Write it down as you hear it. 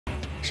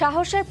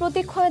সাহসের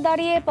প্রতীক হয়ে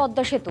দাঁড়িয়ে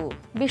পদ্মা সেতু।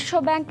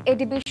 বিশ্বব্যাংক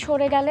এডিবি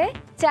সরে গেলে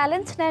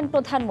চ্যালেঞ্জ নেন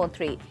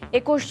প্রধানমন্ত্রী।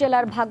 ২১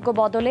 জেলার ভাগ্য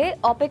বদলে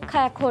অপেক্ষা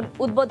এখন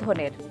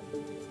উদ্বোধনের।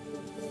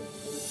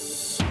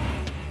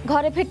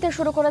 ঘরে ফিরতে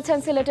শুরু করেছেন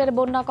সিলেটের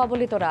বন্যা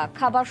কবলিতরা।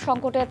 খাবার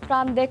সংকটে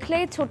ত্রাণ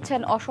দেখলেই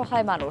ছুটছেন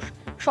অসহায় মানুষ।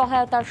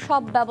 সহায়তার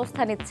সব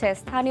ব্যবস্থা নিচ্ছে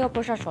স্থানীয়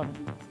প্রশাসন।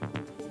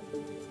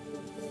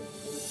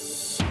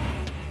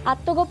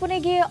 আত্মগোপনে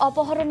গিয়ে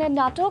অপহরণের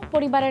নাটক,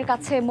 পরিবারের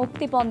কাছে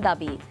মুক্তিপণ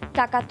দাবি।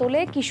 টাকা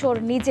তোলে কিশোর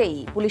নিজেই,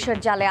 পুলিশের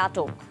জালে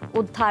আটক।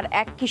 উদ্ধার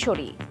এক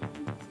কিশোরী।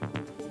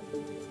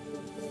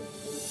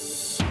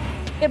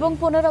 এবং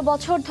 ১৫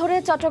 বছর ধরে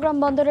চট্টগ্রাম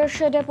বন্দরের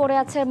শেডে পড়ে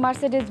আছে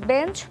মার্সিডিজ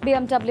বেঞ্চ,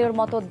 বিএমডব্লিউর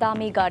মতো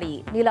দামি গাড়ি।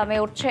 নিলামে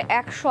উঠছে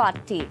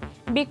 ১০৮টি।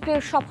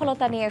 বিক্রির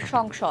সফলতা নিয়ে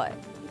সংশয়।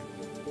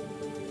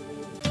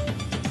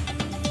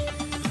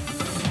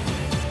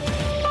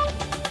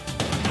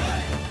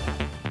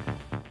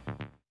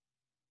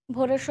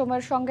 ভোরের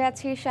সময়ের সঙ্গে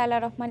আছি শায়লা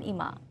রহমান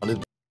ইমা।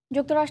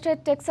 যুক্তরাষ্ট্রের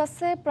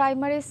টেক্সাসে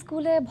প্রাইমারি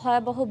স্কুলে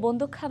ভয়াবহ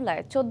বন্দুক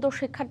হামলায় ১৪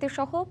 শিক্ষার্থী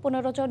সহ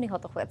 ১৫ জন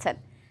নিহত হয়েছেন।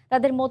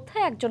 তাদের মধ্যে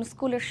একজন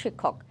স্কুলের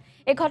শিক্ষক।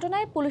 এ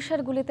ঘটনায় পুলিশের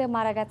গুলিতে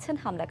মারা গেছেন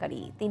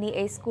হামলাকারী। তিনি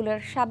এই স্কুলের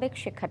সাবেক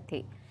শিক্ষার্থী।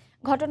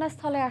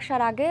 ঘটনাস্থলে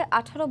আসার আগে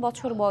 ১৮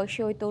 বছর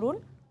বয়সী ওই তরুণ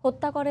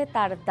হত্যা করে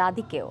তার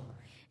দাদিকেও।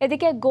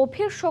 এদিকে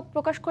গভীর শোক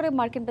প্রকাশ করে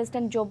মার্কিন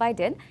প্রেসিডেন্ট জো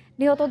বাইডেন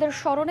নিহতদের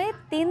স্মরণে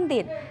 ৩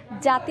 দিন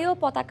জাতীয়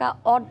পতাকা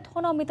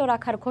অর্ধনমিত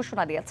রাখার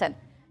ঘোষণা দিয়েছেন।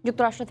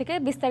 যুক্তরাষ্ট্র থেকে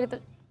বিস্তারিত।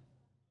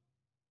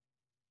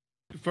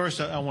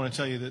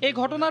 এই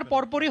ঘটনার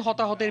পরপরই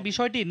হতাহতের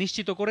বিষয়টি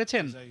নিশ্চিত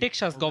করেছেন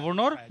টেক্সাস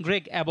গভর্নর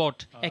গ্রেগ অ্যাবট।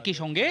 একই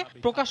সঙ্গে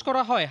প্রকাশ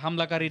করা হয়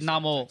হামলাকারীর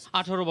নামও।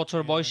 ১৮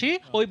 বছর বয়সী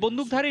ওই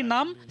বন্দুকধারীর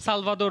নাম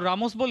সালভাদোর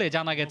রামোস বলে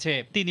জানা গেছে।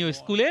 তিনি ওই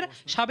স্কুলের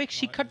সাবেক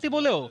শিক্ষার্থী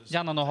বলেও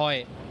জানানো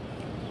হয়।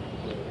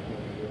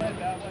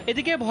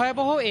 এদিকে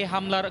ভয়াবহ এই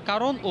হামলার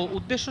কারণ ও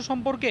উদ্দেশ্য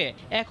সম্পর্কে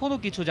এখনো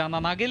কিছু জানা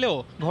না গেলেও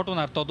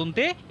ঘটনার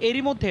তদন্তে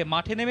এরই মধ্যে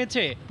মাঠে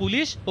নেমেছে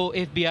পুলিশ ও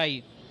এফবিআই।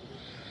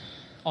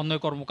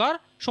 অন্যয় কর্মকার,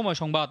 সময়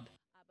সংবাদ।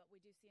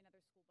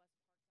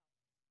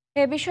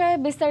 এ বিষয়ে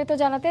বিস্তারিত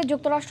জানাতে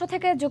যুক্তরাষ্ট্র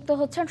থেকে যুক্ত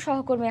হচ্ছেন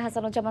সহকর্মী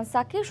হাসানুজ্জামান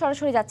সাকি।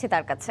 সরাসরি যাচ্ছি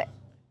তার কাছে।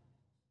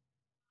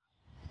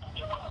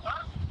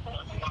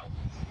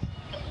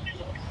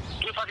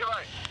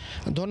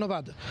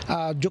 ধন্যবাদ।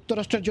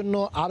 যুক্তরাষ্ট্রের জন্য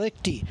আরও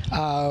একটি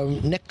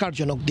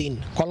নেক্কারজনক দিন,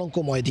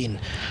 কলঙ্কময় দিন।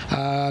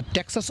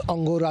 টেক্সাস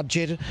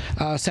অঙ্গরাজ্যের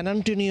স্যান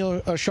অ্যান্টোনিও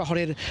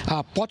শহরের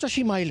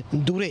 ৮৫ মাইল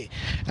দূরে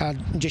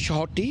যে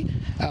শহরটি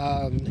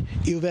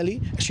ইউভ্যালি,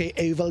 সেই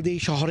ইউভ্যালি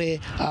শহরে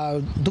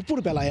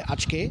দুপুরবেলায়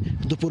আজকে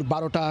দুপুর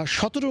 ১২টা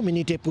 ১৭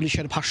 মিনিটে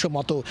পুলিশের ভাষ্য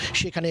মতো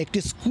সেখানে একটি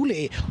স্কুলে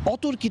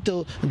অতর্কিত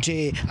যে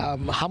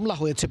হামলা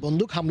হয়েছে,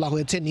 বন্দুক হামলা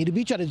হয়েছে,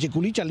 নির্বিচারে যে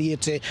গুলি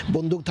চালিয়েছে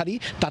বন্দুকধারী,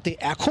 তাতে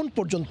এখন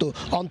পর্যন্ত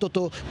অন্তত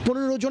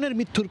 ১৫ জনের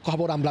মৃত্যুর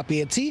খবর আমরা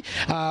পেয়েছি।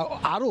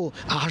 আরও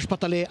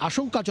হাসপাতালে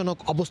আশঙ্কাজনক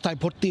অবস্থায়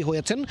ভর্তি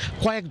হয়েছেন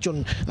কয়েকজন,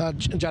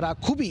 যারা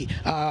খুবই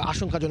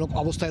আশঙ্কাজনক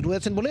অবস্থায়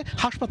রয়েছেন বলে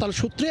হাসপাতাল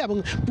সূত্রে এবং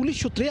পুলিশ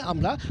সূত্রে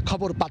আমরা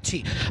খবর পাচ্ছি।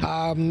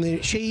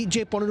 সেই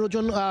যে ১৫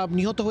 জন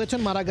নিহত হয়েছেন,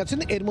 মারা গেছেন,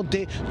 এর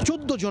মধ্যে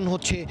 ১৪ জন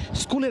হচ্ছে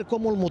স্কুলের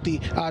কোমলমতি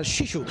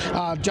শিশু,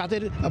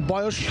 যাদের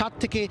বয়স ৭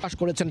 থেকে পাস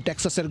করেছেন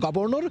টেক্সাসের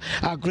গভর্নর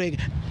গ্রেগ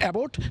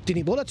অ্যাবট।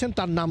 তিনি বলেছেন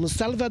তার নাম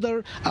সালভাদর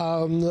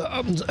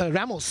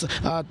রামোস।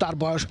 তার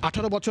বয়স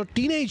 ১৮ বছর,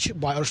 টিনেজ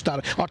বয়স তার,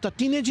 অর্থাৎ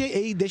টিনেজে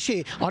এই দেশে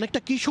অনেকটা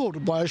কিশোর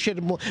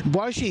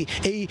বয়সী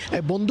এই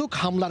বন্দুক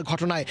হামলার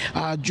ঘটনায়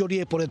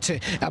জড়িয়ে পড়েছে।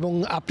 এবং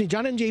আপনি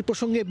জানেন যে এই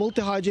প্রসঙ্গে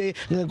বলতে হয় যে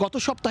গত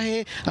সপ্তাহে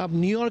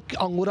নিউ ইয়র্ক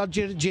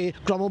অঙ্গরাজ্যের যে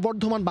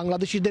ক্রমবর্ধমান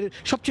বাংলাদেশিদের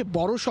সবচেয়ে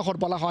বড় শহর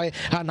বলা হয়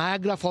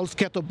নায়াগ্রা ফলস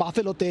খ্যাত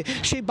বাফেলোতে,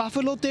 সেই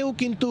বাফেলোতেও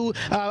কিন্তু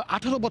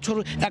 ১৮ বছর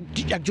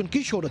একজন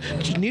কিশোর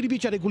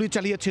নির্বিচারে গুলি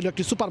চালিয়েছিল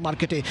একটি সুপার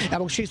মার্কেটে,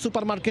 এবং সেই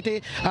সুপার মার্কেটে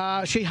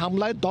সেই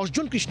হামলায় ১০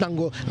 জন কৃষ্ণাঙ্গ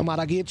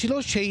মারা গিয়েছিল।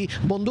 সেই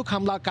বন্দুক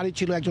হামলাকারী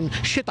ছিল একজন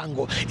শ্বেতাঙ্গ।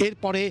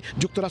 এরপরে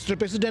যুক্তরাষ্ট্রের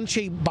প্রেসিডেন্ট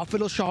সেই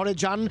বাফেলো শহরে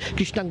যান,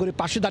 কৃষ্ণাঙ্গের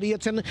পাশে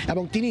দাঁড়িয়েছেন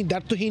এবং তিনি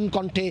দ্ব্যর্থহীন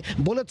কণ্ঠে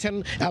বলেছেন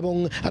এবং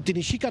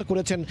তিনি স্বীকার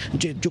করেছেন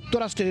যে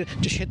যুক্তরাষ্ট্রের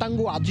যে শ্বেতাঙ্গ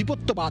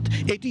আধিপত্যবাদ,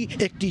 এটি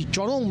একটি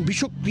চরম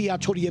বিষক্রিয়া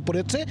ছড়িয়ে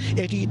পড়েছে,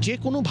 এটি যে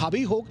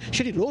কোনোভাবেই হোক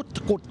সেটি রোধ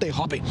করতে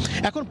হবে।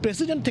 এখন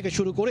প্রেসিডেন্ট থেকে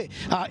শুরু করে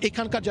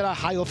এখানকার যারা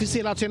হাই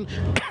অফিসিয়াল আছেন,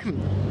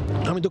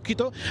 আমি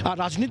দুঃখিত,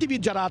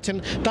 রাজনীতিবিদ যারা আছেন,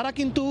 তারা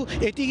কিন্তু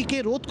এটিকে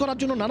রোধ করার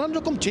জন্য নানান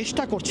রকম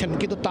চেষ্টা করছেন,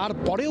 কিন্তু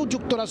তারপরেও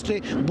যুক্তরাষ্ট্রে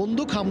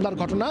বন্দুক হামলার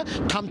ঘটনা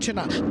থামছে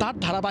না। তার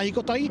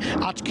ধারাবাহিকতাই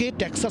আজকে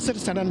টেক্সাসের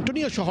স্যান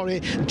অ্যান্টোনিও শহরে,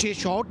 যে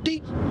শহরটি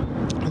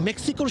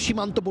মেক্সিকোর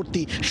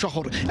সীমান্তবর্তী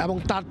শহর এবং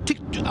তার ঠিক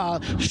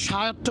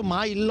 ৬০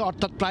 মাইল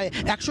অর্থাৎ প্রায়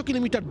 ১০০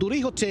 কিলোমিটার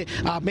দূরেই হচ্ছে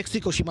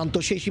মেক্সিকো সীমান্ত।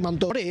 সেই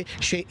সীমান্তরে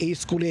সে এই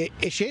স্কুলে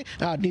এসে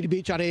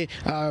নির্বিচারে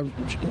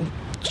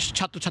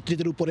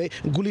ছাত্রছাত্রীদের উপরে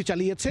গুলি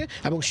চালিয়েছে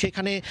এবং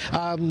সেখানে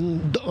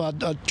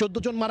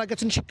 ১৪ জন মারা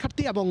গেছেন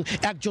শিক্ষার্থী এবং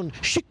একজন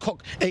শিক্ষক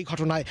এই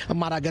ঘটনায়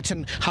মারা গেছেন।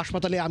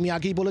 হাসপাতালে আমি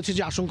আগেই বলেছি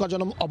যে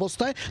আশঙ্কাজনক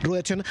অবস্থায়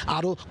রয়েছেন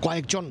আরও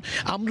কয়েকজন।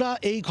 আমরা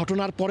এই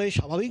ঘটনার পরে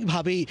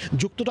স্বাভাবিকভাবেই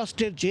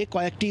যুক্তরাষ্ট্রের যে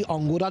কয়েকটি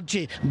অঙ্গরাজ্য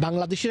অঙ্গরাজ্যে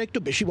বাংলাদেশিরা একটু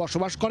বেশি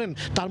বসবাস করেন,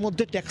 তার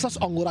মধ্যে টেক্সাস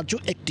অঙ্গরাজ্য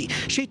একটি।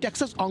 সেই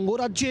টেক্সাস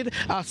অঙ্গরাজ্যের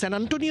স্যান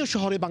আন্টোনিও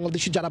শহরে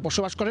বাংলাদেশি যারা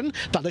বসবাস করেন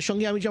তাদের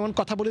সঙ্গে আমি যেমন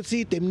কথা বলেছি,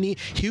 তেমনি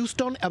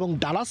হিউস্টন এবং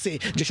ডালাসে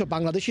যেসব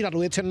বাংলাদেশিরা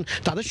রয়েছেন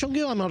তাদের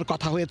সঙ্গেও আমার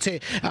কথা হয়েছে।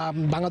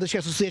 বাংলাদেশ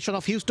অ্যাসোসিয়েশন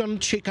অফ হিউস্টন,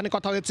 সেখানে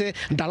কথা হয়েছে,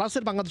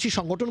 ডালাসের বাংলাদেশি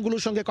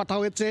সংগঠনগুলোর সঙ্গে কথা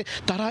হয়েছে।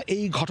 তারা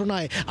এই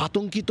ঘটনায়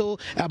আতঙ্কিত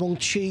এবং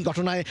সেই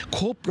ঘটনায়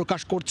ক্ষোভ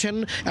প্রকাশ করছেন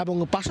এবং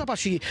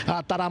পাশাপাশি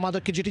তারা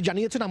আমাদেরকে যেটি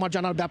জানিয়েছেন, আমার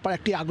জানার ব্যাপার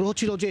একটি আগ্রহ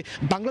ছিল যে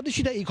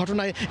বাংলাদেশিরা এই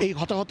ঘটনায়, এই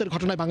হতাহতের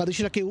ঘটনায়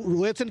বাংলাদেশিরা কেউ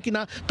রয়েছেন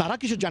কিনা, তারা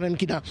কিছু জানেন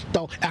কিনা।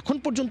 তো এখন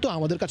পর্যন্ত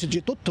আমাদের কাছে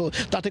যে তথ্য,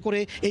 তাতে করে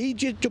এই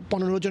যে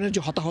 15 জনের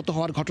যে হতাহত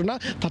হওয়ার ঘটনা,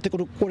 তাতে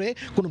করে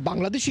কোনো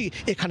বাংলাদেশি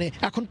এখানে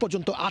এখন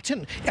পর্যন্ত আছেন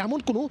এমন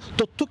কোনো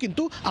তথ্য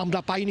কিন্তু আমরা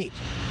পাইনি।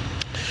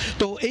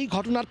 তো এই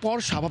ঘটনার পর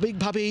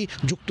স্বাভাবিকভাবেই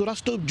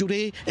যুক্তরাষ্ট্র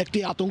জুড়ে একটি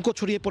আতঙ্ক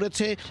ছড়িয়ে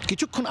পড়েছে।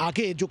 কিছুক্ষণ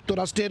আগে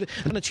যুক্তরাষ্ট্রের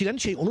ছিলেন,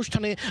 সেই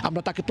অনুষ্ঠানে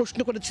আমরা তাকে প্রশ্ন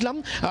করেছিলাম,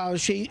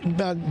 সেই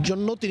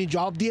জন্য তিনি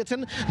জবাব দিয়েছেন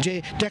যে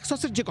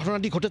টেক্সাসের যে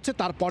ঘটনাটি ঘটেছে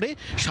তারপরে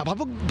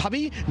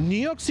স্বাভাবিকভাবেই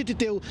নিউ ইয়র্ক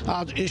সিটিতেও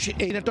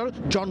সিনেটর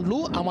জন লু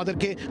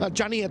আমাদেরকে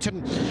জানিয়েছেন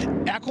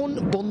এখন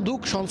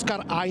বন্দুক সংস্কার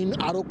আইন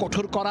আরও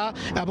কঠোর করা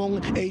এবং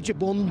এই যে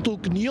বন্দুক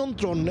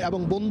নিয়ন্ত্রণ এবং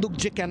বন্দুক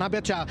যে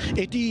কেনাবেচা,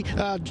 এটি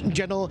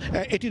যেন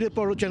এটির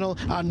উপর যেন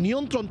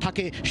নিয়ন্ত্রণ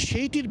থাকে,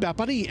 সেইটির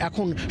ব্যাপারেই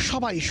এখন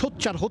সবাই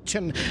সোচ্চার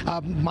হচ্ছেন।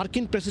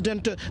 মার্কিন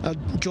প্রেসিডেন্ট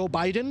জো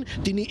বাইডেন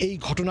তিনি এই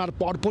ঘটনার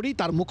পরপরই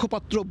তার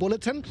মুখপাত্র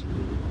বলেছেন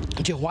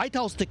যে হোয়াইট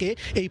হাউস থেকে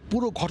এই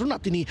পুরো ঘটনা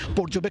তিনি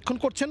পর্যবেক্ষণ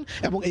করছেন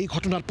এবং এই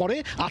ঘটনার পরে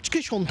আজকে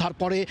সন্ধ্যার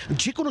পরে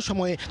যে কোনো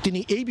সময়ে তিনি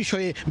এই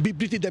বিষয়ে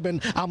বিবৃতি দেবেন।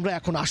 আমরা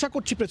এখন আশা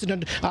করছি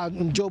প্রেসিডেন্ট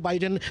জো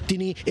বাইডেন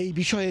তিনি এই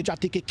বিষয়ে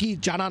জাতিকে কি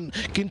জানান।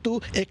 কিন্তু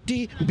একটি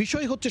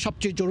বিষয় হচ্ছে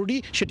সবচেয়ে জরুরি,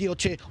 সেটি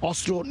হচ্ছে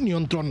অস্ত্র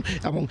নিয়ন্ত্রণ।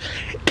 এবং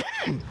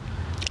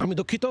আমি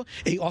দুঃখিত,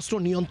 এই অস্ত্র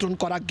নিয়ন্ত্রণ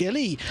করা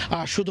গেলেই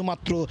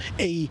শুধুমাত্র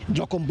এই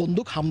রকম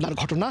বন্দুক হামলার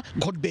ঘটনা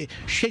ঘটবে।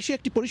 শেষে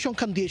একটি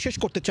পরিসংখ্যান দিয়ে শেষ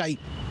করতে চাই।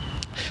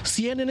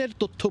 সিএনএনের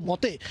তথ্য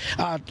মতে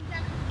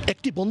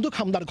একটি বন্দুক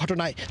হামলার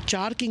ঘটনায়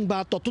 4 কিংবা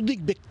ততোধিক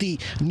ব্যক্তি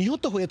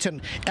নিহত হয়েছেন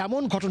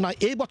এমন ঘটনা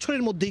এই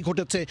বছরের মধ্যেই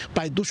ঘটেছে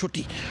প্রায়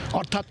 200টি।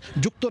 অর্থাৎ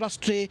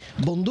যুক্তরাষ্ট্রে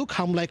বন্দুক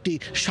হামলা একটি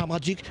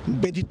সামাজিক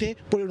ব্যাধিতে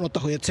পরিণত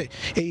হয়েছে।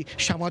 এই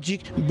সামাজিক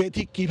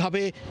ব্যাধি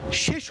কিভাবে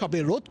শেষ হবে,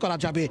 রোধ করা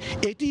যাবে,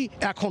 এটি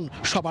এখন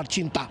সবার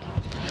চিন্তা।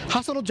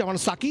 হাসানুজ্জামান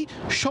সাকি,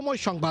 সময়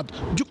সংবাদ,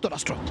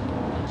 যুক্তরাষ্ট্র।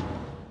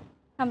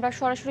 আমরা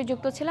সরাসরি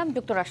যুক্ত ছিলাম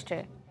যুক্তরাষ্ট্রে।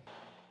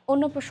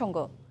 অন্য প্রসঙ্গ,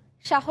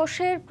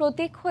 সাহসের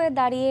প্রতীক হয়ে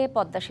দাঁড়িয়ে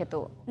পদ্মা সেতু,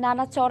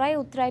 নানা চড়াই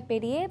উতরাই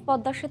পেরিয়ে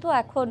পদ্মা সেতু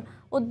এখন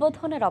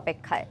উদ্বোধনের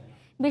অপেক্ষায়।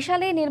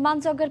 বিশাল এই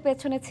নির্মাণযজ্ঞের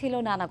পেছনে ছিল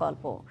নানা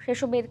গল্প,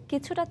 সেসবের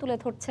কিছুটা তুলে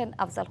ধরছেন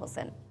আফজাল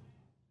হোসেন।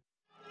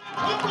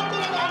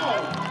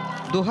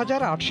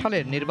 2008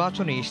 সালের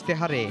নির্বাচনী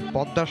ইশতেহারে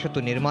পদ্মা সেতু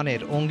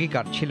নির্মাণের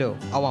অঙ্গীকার ছিল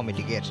আওয়ামী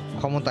লীগের।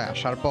 ক্ষমতায়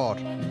আসার পর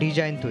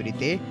ডিজাইন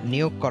তৈরিতে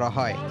নিয়োগ করা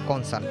হয়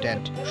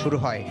কনসালটেন্ট, শুরু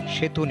হয়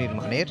সেতু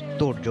নির্মাণের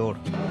তোড়জোড়।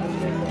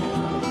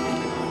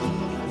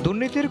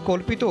 দুর্নীতির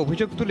কল্পিত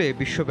অভিযোগ তুলে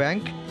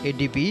বিশ্বব্যাংক,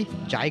 এডিবি,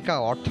 জাইকা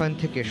অর্থায়ন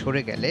থেকে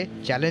সরে গেলে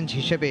চ্যালেঞ্জ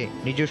হিসেবে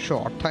নিজস্ব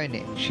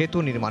অর্থায়নে সেতু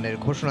নির্মাণের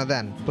ঘোষণা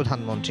দেন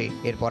প্রধানমন্ত্রী।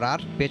 এরপর আর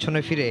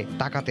পেছনে ফিরে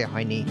তাকাতে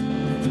হয়নি।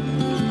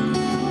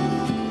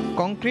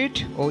 কংক্রিট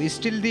ও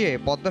স্টিল দিয়ে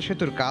পদ্মা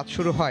সেতুর কাজ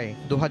শুরু হয়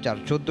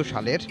 2014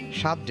 সালের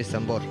 7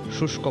 ডিসেম্বর।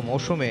 শুষ্ক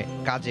মৌসুমে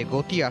কাজে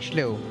গতি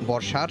আসলেও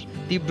বর্ষার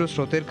তীব্র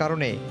স্রোতের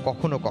কারণে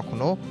কখনো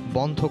কখনো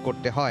বন্ধ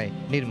করতে হয়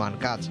নির্মাণ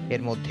কাজ।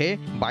 এর মধ্যে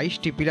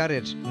 22টি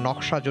পিলারের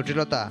নকশা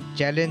জটিলতা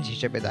চ্যালেঞ্জ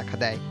হিসেবে দেখা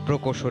দেয়।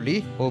 প্রকৌশলী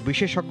ও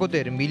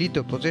বিশেষজ্ঞদের মিলিত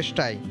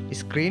প্রচেষ্টায়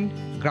স্ক্রিন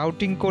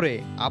গ্রাউটিং করে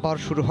আবার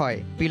শুরু হয়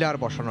পিলার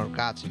বসানোর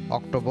কাজ।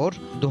 অক্টোবর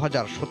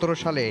 2017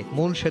 সালে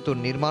মূল সেতুর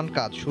নির্মাণ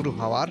কাজ শুরু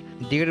হওয়ার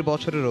 1.5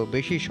 বছরেরও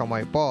বেশি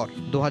সময় পর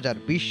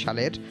 2020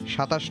 সালের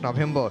 27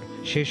 নভেম্বর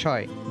শেষ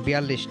হয়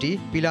 42টি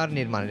পিলার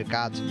নির্মাণের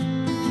কাজ।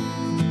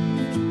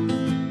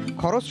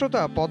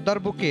 খরস্রোতা পদ্মার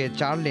বুকে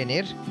 4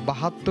 লেনের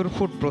 72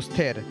 ফুট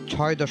প্রস্থের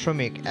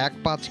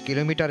 6.15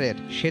 কিলোমিটারের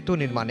সেতু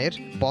নির্মাণের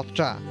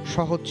পথটা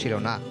সহজ ছিল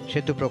না।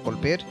 সেতু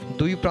প্রকল্পের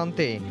 2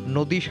 প্রান্তে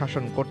নদী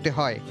শাসন করতে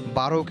হয়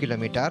 12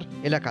 কিলোমিটার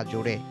এলাকা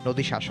জুড়ে।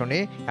 নদী শাসনে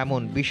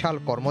এমন বিশাল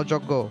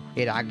কর্মযজ্ঞ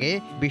এর আগে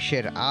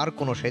বিশ্বের আর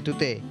কোনো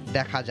সেতুতে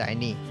দেখা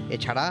যায়নি।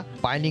 এছাড়া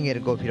পাইলিংয়ের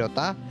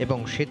গভীরতা এবং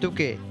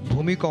সেতুকে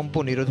ভূমিকম্প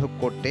নিরোধক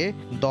করতে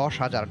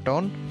 10,000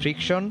 টন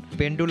ফ্রিকশন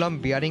পেন্ডুলাম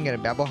বিয়ারিংয়ের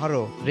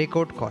ব্যবহারও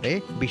রেকর্ড করে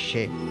বিশ্বে।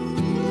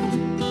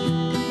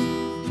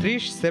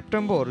 30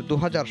 সেপ্টেম্বর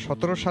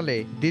 2017 সালে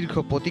দীর্ঘ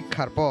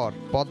প্রতীক্ষার পর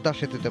পদ্মা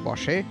সেতুতে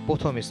বসে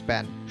প্রথম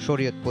স্প্যান।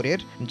 শরীয়তপুরের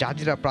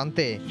জাজিরা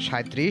প্রান্তে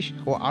 37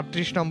 ও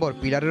 38 নম্বর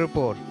পিলারের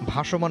উপর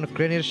ভাসমান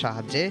ক্রেনের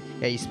সাহায্যে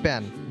এই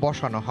স্প্যান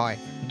বসানো হয়।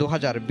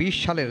 2020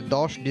 সালের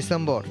 10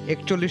 ডিসেম্বর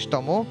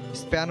 41তম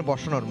স্প্যান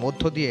বসানোর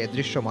মধ্য দিয়ে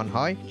দৃশ্যমান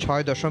হয়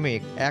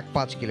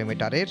 6.15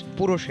 কিলোমিটারের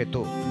পুরো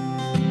সেতু।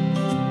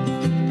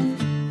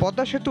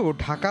 পদ্মা সেতু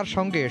ঢাকার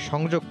সঙ্গে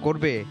সংযোগ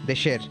করবে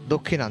দেশের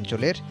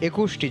দক্ষিণাঞ্চলের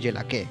 21টি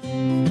জেলাকে।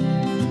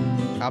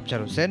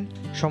 আফজাল হোসেন,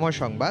 সময়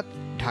সংবাদ,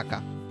 ঢাকা।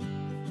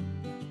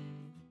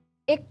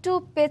 একটু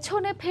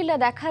পেছনে ফেলে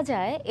দেখা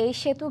যায় এই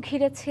সেতু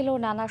ঘিরে ছিল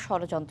নানা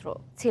ষড়যন্ত্র,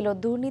 ছিল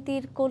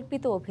দুর্নীতির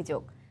কল্পিত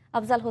অভিযোগ।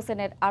 আফজাল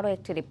হোসেনের আরো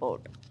একটি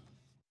রিপোর্ট।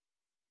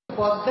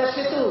 পদ্মা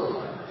সেতু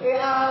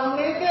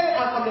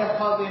আমাদের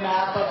হবে না,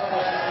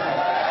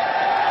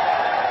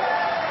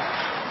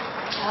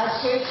 আর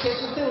সেই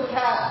সেতুতে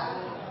ওঠা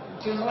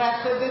জন্য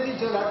একটা যদি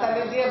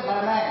জোড়াতালি দিয়ে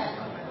বানায়,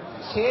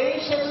 সেই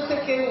সেতুতে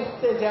কেউ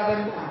উঠতে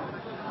যাবেন না।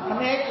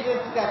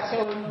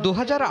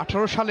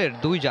 2018 সালের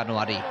 2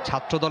 জানুয়ারি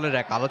ছাত্রদলের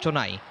এক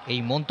আলোচনায় এই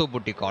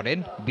মন্তব্যটি করেন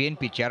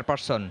বিএনপি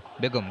চেয়ারপারসন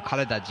বেগম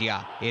খালেদা জিয়া।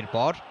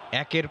 এরপর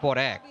একের পর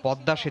এক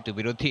পদ্মা সেতু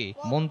বিরোধী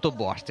মন্তব্য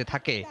আসতে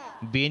থাকে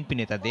বিএনপি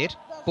নেতাদের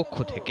পক্ষ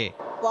থেকে।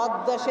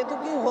 পদ্মা সেতু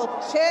কি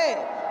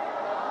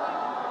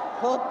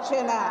হচ্ছে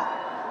না,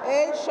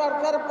 এই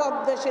সরকার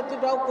পদ্মা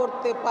সেতুটাও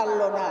করতে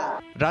পারলো না।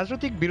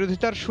 রাজনৈতিক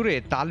বিরোধিতার সুরে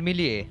তাল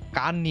মিলিয়ে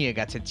কান নিয়ে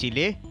গেছে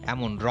চিলে,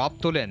 এমন রব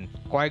তোলেন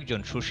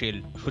কয়েকজন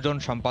সুজন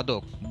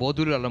সম্পাদক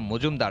বদুল আলম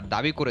মজুমদার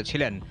দাবি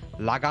করেছিলেন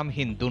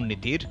লাগামহীন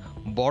দুর্নীতির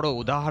বড়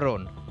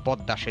উদাহরণ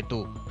পদ্মা সেতু।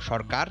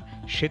 সরকার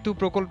সেতু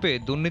প্রকল্পে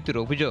দুর্নীতির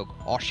অভিযোগ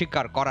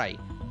অস্বীকার করায়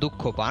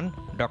দুঃখ পান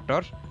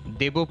ডক্টর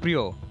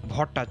দেবপ্রিয়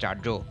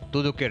ভট্টাচার্য।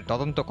 দুদকের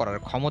তদন্ত করার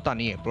ক্ষমতা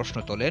নিয়ে প্রশ্ন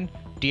তোলেন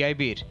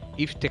টিআইবির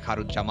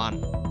ইফতেখারুজ্জামান।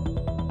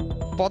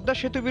 পদ্মা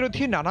সেতু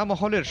বিরোধী নানা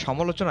মহলের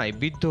সমালোচনায়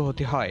বিদ্ধ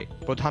হতে হয়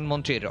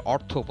প্রধানমন্ত্রীর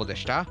অর্থ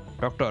উপদেষ্টা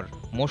ডক্টর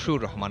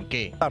মশিউর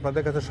রহমানকে।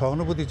 আপনাদের কাছে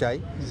সহানুভূতি চাই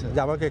যে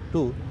আমাকে একটু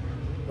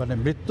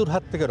মৃত্যুর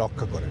হাত থেকে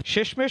রক্ষা করে।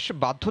 শেষমেশ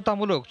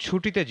বাধ্যতামূলক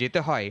ছুটিতে যেতে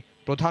হয়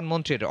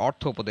প্রধানমন্ত্রীর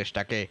অর্থ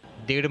উপদেষ্টাকে।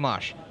 1.5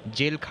 মাস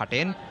জেল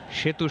খাটেন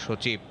সেতু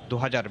সচিব।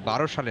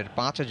 2012 সালের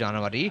 5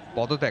 জানুয়ারি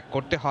পদত্যাগ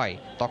করতে হয়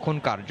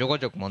তখনকার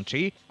যোগাযোগ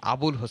মন্ত্রী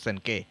আবুল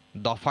হোসেনকে।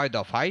 দফায়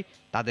দফায়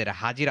তাদের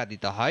হাজিরা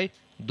দিতে হয়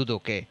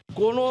দুদকে।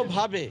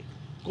 কোনোভাবে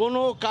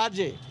কোনো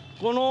কাজে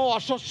কোনো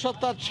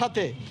অস্বচ্ছতার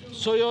সাথে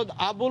সৈয়দ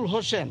আবুল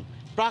হোসেন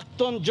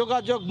প্রাক্তন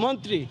যোগাযোগ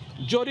মন্ত্রী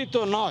জড়িত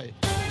নয়।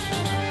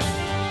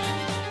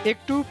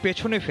 একটু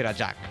পেছনে ফেরা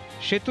যাক।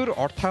 সেতুর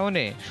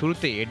অর্থায়নে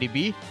শুরুতে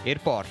এডিবি,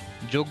 এরপর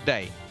যোগ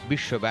দেয়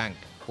বিশ্বব্যাংক।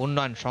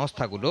 উন্নয়ন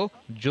সংস্থাগুলো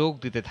যোগ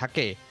দিতে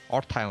থাকে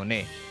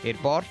অর্থায়নে।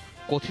 এরপর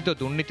কথিত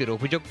দুর্নীতির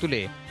অভিযোগ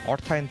তুলে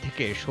অর্থায়ন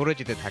থেকে সরে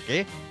যেতে থাকে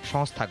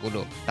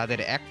সংস্থাগুলো। তাদের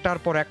একটার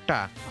পর একটা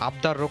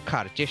আবদার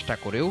রক্ষার চেষ্টা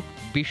করেও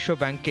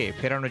বিশ্বব্যাংকে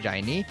ফেরানো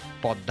যায়নি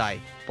পদ্মায়।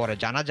 পরে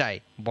জানা যায়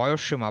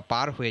বয়সসীমা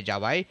পার হয়ে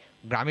যাওয়ায়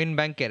গ্রামীণ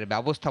ব্যাংকের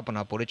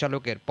ব্যবস্থাপনা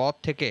পরিচালকের পদ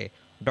থেকে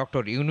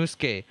ডক্টর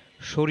ইউনুসকে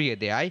সরিয়ে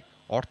দেয়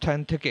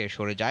অর্থায়ন থেকে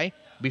সরে যায়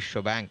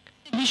বিশ্বব্যাংক।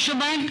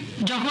 বিশ্বব্যাংক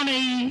যখন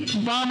এই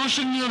পরামর্শ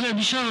নিয়োগের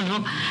বিষয় হলো,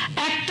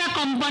 একটা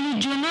কোম্পানির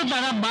জন্য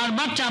তারা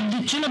বারবার চাপ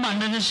দিচ্ছিল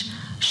বাংলাদেশ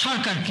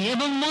সরকারকে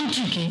এবং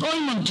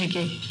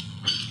মন্ত্রীকে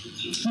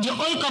যে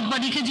ওই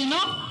কোম্পানিকে যেন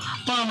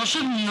পরামর্শ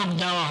নিয়োগ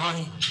দেওয়া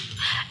হয়।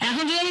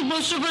 এখন যদি আমি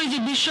প্রশ্ন করি যে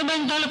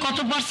বিশ্বব্যাংক তাহলে কত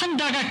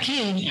 % টাকা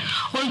খেয়ে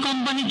ওই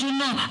কোম্পানির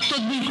জন্য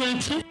তদবির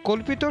করেছে?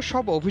 কল্পিত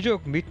সব অভিযোগ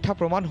মিথ্যা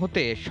প্রমাণ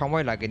হতে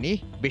সময় লাগেনি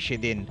বেশি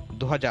দিন।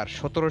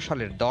 2017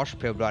 সালের 10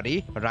 ফেব্রুয়ারি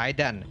রায়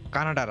দেন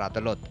কানাডার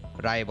আদালত।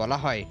 রায়ে বলা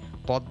হয়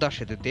পদ্মা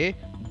সেতুতে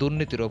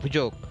দুর্নীতির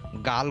অভিযোগ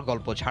গাল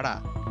গল্প ছাড়া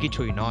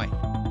কিছুই নয়।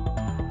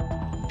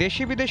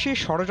 দেশি বিদেশি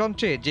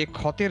ষড়যন্ত্রে যে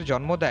ক্ষতের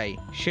জন্ম দেয়,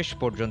 শেষ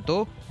পর্যন্ত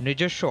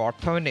নিজস্ব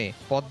অর্থায়নে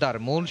পদ্মার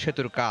মূল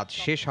সেতুর কাজ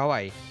শেষ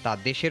হওয়ায় তা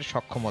দেশের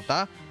সক্ষমতা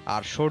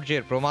আর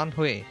শৌর্যের প্রমাণ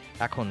হয়ে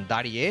এখন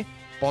দাঁড়িয়ে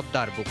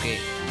পদ্মার বুকে।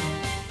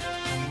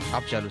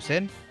 আফজাল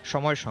হোসেন,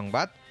 সময়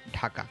সংবাদ,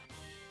 ঢাকা।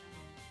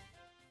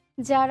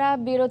 যারা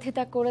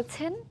বিরোধিতা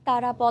করেছেন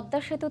তারা পদ্মা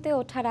সেতুতে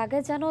ওঠার আগে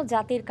যেন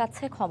জাতির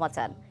কাছে ক্ষমা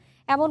চান,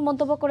 এমন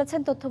মন্তব্য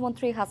করেছেন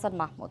তথ্যমন্ত্রী হাসান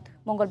মাহমুদ।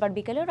 মঙ্গলবার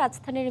বিকেলে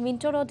রাজধানীর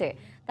মিন্টো রোডে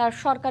তার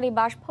সরকারি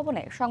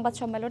বাসভবনে সংবাদ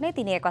সম্মেলনে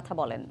তিনি একথা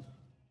বলেন।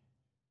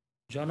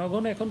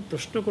 জনগণ এখন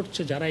প্রশ্ন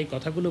করছে যারা এই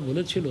কথাগুলো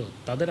বলেছিল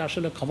তাদের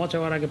আসলে ক্ষমা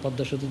চাওয়ার আগে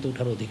পদ্মা সেতুতে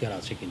ওঠার অধিকার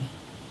আছে কিনা।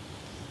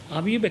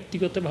 আমিও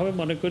ব্যক্তিগতভাবে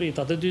মনে করি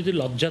তাদের যদি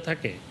লজ্জা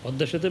থাকে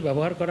পদ্মা সেতু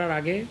ব্যবহার করার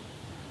আগে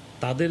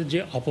তাদের যে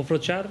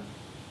অপপ্রচার,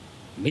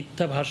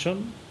 মিথ্যা ভাষণ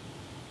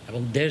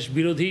এবং দেশ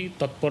বিরোধী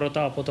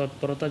তৎপরতা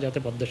অপতৎপরতা যাতে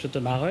পদ্মা সেতু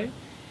না হয়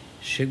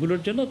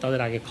সেগুলোর জন্য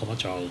তাদের আগে ক্ষমা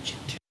চাওয়া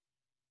উচিত।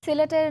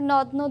 সিলেটের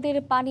নদ নদীর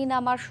পানি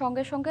নামার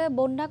সঙ্গে সঙ্গে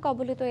বন্যা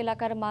কবলিত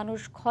এলাকার মানুষ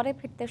ঘরে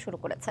ফিরতে শুরু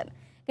করেছেন,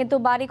 কিন্তু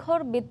বাড়িঘর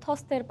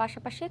বিধ্বস্তের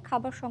পাশাপাশি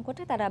খাবার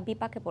সংকটে তারা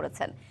বিপাকে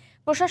পড়েছেন।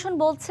 প্রশাসন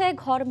বলছে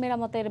ঘর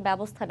মেরামতের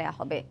ব্যবস্থা নেওয়া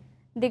হবে।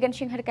 দিগেন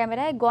সিংহের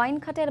ক্যামেরায়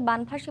গোয়াইনঘাটের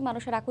বানভাসী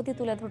মানুষের আকুতি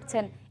তুলে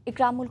ধরছেন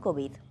ইকরামুল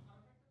কবির।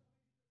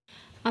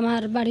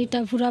 আমার বাড়িটা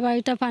পুরা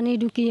বাড়িটা পানি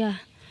ঢুকিয়া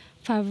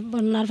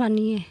বন্যার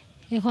পানি,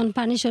 এখন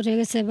পানি সরে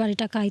গেছে,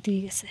 বাড়িটা কাইত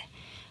হয়ে গেছে,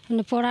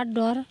 মানে পড়ার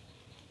ডর।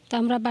 তো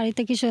আমরা বাড়ি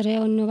থেকে সরে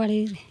অন্য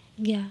বাড়ির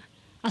গিয়া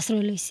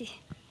আশ্রয় লইছি।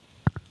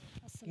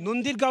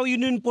 নন্দীরগাঁও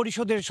ইউনিয়ন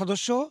পরিষদের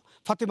সদস্য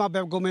ফাতেমা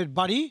বেগমের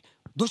বাড়ি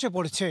ধসে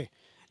পড়েছে,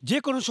 যে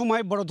কোনো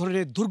সময় বড়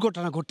ধরনের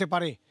দুর্ঘটনা ঘটতে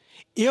পারে।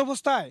 এই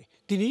অবস্থায়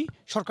তিনি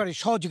সরকারি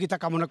সহযোগিতা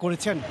কামনা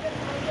করেছেন।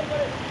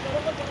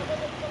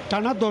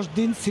 টানা 10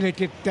 দিন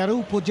সিলেটের 13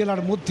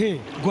 উপজেলার মধ্যে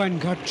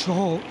গোয়াইনঘাট সহ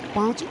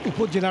 5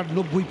 উপজেলার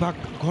 90%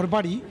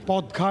 ঘরবাড়ি,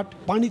 পথঘাট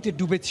পানিতে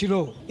ডুবেছিল।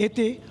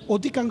 এতে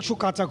অধিকাংশ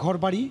কাঁচা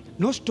ঘরবাড়ি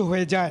নষ্ট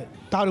হয়ে যায়।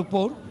 তার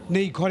উপর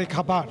নেই ঘরে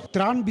খাবার।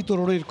 ত্রাণ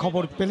বিতরণের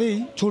খবর পেলেই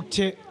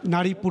ছুটছে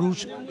নারী পুরুষ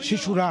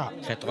শিশুরা।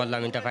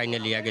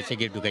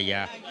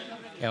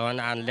 এখন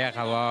আনলে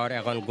খাবার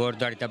এখন গোর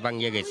দড়িতে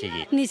ভাঙিয়ে গেছে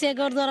কি নিচে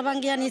গোর দর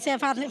ভাঙিয়া নিচে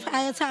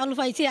চাউল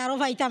পাইছি আরো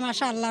পাইতাম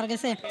মাশাআল্লাহর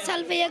কাছে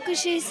চাল পেয়ে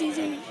খুশি হয়েছি।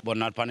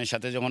 বন্যার পানির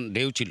সাথে যখন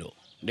ঢেউ ছিল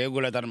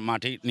ঢেউগুলো তার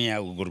মাটি নিয়ে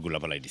গোরগুলা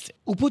ফেলাই দিছে।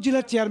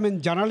 উপজেলা চেয়ারম্যান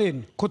জানালেন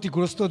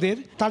ক্ষতিগ্রস্তদের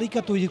তালিকা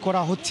তৈরি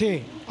করা হচ্ছে।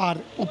 আর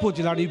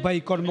উপজেলা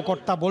নির্বাহী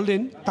কর্মকর্তা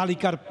বললেন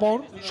তালিকার পর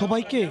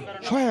সবাইকে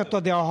সহায়তা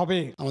দেওয়া হবে।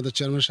 আমাদের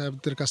চেয়ারম্যান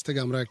সাহেবদের কাছ থেকে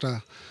আমরা একটা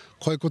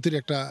ক্ষয়ক্ষতির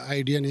একটা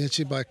আইডিয়া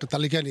নিয়েছি বা একটা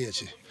তালিকা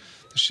নিয়েছি।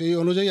 সেই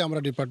অনুযায়ী আমরা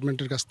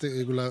ডিপার্টমেন্টের কাছ থেকে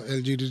এগুলা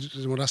এলজিডি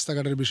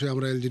রাস্তাঘাটের বিষয়ে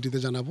আমরা এলজিডিতে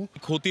জানাবো।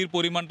 ক্ষতির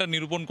পরিমাণটা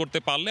নিরূপণ করতে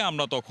পারলে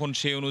আমরা তখন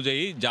সেই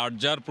অনুযায়ী যার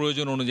যার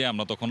প্রয়োজন অনুযায়ী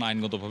আমরা তখন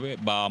আইনগতভাবে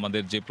বা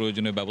আমাদের যে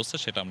প্রয়োজনীয় ব্যবস্থা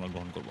সেটা আমরা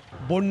গ্রহণ করব।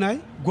 বন্যায়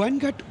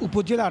গোয়াইনঘাট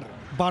উপজেলার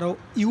 12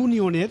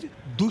 ইউনিয়নের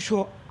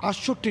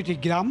 268টি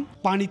গ্রাম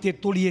পানিতে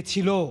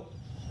তলিয়েছিল।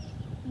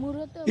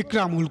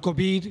 ইকরামুল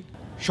কবির,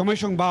 সময়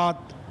সংবাদ,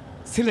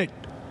 সিলেট।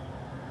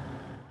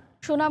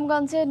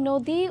 সুনামগঞ্জে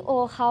নদী ও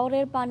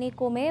হাওরের পানি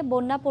কমে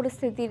বন্যা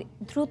পরিস্থিতির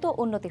দ্রুত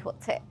উন্নতি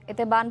হচ্ছে।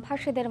 এতে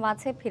বানভাসীদের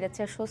মাঝে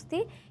ফিরেছে স্বস্তি,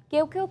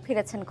 কেউ কেউ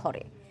ফিরেছেন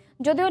ঘরে।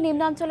 যদিও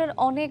নিম্নাঞ্চলের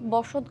অনেক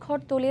বসতঘর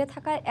তলিয়ে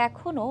থাকায়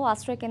এখনও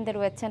আশ্রয়কেন্দ্রে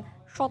রয়েছেন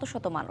শত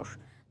শত মানুষ।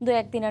 দু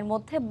একদিনের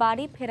মধ্যে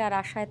বাড়ি ফেরার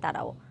আশায়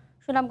তারাও।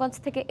 সুনামগঞ্জ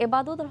থেকে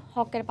এবাদুল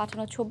হকের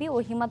পাঠানো ছবি ও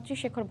হিমাদ্রি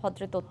শেখর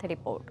ভদ্রের তথ্যের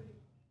রিপোর্ট।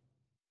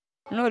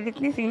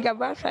 নদীতে সিঙ্গা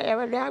বাসায়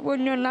আবার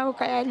বন্য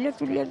নৌকায় আইলে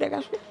তুলে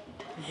দেখাছে।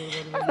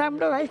 আর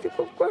আমরা ভাইছি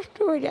খুব কষ্ট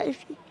হয়ে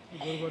যাইছি।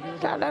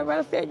 টানা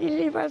বাসে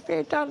দিল্লি বাসে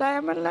টানায়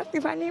আমার নাতি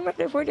পানির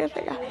মধ্যে পড়ে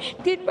থাকা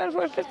 3বার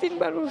পড়ছে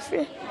 3বার উঠছে।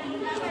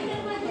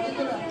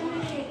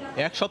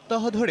 এক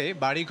সপ্তাহ ধরে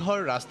বাড়িঘর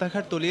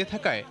রাস্তাঘাট তলিয়ে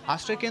থাকায়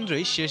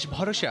আশ্রয়কেন্দ্রই শেষ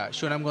ভরসা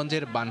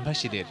সুনামগঞ্জের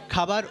বানভাসীদের।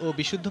 খাবার ও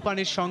বিশুদ্ধ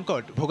পানির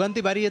সংকট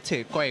ভোগান্তি বাড়িয়েছে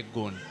কয়েক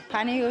গুণ।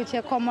 পানি হচ্ছে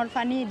কমর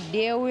পানি,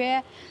 ঢেউয়ে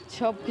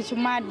সব কিছু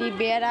মাটি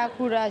বেড়া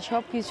কুড়া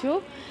সব কিছু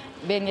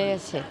ভেঙে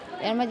গেছে।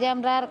 এর মধ্যে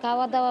আমরা আর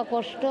খাওয়া দাওয়া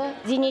কষ্ট,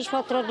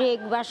 জিনিসপত্র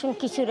বাসন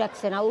কিছু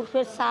রাখছে না,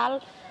 উর্ফের চাল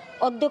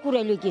অর্ধেক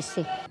উড়ে লই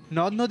গেছে।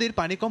 নদ নদীর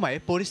পানি কমায়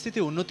পরিস্থিতি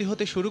উন্নতি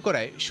হতে শুরু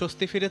করায়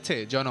স্বস্তি ফিরেছে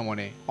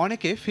জনমনে।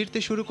 অনেকে ফিরতে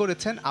শুরু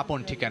করেছেন আপন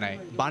ঠিকানায়।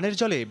 বানের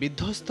জলে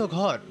বিধ্বস্ত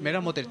ঘর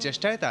মেরামতের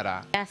চেষ্টায় তারা।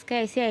 আজকে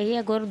এসে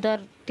আইয়া ঘর দর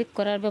ঠিক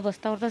করার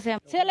ব্যবস্থা করতেছে।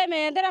 ছেলে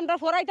মেয়েদের আমরা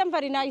পড়াইতাম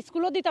পারি না,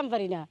 স্কুলও দিতাম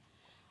পারি না,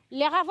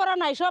 লেখাপড়া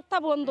নাই, সবটা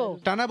বন্ধ।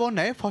 টানা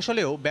বন্যায়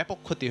ফসলেও ব্যাপক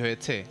ক্ষতি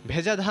হয়েছে।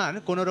 ভেজা ধান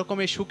কোনো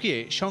রকমে শুকিয়ে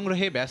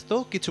সংগ্রহে ব্যস্ত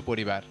কিছু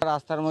পরিবার।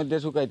 রাস্তার মধ্যে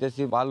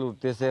শুকাইতেছি, বালু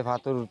উঠতেছে,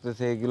 পাথর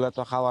উঠতেছে, এগুলো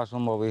তো খাওয়া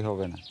সম্ভবই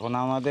হবে না। এখন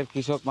আমাদের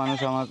কৃষক মানুষ,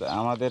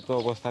 আমাদের তো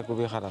অবস্থা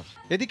খুবই খারাপ।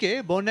 এদিকে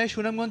বন্যায়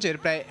সুনামগঞ্জের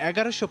প্রায়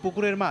 1100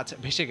 পুকুরের মাছ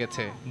ভেসে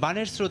গেছে।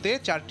 বানের স্রোতে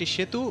 4টি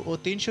সেতু ও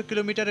 300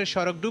 কিলোমিটারের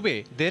সড়ক ডুবে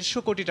 150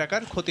 কোটি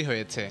টাকার ক্ষতি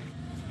হয়েছে।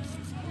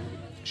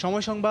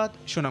 সময় সংবাদ,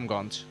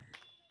 সুনামগঞ্জ।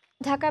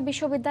 ঢাকা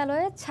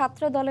বিশ্ববিদ্যালয়ে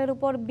ছাত্র দলের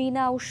উপর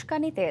বিনা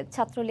উস্কানিতে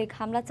ছাত্রলীগ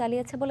হামলা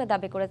চালিয়েছে বলে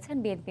দাবি করেছেন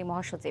বিএনপি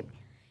মহাসচিব।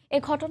 এ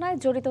ঘটনায়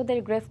জড়িতদের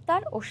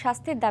গ্রেফতার ও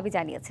শাস্তির দাবি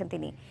জানিয়েছেন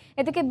তিনি।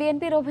 এদিকে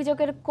বিএনপির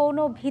অভিযোগের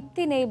কোনো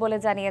ভিত্তি নেই বলে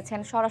জানিয়েছেন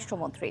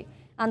স্বরাষ্ট্রমন্ত্রী।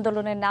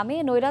 আন্দোলনের নামে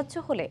নৈরাজ্য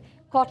হলে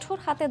কঠোর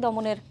হাতে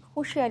দমনের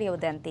হুঁশিয়ারিও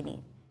দেন তিনি।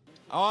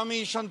 আওয়ামী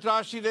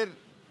সন্ত্রাসীদের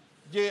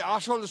যে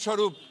আসল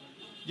স্বরূপ,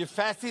 যে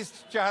ফ্যাসিস্ট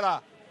চেহারা,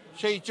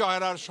 সেই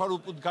চেহারার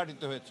স্বরূপ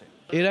উদ্ঘাটিত হয়েছে।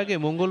 এর আগে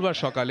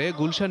মঙ্গলবার সকালে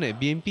গুলশানে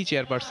বিএনপি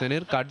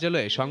চেয়ারপারসনের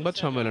কার্যালয়ে সংবাদ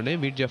সম্মেলনে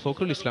মির্জা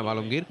ফখরুল ইসলাম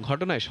আলমগীর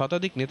ঘটনায়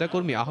শতাধিক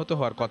নেতাকর্মী আহত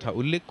হওয়ার কথা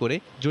উল্লেখ করে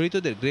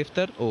জড়িতদের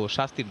গ্রেফতার ও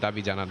শাস্তির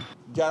দাবি জানান।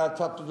 যারা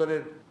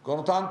ছাত্রদলের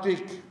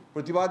গণতান্ত্রিক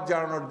প্রতিবাদ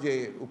জানানোর যে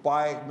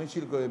উপায়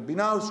মিছিল করে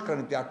বিনা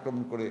উস্কানিতে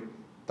আক্রমণ করে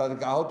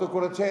তাদেরকে আহত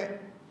করেছে,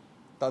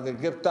 তাদের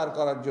গ্রেফতার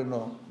করার জন্য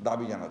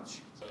দাবি জানাচ্ছি।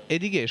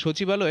 এদিকে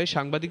সচিবালয়ে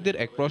সাংবাদিকদের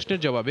এক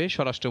প্রশ্নের জবাবে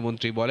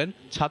স্বরাষ্ট্রমন্ত্রী বলেন,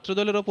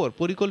 ছাত্রদলের ওপর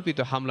পরিকল্পিত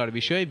হামলার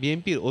বিষয়ে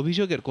বিএনপির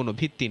অভিযোগের কোনো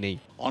ভিত্তি নেই।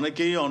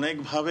 অনেকেই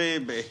অনেকভাবে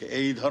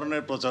এই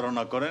ধরনের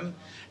প্রচারণা করেন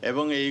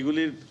এবং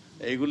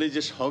এইগুলি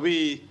যে সবই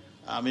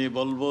আমি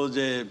বলবো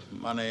যে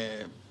মানে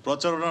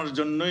প্রচারণার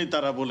জন্যই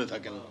তারা বলে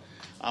থাকেন।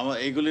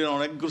 এগুলির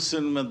অনেক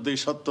গুচ্ছের মধ্যে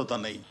সত্যতা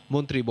নেই।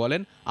 মন্ত্রী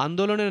বলেন,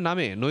 আন্দোলনের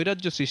নামে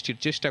নৈরাজ্য সৃষ্টির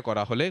চেষ্টা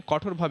করা হলে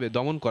কঠোরভাবে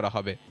দমন করা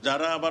হবে।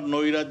 যারা আবার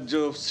নৈরাজ্য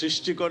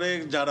সৃষ্টি করে,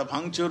 যারা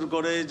ভাঙচুর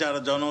করে, যারা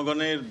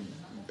জনগণের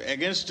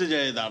এগেনস্টে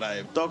যায়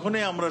দাঁড়ায়,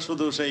 তখনই আমরা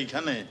শুধু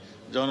সেইখানে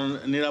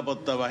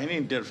নিরাপত্তা বাহিনী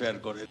ইন্টারফেয়ার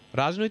করে।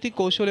 রাজনৈতিক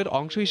কৌশলের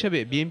অংশ হিসেবে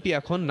বিএনপি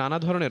এখন নানা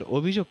ধরনের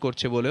অভিযোগ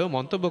করছে বলেও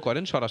মন্তব্য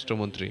করেন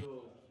স্বরাষ্ট্রমন্ত্রী।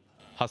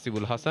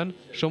 হাসিবুল হাসান,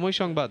 সময়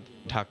সংবাদ,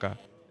 ঢাকা।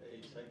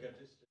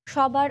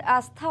 সবার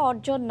আস্থা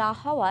অর্জন না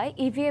হওয়ায়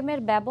ইভিএমের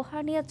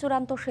ব্যবহার নিয়ে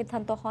চূড়ান্ত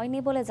সিদ্ধান্ত হয়নি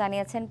বলে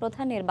জানিয়েছেন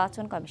প্রধান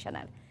নির্বাচন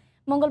কমিশনার।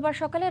 মঙ্গলবার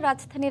সকালে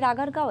রাজধানীর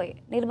আগারগাঁওয়ে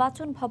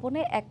নির্বাচন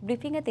ভবনে এক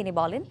ব্রিফিংয়ে তিনি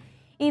বলেন,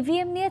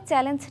 ইভিএম নিয়ে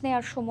চ্যালেঞ্জ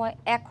নেওয়ার সময়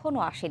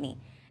এখনও আসেনি।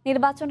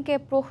 নির্বাচনকে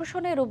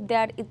প্রহসনের রূপ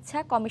দেওয়ার ইচ্ছা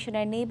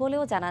কমিশনের নেই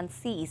বলেও জানান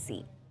সিইসি।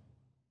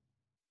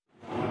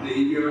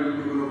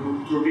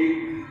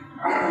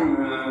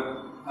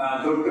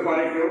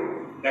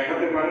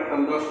 দেখাতে পারে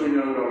 10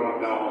 মিলিয়ন ডলার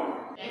দেওয়া হবে।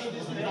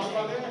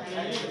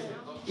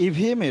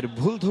 ইভিএম এর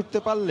ভুল ধরতে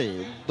পারলে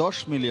 $10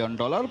 মিলিয়ন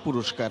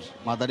পুরস্কার।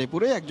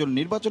 মাদারীপুরে একজন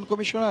নির্বাচন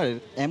কমিশনারের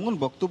এমন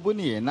বক্তব্য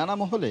নিয়ে নানা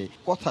মহলে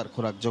কথার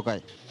খোরাক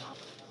জোগায়।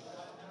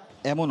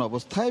 এমন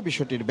অবস্থায়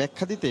বিষয়টির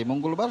ব্যাখ্যা দিতে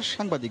মঙ্গলবার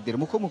সাংবাদিকদের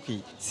মুখোমুখি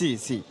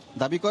সিইসি।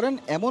 দাবি করেন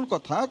এমন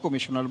কথা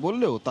কমিশনার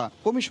বললেও তা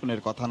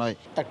কমিশনের কথা নয়।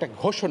 একটা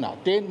ঘোষণা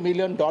 $10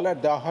 মিলিয়ন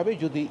দেওয়া হবে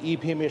যদি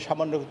ইভিএম এর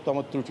সামান্যতম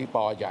ত্রুটি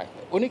পাওয়া যায়।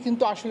 উনি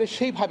কিন্তু আসলে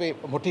সেইভাবে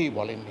মোটেই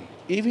বলেননি।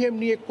 ইভিএম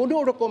নিয়ে কোনো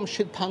রকম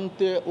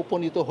সিদ্ধান্তে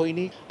উপনীত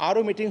হয়নি।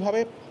 আরও মিটিং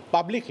হবে,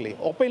 পাবলিকলি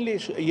ওপেনলি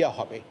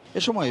হবে।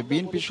 এ সময়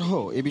বিএনপি সহ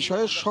এ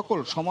বিষয়ে সকল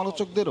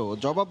সমালোচকদেরও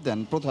জবাব দেন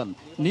প্রধান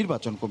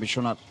নির্বাচন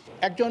কমিশনার।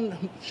 একজন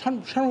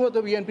সম্ভবত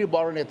বিএনপির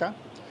বড় নেতা,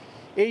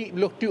 এই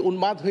লোকটি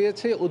উন্মাদ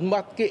হয়েছে,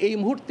 উন্মাদকে এই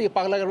মুহূর্তে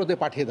পাগলাগারদে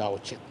পাঠিয়ে দেওয়া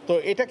উচিত। তো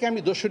এটাকে আমি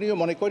দোষণীয়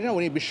মনে করি না।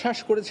 উনি বিশ্বাস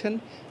করেছেন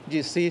যে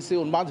সিইসি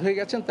উন্মাদ হয়ে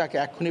গেছেন, তাকে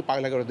এক্ষুনি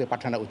পাগলাগারদে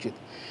পাঠানো উচিত।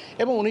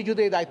 এবং উনি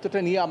যদি এই দায়িত্বটা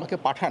নিয়ে আমাকে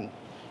পাঠান,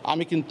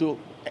 আমি কিন্তু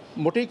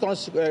মোটেই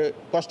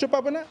কষ্ট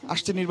পাবে না।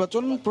 আসছে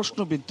নির্বাচন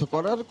প্রশ্নবিদ্ধ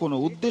করার কোনো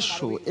উদ্দেশ্য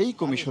এই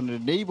কমিশনের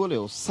নেই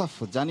বলেও সাফ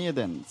জানিয়ে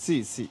দেন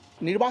সিইসি।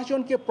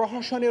 নির্বাচনকে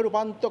প্রহসনে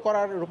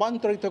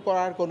রূপান্তরিত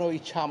করার কোনো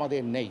ইচ্ছা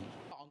আমাদের নেই।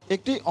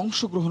 একটি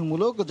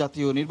অংশগ্রহণমূলক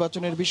জাতীয়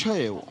নির্বাচনের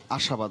বিষয়েও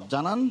আশাবাদ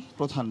জানান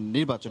প্রধান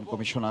নির্বাচন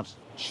কমিশনার।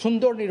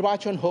 সুন্দর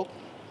নির্বাচন হোক,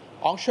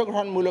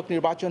 অংশগ্রহণমূলক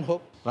নির্বাচন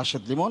হোক।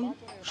 রাশেদ লিমন,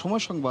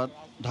 সময় সংবাদ,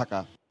 ঢাকা।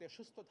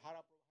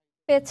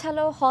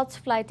 পেছালো হজ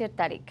ফ্লাইটের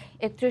তারিখ।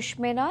 31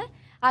 মে নয়,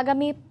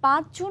 আগামী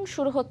 5 জুন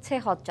শুরু হচ্ছে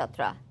হজ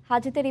যাত্রা।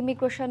 হাজিদের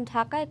ইমিগ্রেশন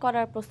ঢাকায়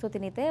করার প্রস্তুতি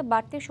নিতে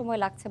বাড়তি সময়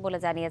লাগছে বলে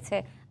জানিয়েছে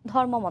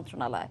ধর্ম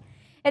মন্ত্রণালয়।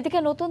 এদিকে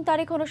নতুন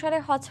তারিখ অনুসারে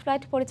হজ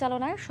ফ্লাইট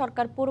পরিচালনায়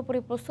সরকার পুরোপুরি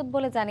প্রস্তুত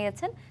বলে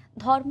জানিয়েছেন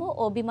ধর্ম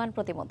ও বিমান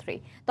প্রতিমন্ত্রী।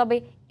 তবে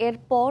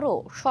এরপরও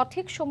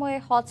সঠিক সময়ে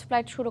হজ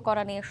ফ্লাইট শুরু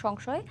করা নিয়ে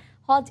সংশয়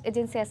হজ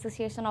agency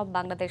association of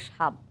Bangladesh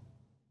hub.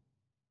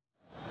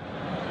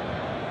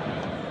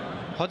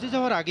 হজে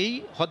যাওয়ার আগেই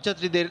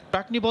হজযাত্রীদের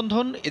প্রাক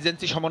নিবন্ধন,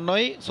 এজেন্সি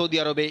সমন্বয়ে সৌদি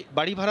আরবে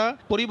বাড়ি ভাড়া,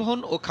 পরিবহন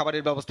ও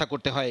খাবারের ব্যবস্থা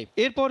করতে হয়।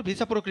 এরপর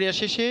ভিসা প্রক্রিয়া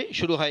শেষে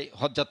শুরু হয়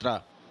হজযাত্রা।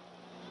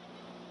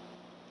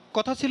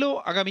 কথা ছিল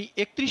আগামী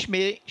 31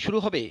 মে শুরু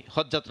হবে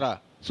হজযাত্রা।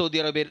 সৌদি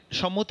আরবের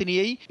সম্মতি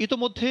নিয়েই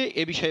ইতোমধ্যে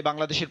এ বিষয়ে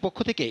বাংলাদেশের পক্ষ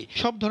থেকে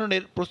সব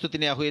ধরনের প্রস্তুতি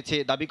নেওয়া হয়েছে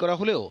দাবি করা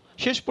হলেও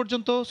শেষ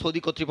পর্যন্ত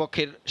সৌদি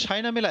কর্তৃপক্ষের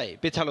সায়না মেলায়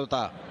পেছালো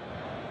তা।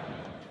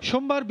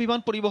 সোমবার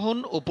বিমান পরিবহন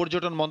ও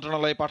পর্যটন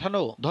মন্ত্রণালয়ে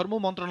পাঠানো ধর্ম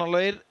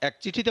মন্ত্রণালয়ের এক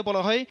চিঠিতে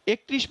বলা হয়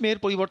 31 মের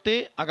পরিবর্তে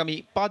আগামী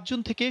 5 জুন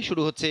থেকে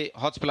শুরু হচ্ছে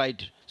হজ ফ্লাইট।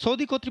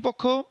 সৌদি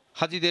কর্তৃপক্ষ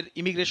হাজিদের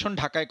ইমিগ্রেশন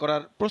ঢাকায়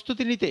করার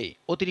প্রস্তুতি নিতে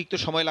অতিরিক্ত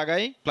সময়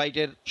লাগায়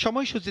ফ্লাইটের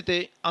সময়সূচিতে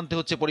আনতে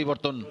হচ্ছে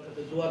পরিবর্তন।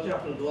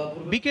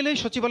 বিকেলে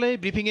সচিবালয়ে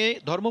ব্রিফিংয়ে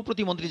ধর্ম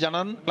প্রতিমন্ত্রী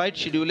জানান ফ্লাইট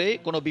শিডিউলে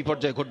কোনো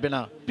বিপর্যয় ঘটবে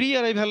না। প্রি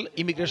অ্যারাইভাল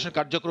ইমিগ্রেশন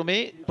কার্যক্রমে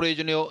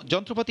প্রয়োজনীয়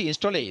যন্ত্রপাতি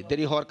ইনস্টলে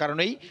দেরি হওয়ার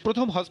কারণেই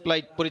প্রথম হজ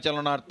ফ্লাইট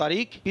পরিচালনার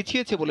তারিখ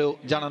পিছিয়েছে বলেও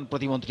জানান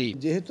প্রতিমন্ত্রী।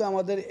 যেহেতু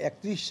আমাদের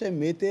 31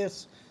 মেতে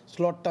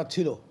স্লটটা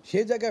ছিল,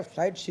 সেই জায়গায়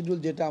ফ্লাইট শিডিউল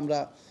যেটা আমরা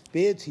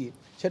পেয়েছি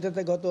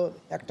সেটাতে গত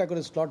একটা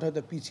করে স্লট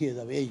হয়তো পিছিয়ে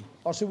যাবে। এই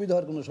অসুবিধা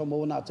হওয়ার কোনো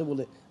সম্ভাবনা আছে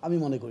বলে আমি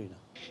মনে করি না।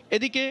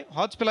 এদিকে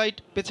হজ ফ্লাইট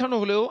পেছানো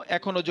হলেও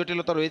এখনও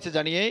জটিলতা রয়েছে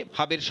জানিয়ে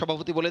হাবের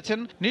সভাপতি বলেছেন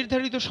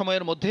নির্ধারিত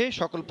সময়ের মধ্যে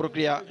সকল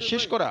প্রক্রিয়া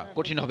শেষ করা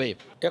কঠিন হবে।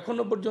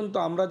 এখনো পর্যন্ত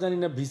আমরা জানি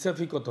না ভিসা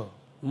ফি কত,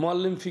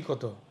 মুআল্লিম ফি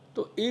কত।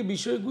 তো এই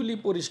বিষয়গুলি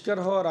পরিষ্কার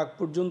হওয়ার আগ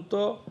পর্যন্ত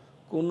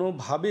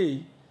কোনোভাবেই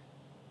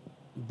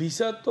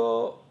ভিসা তো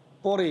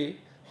পরে,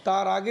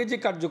 তার আগে যে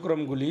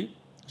কার্যক্রমগুলি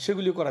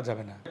সেগুলি করা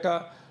যাবে না। একটা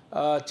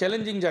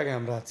চ্যালেঞ্জিং জায়গায়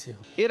আমরা আছি।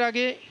 এর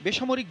আগে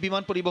বেসামরিক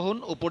বিমান পরিবহন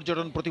ও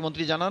পর্যটন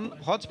প্রতিমন্ত্রী জানান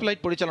হজ ফ্লাইট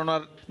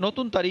পরিচালনার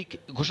নতুন তারিখ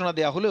ঘোষণা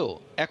দেওয়া হলেও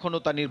এখনও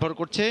তা নির্ভর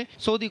করছে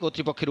সৌদি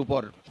কর্তৃপক্ষের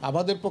উপর।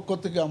 আমাদের পক্ষ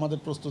থেকে আমাদের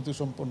প্রস্তুতি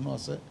সম্পন্ন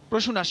আছে।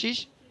 প্রসূন আশিস,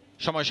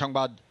 সময়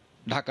সংবাদ,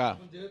 ঢাকা।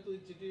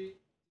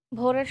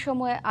 ভোরের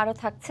সময় আরও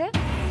থাকছে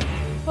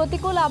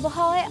প্রতিকূল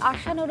আবহাওয়ায়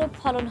আশানুরূপ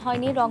ফলন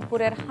হয়নি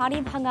রংপুরের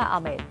হাড়িভাঙা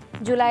আমের।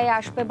 জুলাইয়ে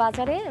আসবে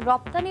বাজারে,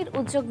 রপ্তানির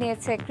উদ্যোগ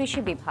নিয়েছে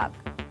কৃষি বিভাগ।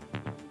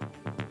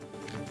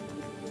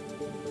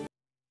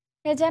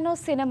 এ যেন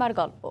সিনেমার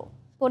গল্প।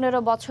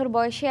 15 বছর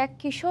বয়সী এক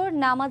কিশোর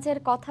নামাজের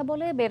কথা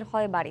বলে বের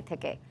হয় বাড়ি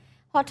থেকে।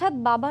 হঠাৎ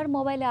বাবার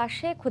মোবাইলে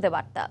আসে খুদে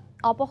বার্তা,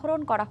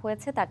 অপহরণ করা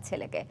হয়েছে তার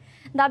ছেলেকে।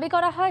 দাবি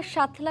করা হয়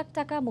 7 লাখ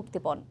টাকা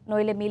মুক্তিপণ,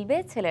 নইলে মিলবে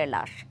ছেলের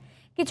লাশ।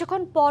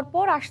 কিছুক্ষণ পর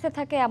পর আসতে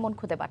থাকে এমন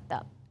খুদে বার্তা।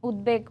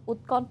 উদ্বেগ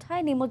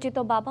উৎকণ্ঠায় নিমজ্জিত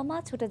বাবা মা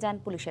ছুটে যান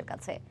পুলিশের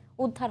কাছে।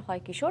 উদ্ধার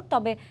হয় কিশোর,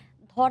 তবে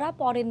ধরা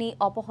পড়েনি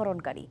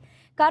অপহরণকারী।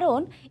 কারণ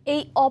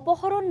এই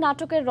অপহরণ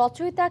নাটকের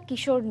রচয়িতা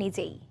কিশোর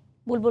নিজেই।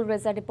 বুলবুল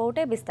রেজা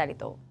রিপোর্টে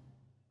বিস্তারিত।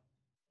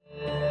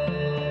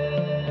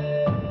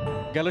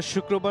 গেল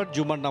শুক্রবার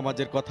জুমার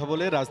নামাজের কথা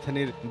বলে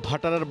রাজধানীর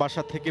ভাটারার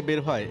বাসা থেকে বের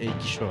হয় এই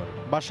কিশোর।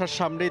 বাসার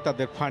সামনেই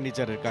তাদের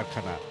ফার্নিচারের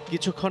কারখানা।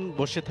 কিছুক্ষণ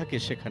বসে থাকে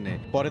সেখানে,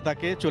 পরে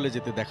তাকে চলে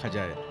যেতে দেখা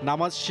যায়।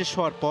 নামাজ শেষ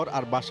হওয়ার পর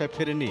আর বাসায়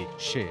ফেরেনি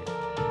সে।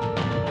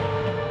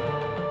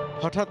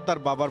 হঠাৎ তার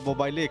বাবার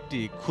মোবাইলে একটি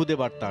খুদে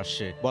বার্তা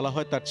আসে। বলা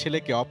হয় তার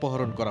ছেলেকে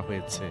অপহরণ করা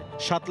হয়েছে।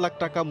 7 লাখ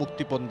টাকা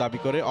মুক্তিপণ দাবি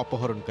করে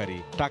অপহরণকারী।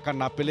 টাকা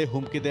না পেলে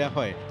হুমকি দেয়া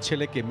হয়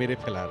ছেলেকে মেরে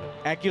ফেলার।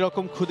 একই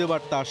রকম খুদে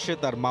বার্তা আসে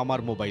তার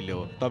মামার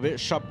মোবাইলেও। তবে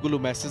সবগুলো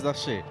মেসেজ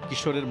আসে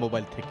কিশোরের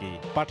মোবাইল থেকেই।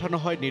 পাঠানো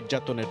হয়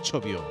নির্যাতনের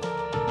ছবিও।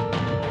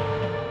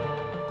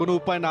 কোনো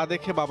উপায় না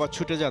দেখে বাবা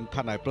ছুটে যান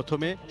থানায়।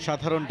 প্রথমে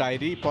সাধারণ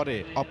ডায়েরি, পরে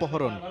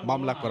অপহরণ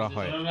মামলা করা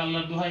হয়।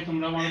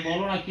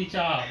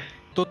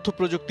 তথ্য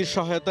প্রযুক্তির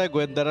সহায়তায়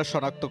গোয়েন্দারা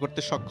শনাক্ত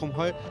করতে সক্ষম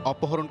হয়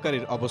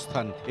অপহরণকারীর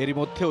অবস্থান। এরই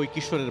মধ্যে ওই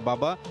কিশোরের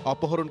বাবা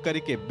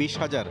অপহরণকারীকে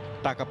 20,000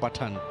 টাকা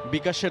পাঠান।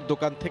 বিকাশের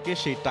দোকান থেকে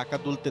সেই টাকা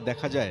তুলতে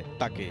দেখা যায়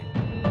তাকে।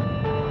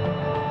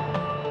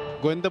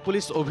 গোয়েন্দা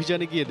পুলিশ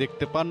অভিযানে গিয়ে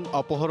দেখতে পান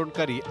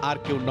অপহরণকারী আর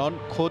কেউ নন,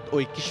 খোদ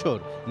ওই কিশোর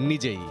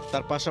নিজেই।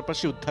 তার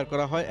পাশাপাশি উদ্ধার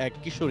করা হয় এক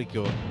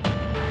কিশোরীকেও।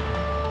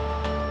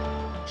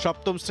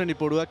 সপ্তম শ্রেণী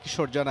পড়ুয়া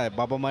কিশোর জানায়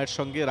বাবা মায়ের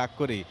সঙ্গে রাগ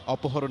করে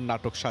অপহরণ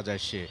নাটক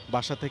সাজায় সে।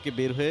 বাসা থেকে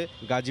বের হয়ে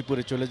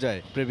গাজীপুরে চলে যায়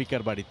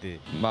প্রেমিকার বাড়িতে।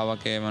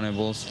 বাবাকে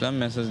বলছিলাম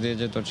মেসেজ দিয়ে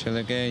যে তোর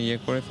ছেলেকে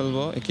করে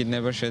ফেলবো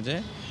কিডন্যাপার সেজে,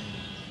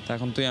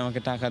 এখন তুই আমাকে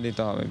টাকা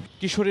দিতে হবে।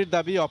 কিশোরীর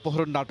দাবি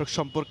অপহরণ নাটক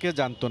সম্পর্কে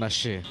জানতো না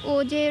সে। ও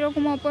যে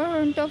এরকম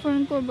অপহরণ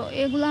করবো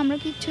এগুলো আমরা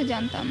কিচ্ছু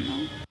জানতাম না।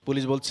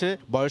 পুলিশ বলছে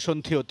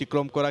বয়সন্ধি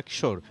অতিক্রম করা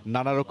কিশোর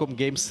নানা রকম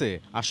গেমসে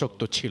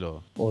আসক্ত ছিল।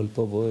 অল্প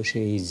বয়সে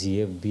এই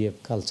জিএফ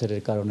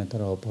কালচারের কারণে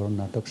তারা অপহরণ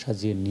নাটক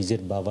সাজিয়ে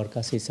নিজের বাবার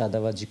কাছেই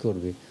চাঁদাবাজি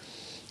করবে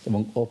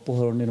এবং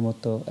অপহরণের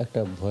মতো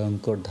একটা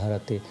ভয়ঙ্কর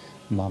ধারাতে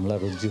মামলা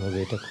রুজু হবে,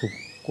 এটা খুব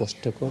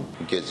কষ্টকর।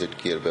 গ্যাজেট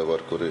গিয়ার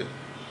ব্যবহার করে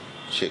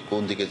সে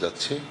কোন দিকে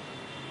যাচ্ছে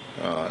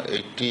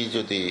এটি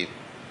যদি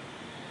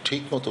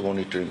ঠিক মতো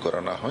মনিটরিং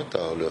করা না হয়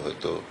তাহলে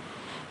হয়তো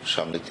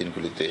সামনের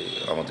দিনগুলিতে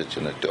আমাদের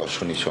জন্য একটা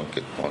অশনি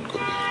সংকেত বহন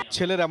করবে।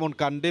 ছেলের এমন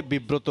কাণ্ডে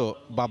বিব্রত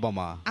বাবা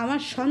মা।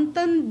 আমার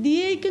সন্তান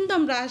দিয়েই কিন্তু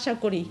আমরা আশা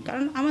করি,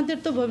 কারণ আমাদের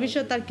তো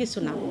ভবিষ্যৎ আর কিছু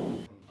না।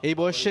 এই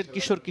বয়সের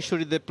কিশোর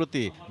কিশোরীদের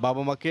প্রতি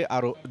বাবা মাকে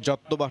আরো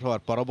যত্নবান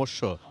হওয়ার পরামর্শ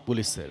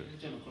পুলিশের।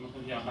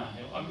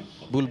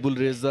 বুলবুল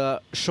রেজা,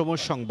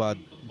 সময় সংবাদ,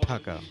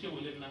 ঢাকা।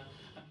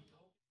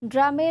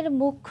 ড্রামের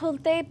মুখ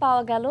খুলতেই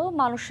পাওয়া গেল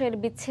মানুষের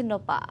বিচ্ছিন্ন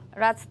পা।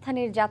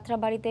 রাজধানীর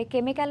যাত্রাবাড়িতে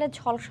কেমিক্যালে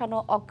ঝলসানো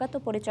অজ্ঞাত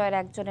পরিচয়ের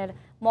একজনের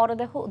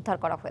মরদেহ উদ্ধার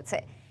করা হয়েছে।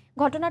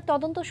 ঘটনার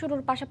তদন্ত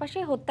শুরুর পাশাপাশি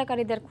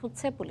হত্যাকারীদের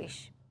খুঁজছে পুলিশ।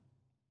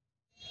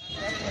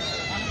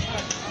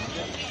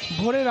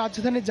 ভোরে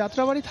রাজধানীর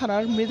যাত্রাবাড়ি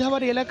থানার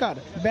মেধাবাড়ি এলাকার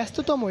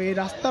ব্যস্ততম এই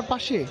রাস্তার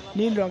পাশে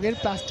নীল রঙের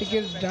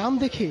প্লাস্টিকের ড্রাম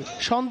দেখে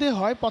সন্দেহ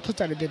হয়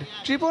পথচারীদের।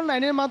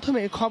 999-এর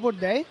মাধ্যমে খবর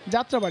দেয়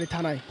যাত্রাবাড়ি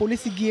থানায়।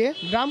 পুলিশ গিয়ে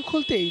ড্রাম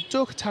খুলতেই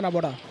চোখ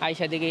ছানাবড়া।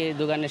 আয়সা দিকে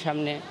দোকানের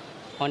সামনে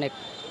অনেক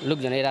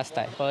লোকজন এই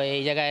রাস্তায়,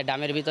 এই জায়গায়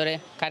ড্রামের ভিতরে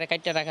কারে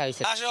কাটটা রাখা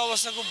হয়েছে। আসলে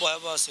অবস্থা খুব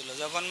ভয়াবহ ছিল,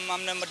 যখন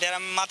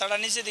ড্রাম মাথাটা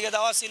নিচের দিকে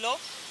দেওয়া ছিল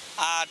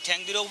আর ঠ্যাং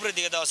দিয়ে উপরের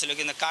দিকে দেওয়া ছিল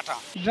কিন্তু কাটা।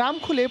 ড্রাম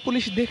খুলে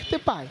পুলিশ দেখতে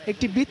পায়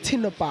একটি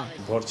বিচ্ছিন্ন পা।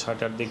 ভোর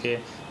 6টার দিকে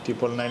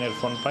 999-এর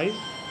ফোন পাই।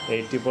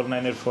 এই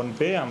 999-এর ফোন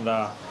পেয়ে আমরা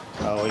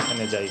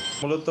ওইখানে যাই।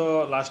 মূলত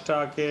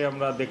লাশটাকে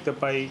আমরা দেখতে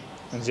পাই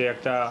যে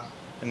একটা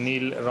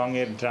নীল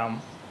রঙের ড্রাম,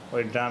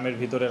 ওই ড্রামের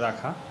ভিতরে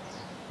রাখা,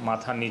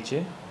 মাথা নিচে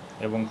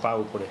এবং পা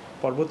উপরে।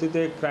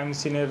 পরবর্তীতে ক্রাইম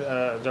সিনের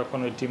যখন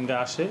ওই টিমটা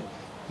আসে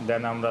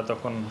দেন আমরা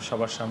তখন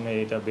সবার সামনে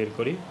এটা বের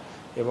করি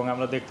এবং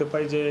আমরা দেখতে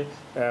পাই যে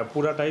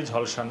পুরাটাই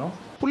ঝলসানো।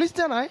 পুলিশ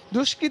জানায়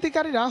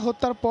দুষ্কৃতিকারীরা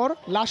হত্যার পর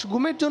লাশ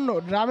গুমের জন্য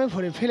ড্রামে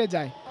ভরে ফেলে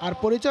যায়, আর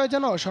পরিচয়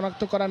যেন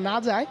শনাক্ত করা না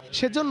যায়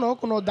সেজন্য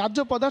কোনো দাহ্য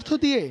পদার্থ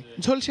দিয়ে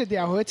ঝলসে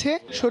দেওয়া হয়েছে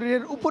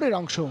শরীরের উপরের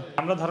অংশ।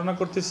 আমরা ধারণা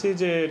করতেছি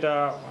যে এটা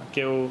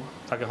কেউ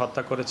তাকে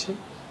হত্যা করেছে,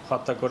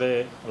 হত্যা করে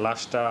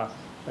লাশটা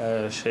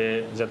সে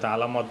যাতে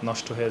আলামত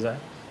নষ্ট হয়ে যায়,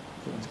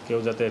 কেউ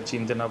যাতে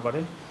চিনতে না পারে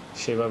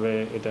সেভাবে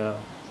এটা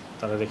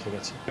তারা রেখে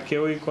গেছে।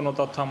 কেউই কোনো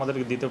তথ্য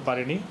আমাদেরকে দিতে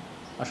পারেনি।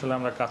 আসলে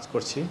আমরা কাজ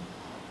করছি,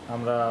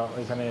 আমরা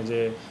ওইখানে যে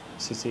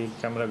সিসি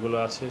ক্যামেরাগুলো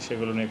আছে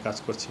সেগুলো নিয়ে কাজ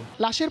করছি।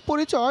 লাশের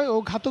পরিচয় ও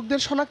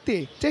ঘাতকদের শনাক্তে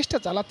চেষ্টা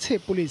চালাচ্ছে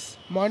পুলিশ।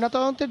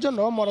 ময়নাতদন্তের জন্য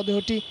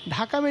মরদেহটি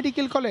ঢাকা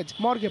মেডিকেল কলেজ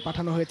মর্গে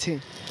পাঠানো হয়েছে।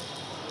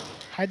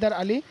 হায়দার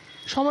আলী,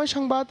 সময়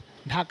সংবাদ,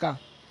 ঢাকা।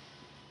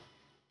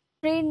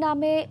 স্ত্রীর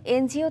নামে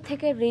এনজিও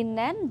থেকে ঋণ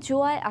নেন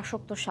জুয়ায়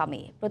আসক্ত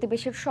স্বামী।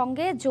 প্রতিবেশীর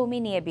সঙ্গে জমি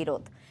নিয়ে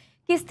বিরোধ।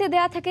 কিস্তি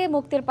দেয়া থেকে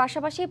মুক্তির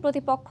পাশাপাশি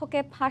প্রতিপক্ষকে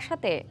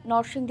ফাঁসাতে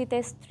নরসিংদীতে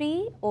স্ত্রী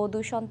ও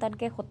 2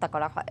 সন্তানকে হত্যা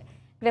করা হয়।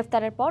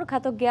 গ্রেফতারের পর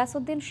ঘাতক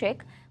গিয়াসউদ্দিন শেখ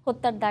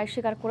হত্যার দায়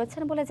স্বীকার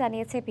করেছেন বলে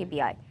জানিয়েছে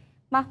পিবিআই।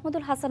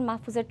 মাহমুদুল হাসান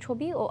মাহফুজের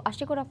ছবি ও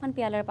আশিকুর রহমান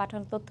পিয়ালের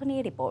পাঠানো তথ্য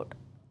নিয়ে রিপোর্ট।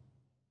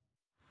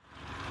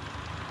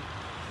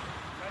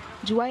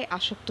 জুয়ায়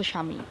আসক্ত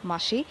স্বামী,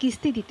 মাসে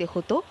কিস্তি দিতে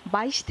হতো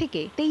 22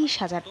 থেকে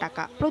 23,000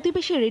 টাকা।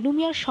 প্রতিবেশী রেনু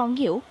মিয়ার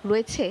সঙ্গেও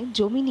রয়েছে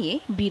জমি নিয়ে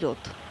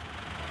বিরোধ।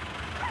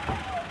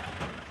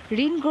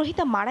 ঋণ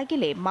গ্রহীতা মারা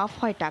গেলে মাফ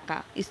হয় টাকা,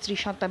 স্ত্রী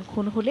সন্তান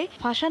খুন হলে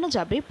ফাঁসানো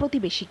যাবে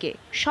প্রতিবেশীকে।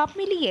 সব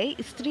মিলিয়ে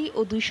স্ত্রী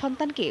ও 2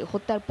 সন্তানকে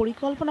হত্যার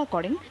পরিকল্পনা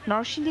করেন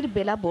নরসিংদীর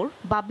বেলাবোর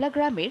বাবলা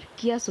গ্রামের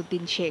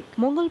গিয়াসউদ্দিন শেখ।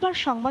 মঙ্গলবার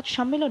সংবাদ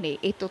সম্মেলনে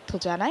এই তথ্য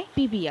জানায়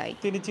পিবিআই।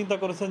 তিনি চিন্তা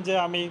করেছেন যে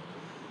আমি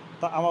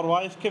আমার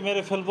ওয়াইফকে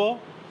মেরে ফেলবো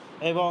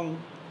এবং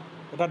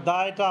এটার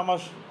দায়টা আমার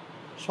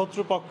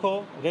শত্রুপক্ষ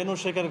রেনু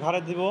শেখের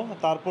ঘাড়ে দিব,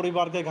 তার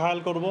পরিবারকে ঘায়াল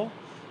করব,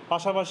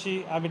 পাশাপাশি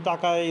আমি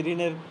টাকা এই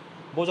ঋণের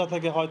বোঝা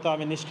থেকে হয়তো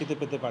আমি নিষ্কৃতি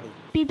পেতে পারি।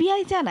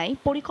 পিবিআই জানায়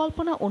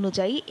পরিকল্পনা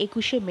অনুযায়ী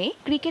 21শে মে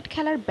ক্রিকেট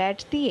খেলার ব্যাট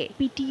দিয়ে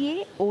পিটিয়ে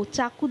ও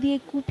চাকু দিয়ে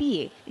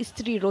কুপিয়ে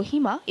স্ত্রী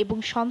রহিমা এবং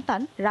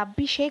সন্তান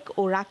রাব্বি শেখ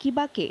ও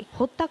রাকিবাকে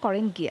হত্যা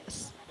করেন গিয়াস।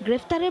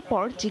 গ্রেফতারের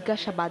পর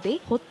জিজ্ঞাসাবাদে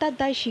হত্যার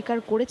দায় স্বীকার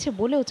করেছে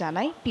বলেও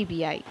জানায়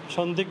পিবিআই।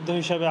 সন্দিগ্ধ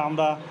হিসেবে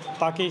আমরা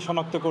তাকেই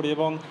শনাক্ত করি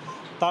এবং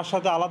তার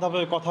সাথে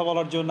আলাদাভাবে কথা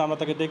বলার জন্য আমরা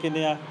তাকে ডেকে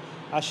নিয়ে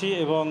আসি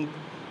এবং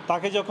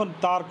তাকে যখন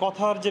তার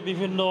কথার যে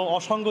বিভিন্ন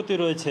অসঙ্গতি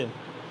রয়েছে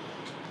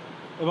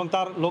এবং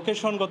তার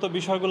লোকেশনগত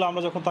বিষয়গুলো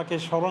আমরা যখন তাকে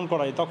স্মরণ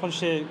করাই তখন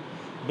সে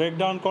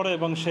ব্রেকডাউন করে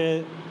এবং সে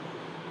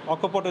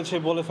অকপটে সে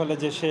বলে ফেলে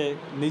যে সে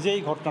নিজেই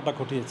ঘটনাটা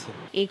ঘটিয়েছে।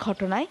 এই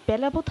ঘটনায়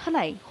বেলাবো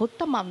থানায়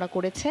হত্যা মামলা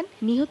করেছেন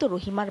নিহত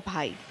রহিমার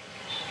ভাই।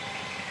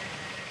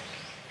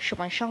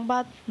 সময়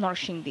সংবাদ,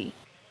 নরসিংদী।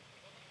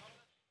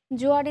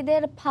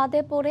 জুয়ারিদের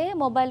ফাঁদে পড়ে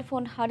মোবাইল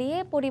ফোন হারিয়ে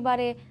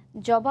পরিবারে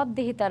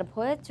জবাবদিহিতার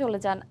ভয়ে চলে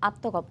যান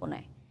আত্মগোপনে।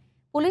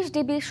 পুলিশ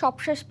ডিবির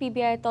সবশেষ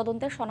পিবিআই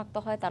তদন্তে শনাক্ত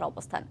হয় তার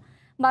অবস্থান।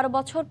 12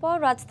 বছর পর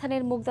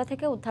রাজধানীর মুগদা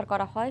থেকে উদ্ধার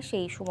করা হয়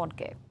সেই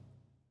সুমনকে।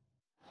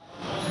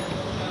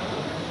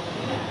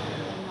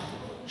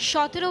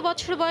 17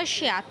 বছর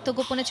বয়সে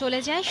আত্মগোপনে চলে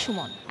যায়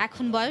সুমন।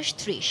 এখন বয়স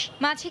 30।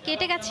 মাঝে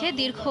কেটে গেছে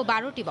দীর্ঘ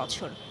 12টি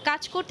বছর।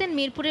 কাজ করতেন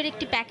মিরপুরের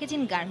একটি প্যাকেজিং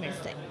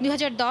গার্মেন্টসে।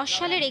 2010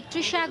 সালের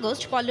 31শে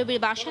আগস্ট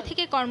পল্লবীর বাসা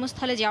থেকে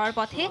কর্মস্থলে যাওয়ার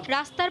পথে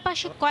রাস্তার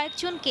পাশে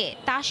কয়েকজনকে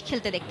তাস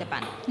খেলতে দেখতে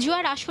পান।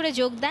 জুয়ার আসরে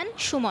যোগ দেন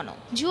সুমনও।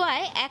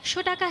 জুয়ায় 100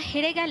 টাকা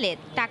হেরে গেলে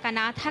টাকা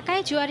না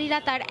থাকায় জুয়ারিরা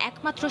তার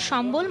একমাত্র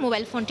সম্বল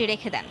মোবাইল ফোনটি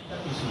রেখে দেন।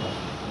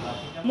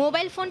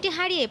 মোবাইল ফোনটি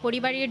হারিয়ে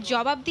পরিবারের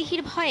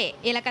জবাবদিহির ভয়ে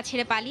এলাকা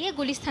ছেড়ে পালিয়ে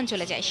গুলিস্তান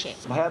চলে যায় সে।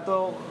 ভাইয়া তো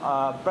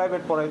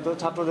প্রাইভেট পড়াইতো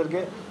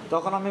ছাত্রদেরকে,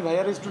 তখন আমি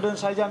ভাইয়ার স্টুডেন্ট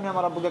সাইজে আমি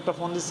আমার আব্বুকে একটা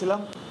ফোন দিচ্ছিলাম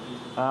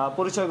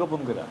পরিচয়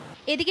গোপন করে।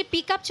 এদিকে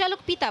পিকআপ চালক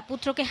পিতা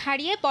পুত্রকে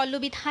হারিয়ে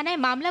পল্লবী থানায়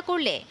মামলা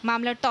করলে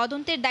মামলার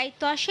তদন্তের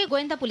দায়িত্ব আসে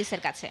গোয়েন্দা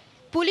পুলিশের কাছে।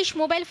 পুলিশ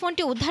মোবাইল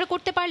ফোনটি উদ্ধার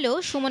করতে পারলেও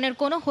সুমনের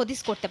কোনো হদিস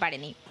করতে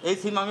পারেনি। এই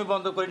সিম আমি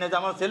বন্ধ করি না যে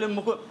আমার ছেলের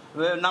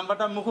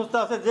নাম্বারটা মুখস্থ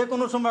আছে, যে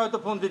কোনো সময় হয়তো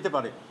ফোন দিতে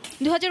পারে।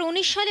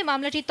 2019 সালে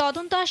মামলাটির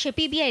তদন্ত আসে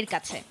পিবিআইয়ের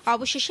কাছে।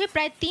 অবশেষে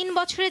প্রায় 3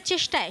 বছরের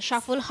চেষ্টায়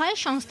সফল হয়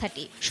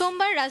সংস্থাটি।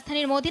 সোমবার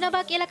রাজধানীর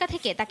মদিনাবাগ এলাকা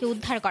থেকে তাকে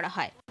উদ্ধার করা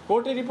হয়।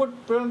 কোর্টে রিপোর্ট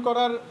প্রেরণ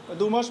করার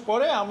 2 মাস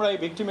পরে আমরা এই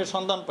ভিকটিমের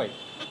সন্ধান পাই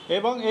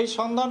এবং এই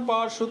সন্ধান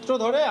পাওয়ার সূত্র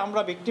ধরে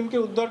আমরা ভিকটিমকে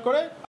উদ্ধার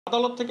করে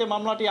আদালত থেকে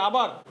মামলাটি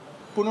আবার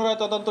পুনরায়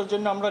তদন্তের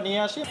জন্য আমরা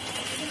নিয়ে আসি।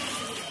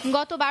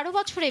 গত 12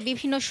 বছরে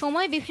বিভিন্ন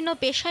সময় বিভিন্ন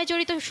পেশায়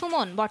জড়িত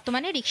সুমন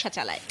বর্তমানে রিকশা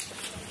চালায়।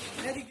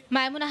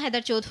 মায়মুনা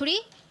হায়দার চৌধুরী,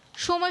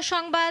 সময়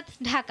সংবাদ,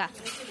 ঢাকা।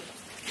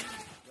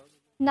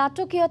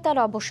 নাটকীয়তার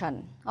অবসান।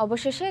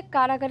 অবশেষে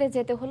কারাগারে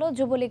যেতে হলো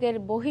যুবলীগের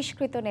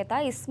বহিষ্কৃত নেতা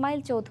ইসমাইল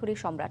চৌধুরী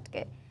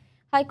সম্রাটকে।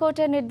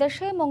 হাইকোর্টের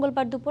নির্দেশে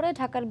মঙ্গলবার দুপুরে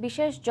ঢাকার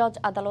বিশেষ জজ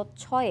আদালত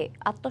 6-এ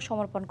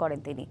আত্মসমর্পণ করেন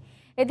তিনি।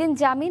 এদিন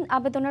জামিন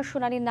আবেদনের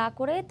শুনানি না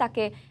করে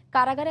তাকে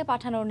কারাগারে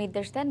পাঠানোর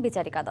নির্দেশ দেন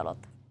বিচারিক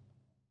আদালত।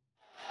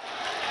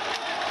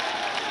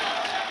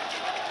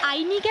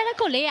 আইনি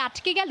গ্যারাকলে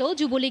আটকে গেল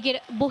যুবলীগের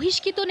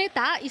বহিষ্কৃত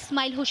নেতা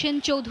ইসমাইল হোসেন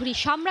চৌধুরী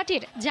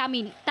সম্রাটের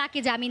জামিন। তাকে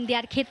জামিন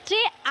দেওয়ার ক্ষেত্রে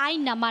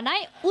আইন না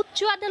মানায় উচ্চ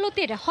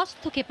আদালতের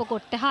হস্তক্ষেপ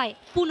করতে হয়।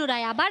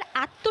 পুনরায় আবার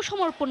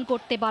আত্মসমর্পণ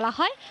করতে বলা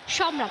হয়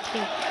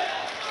সম্রাটকে।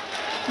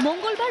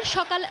 মঙ্গলবার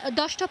সকাল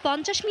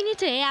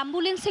 10:50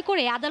 অ্যাম্বুলেন্সে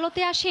করে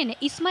আদালতে আসেন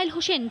ইসমাইল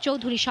হোসেন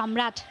চৌধুরী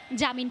সম্রাট।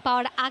 জামিন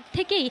পাওয়ার আগ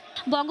থেকেই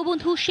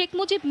বঙ্গবন্ধু শেখ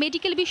মুজিব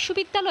মেডিকেল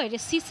বিশ্ববিদ্যালয়ের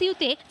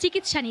সিসিইউতে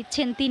চিকিৎসা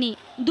নিচ্ছেন তিনি।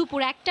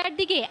 দুপুর 1টার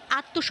দিকে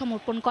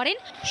আত্মসমর্পণ করেন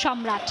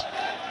সম্রাট।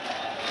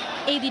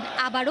 এই দিন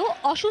আবারও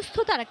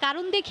অসুস্থতার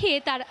কারণ দেখিয়ে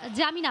তার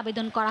জামিন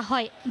আবেদন করা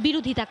হয়।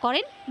 বিরোধিতা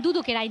করেন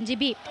দুদকের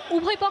আইনজীবী।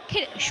 উভয়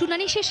পক্ষের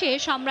শুনানি শেষে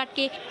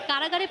সম্রাটকে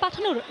কারাগারে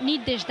পাঠানোর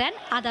নির্দেশ দেন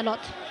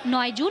আদালত।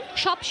 9 জুন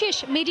সবশেষ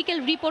মেডিকেল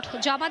রিপোর্ট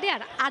জমা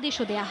দেওয়ার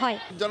আদেশও দেওয়া হয়।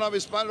 জনাব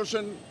ইসমাইল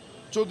হোসেন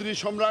চৌধুরী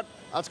সম্রাট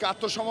আজকে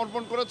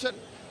আত্মসমর্পণ করেছেন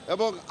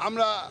এবং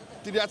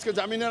তিনি আজকে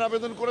জামিনের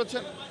আবেদন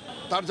করেছেন।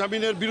 তার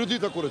জামিনের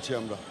বিরোধিতা করেছি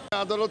আমরা।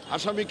 আদালত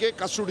আসামিকে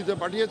কাস্টডিতে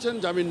পাঠিয়েছেন,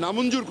 জামিন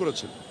নামঞ্জুর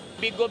করেছেন।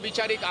 বিজ্ঞ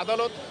বিচারিক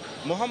আদালত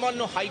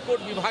মহামান্য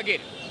হাইকোর্ট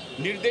বিভাগের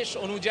নির্দেশ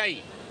অনুযায়ী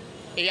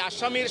এই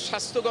আসামির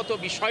স্বাস্থ্যগত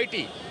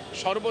বিষয়টি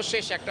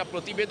সর্বশেষ একটা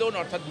প্রতিবেদন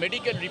অর্থাৎ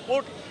মেডিকেল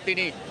রিপোর্ট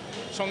তিনি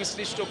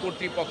সংশ্লিষ্ট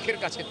কর্তৃপক্ষের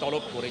কাছে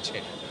তলব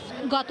করেছেন।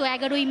 গত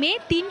 11ই মে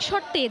 3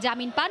 শর্তে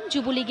জামিন পান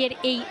যুবলীগের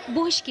এই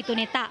বহিষ্কৃত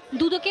নেতা।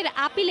 দুদকের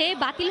আপিলে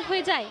বাতিল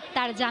হয়ে যায়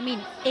তার জামিন।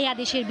 এই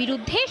আদেশের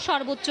বিরুদ্ধে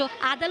সর্বোচ্চ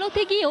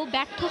আদালতে গিয়েও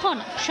ব্যর্থ হন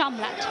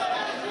সম্রাট।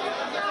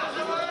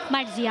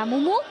 মার্জিয়া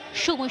মুমু,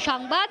 সময়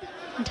সংবাদ,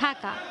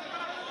 ঢাকা।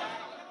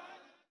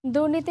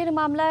 দুর্নীতির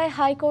মামলায়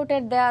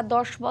হাইকোর্টের দেয়া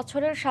 10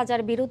 বছরের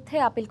সাজার বিরুদ্ধে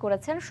আপিল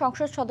করেছেন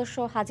সংসদ সদস্য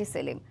হাজি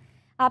সেলিম।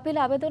 আপিল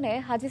আবেদনে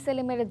হাজি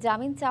সেলিমের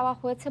জামিন চাওয়া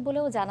হয়েছে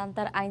বলেও জানান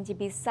তার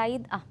আইনজীবী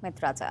সাইদ আহমেদ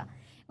রাজা।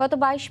 গত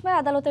 22 মে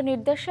আদালতের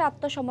নির্দেশে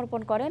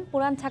আত্মসমর্পণ করেন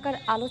পুরান ঢাকার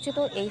আলোচিত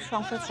এই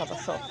সংসদ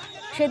সদস্য।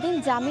 সেদিন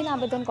জামিন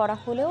আবেদন করা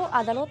হলেও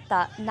আদালত তা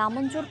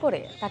নামঞ্জুর করে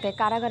তাকে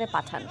কারাগারে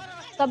পাঠান।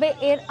 তবে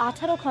এর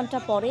 18 ঘণ্টা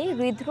পরেই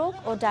হৃদরোগ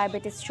ও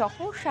ডায়াবেটিস সহ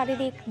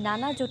শারীরিক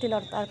নানা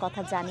জটিলতার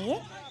কথা জানিয়ে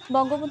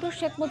বঙ্গবন্ধু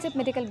শেখ মুজিব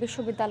মেডিকেল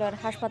বিশ্ববিদ্যালয়ের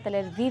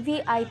হাসপাতালের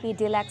ভিভিআইপি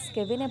ডিলাক্স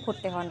কেবিনে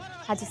ভর্তি হন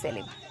হাজি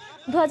সেলিম।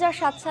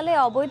 2007 সালে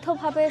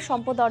অবৈধভাবে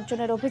সম্পদ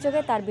অর্জনের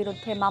অভিযোগে তার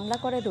বিরুদ্ধে মামলা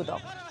করে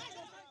দুদক।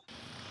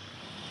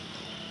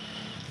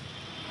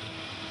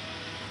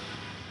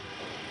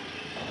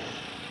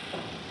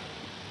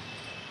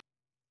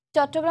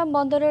 চট্টগ্রাম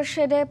বন্দরের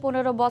শেডে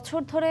 15 বছর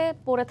ধরে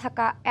পড়ে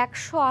থাকা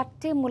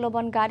 108টি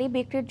মূল্যবান গাড়ি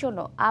বিক্রির জন্য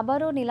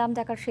আবারও নিলাম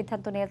ডাকার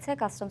সিদ্ধান্ত নিয়েছে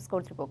কাস্টমস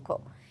কর্তৃপক্ষ।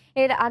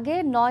 এর আগে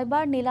 9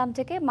 বার নিলাম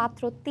ডেকে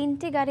মাত্র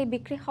 3টি গাড়ি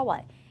বিক্রি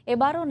হওয়ায়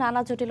এবারও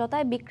নানা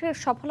জটিলতায় বিক্রির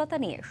সফলতা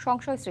নিয়ে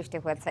সংশয় সৃষ্টি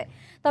হয়েছে।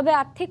 তবে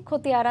আর্থিক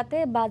ক্ষতি এড়াতে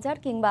বাজার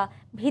কিংবা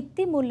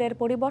ভিত্তি মূল্যের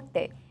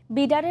পরিবর্তে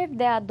বিডারের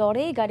দেয়া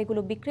দরেই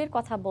গাড়িগুলো বিক্রির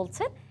কথা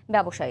বলছেন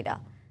ব্যবসায়ীরা।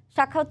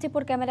 সাক্ষাৎ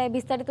টিপুর ক্যামেরায়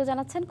বিস্তারিত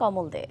জানাচ্ছেন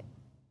কমল দে।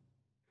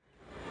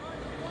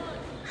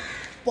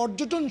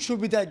 পর্যটন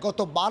সুবিধায় গত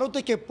 12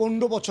 থেকে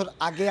 15 বছর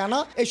আগে আনা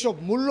এসব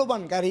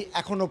মূল্যবান গাড়ি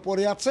এখনো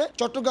পড়ে আছে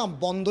চট্টগ্রাম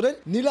বন্দরের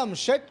নিলাম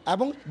শেড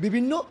এবং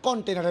বিভিন্ন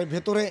কন্টেনারের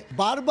ভেতরে।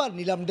 বারবার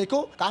নিলাম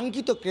ডেকেও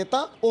কাঙ্ক্ষিত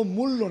ক্রেতা ও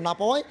মূল্য না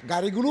পাওয়ায়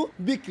গাড়িগুলো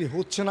বিক্রি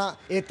হচ্ছে না।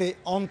 এতে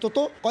অন্তত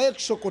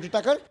কয়েকশো কোটি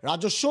টাকার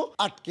রাজস্ব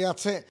আটকে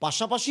আছে।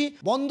 পাশাপাশি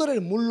বন্দরের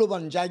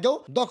মূল্যবান জায়গাও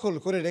দখল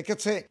করে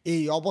রেখেছে।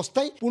 এই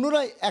অবস্থায়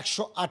পুনরায়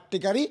 108টি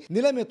গাড়ি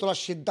নিলামে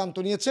তোলার সিদ্ধান্ত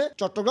নিয়েছে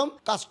চট্টগ্রাম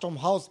কাস্টম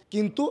হাউস।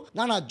 কিন্তু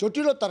নানা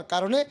জটিলতার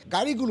কারণে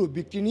গাড়িগুলো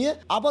বিক্রি নিয়ে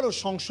আবারও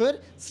সংশয়ের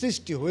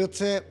সৃষ্টি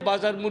হয়েছে।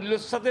 বাজার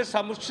মূল্যের সাথে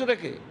সামঞ্জস্য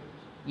রেখে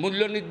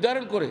মূল্য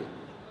নির্ধারণ করে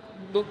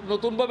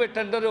নতুনভাবে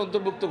টেন্ডারে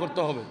অন্তর্ভুক্ত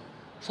করতে হবে।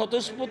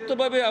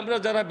 স্বতঃস্ফূর্তভাবে আমরা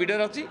যারা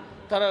বিডার আছি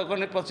তারা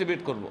ওখানে পার্টিসিপেট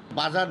করব।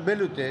 বাজার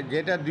ভ্যালুতে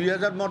যেটা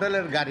 2000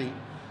 মডেলের গাড়ি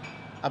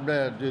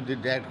আপনার যদি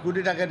 1.5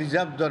 কোটি টাকা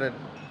রিজার্ভ ধরেন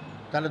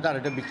তাহলে তার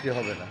এটা বিক্রি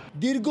হবে না।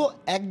 দীর্ঘ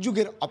এক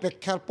যুগের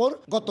অপেক্ষার পর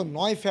গত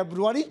 9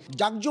 ফেব্রুয়ারি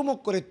জাঁকজমক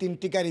করে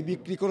 3টি গাড়ি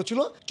বিক্রি করেছিল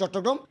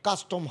চট্টগ্রাম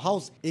কাস্টম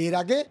হাউস। এর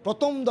আগে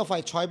প্রথম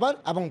দফায় 6 বার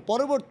এবং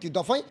পরবর্তী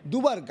দফায় 2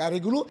 বার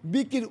গাড়িগুলো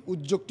বিক্রির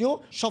উদ্যোগটিও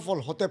সফল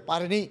হতে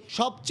পারেনি।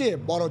 সবচেয়ে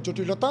বড়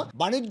জটিলতা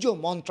বাণিজ্য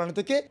মন্ত্রণালয়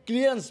থেকে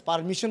ক্লিয়ারেন্স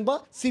পারমিশন বা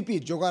সিপি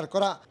জোগাড়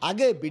করা।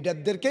 আগে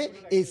বিডারদেরকে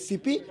এই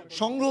সিপি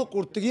সংগ্রহ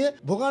করতে গিয়ে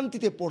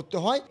ভোগান্তিতে পড়তে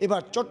হয়।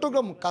 এবার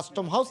চট্টগ্রাম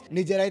কাস্টম হাউস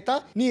নিজেরাই তা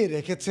নিয়ে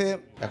রেখেছে।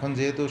 এখন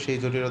যেহেতু সেই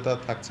জটিলতা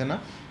থাকছে না,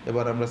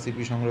 এবার আমরা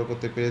সিপি সংগ্রহ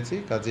করতে পেরেছি,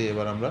 কাজে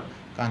এবার আমরা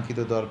কাঙ্ক্ষিত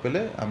দর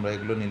পেলে আমরা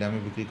এগুলো নিলামে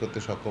বিক্রি করতে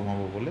সক্ষম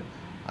হব বলে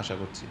আশা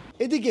করছি।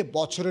 এদিকে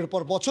বছরের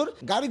পর বছর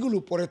গাড়িগুলো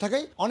পড়ে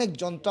থাকায় অনেক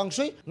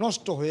যন্ত্রাংশই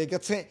নষ্ট হয়ে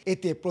গেছে।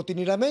 এতে প্রতি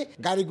নিলামে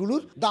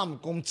গাড়িগুলোর দাম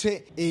কমছে।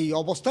 এই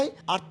অবস্থায়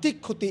আর্থিক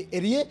ক্ষতি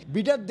এড়িয়ে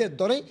বিডারদের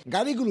দরে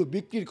গাড়িগুলো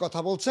বিক্রির কথা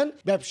বলছেন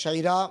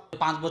ব্যবসায়ীরা।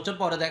 5 বছর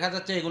পরে দেখা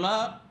যাচ্ছে এগুলা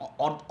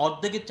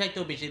অর্ধেকের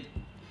চাইতেও বেশি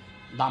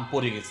দাম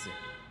পড়ে গেছে।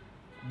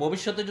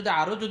 ভবিষ্যতে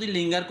যদি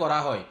লিঙ্গার করা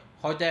হয়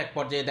হয়তো এক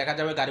পর্যায়ে দেখা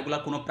যাবে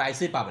গাড়িগুলোর কোনো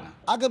প্রাইসই পাবে না।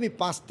 আগামী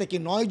 5 থেকে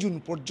 9 জুন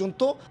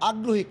পর্যন্ত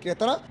আগ্রহী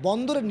ক্রেতারা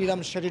বন্দরের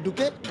নিলাম শেডে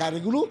ঢুকে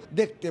গাড়িগুলো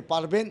দেখতে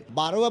পারবেন।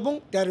 12 এবং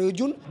 13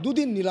 জুন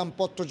দুদিন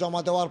নিলামপত্র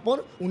জমা দেওয়ার পর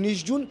 19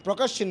 জুন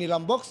প্রকাশ্যে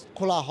নিলাম বক্স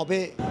খোলা হবে।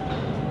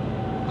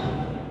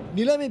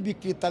 নিলামে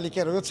বিক্রির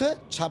তালিকায় রয়েছে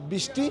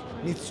 26টি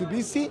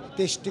মিৎসুবিশি,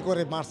 23টি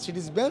করে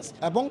মার্সিডিজ বেঞ্জ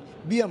এবং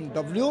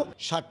BMW,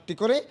 60টি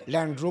করে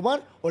ল্যান্ড রোভার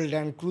ও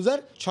ল্যান্ড ক্রুজার,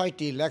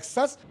 6টি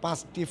লেক্সাস,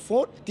 5টি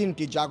ফোর্ড,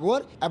 3টি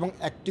জাগুয়ার এবং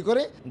 1টি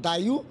করে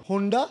দায়ু,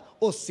 হোন্ডা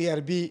ও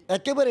CRV।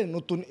 একেবারে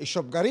নতুন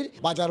এসব গাড়ির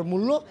বাজার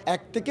মূল্য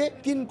 1 থেকে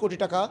 3 কোটি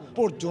টাকা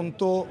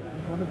পর্যন্ত।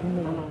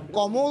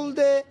 কমল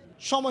দে,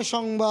 সময়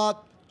সংবাদ,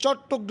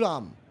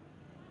 চট্টগ্রাম।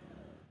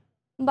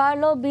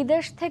 বাড়ল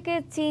বিদেশ থেকে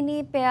চিনি,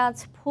 পেঁয়াজ,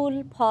 ফুল,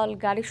 ফল,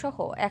 গাড়িসহ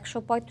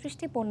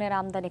 135টি পণ্যের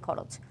আমদানি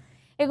খরচ।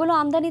 এগুলো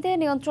আমদানিতে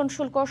নিয়ন্ত্রণ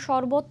শুল্ক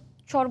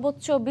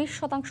সর্বোচ্চ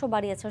 20%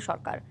 বাড়িয়েছে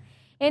সরকার।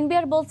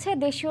 এনবিআর বলছে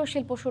দেশীয়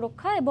শিল্প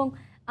সুরক্ষা এবং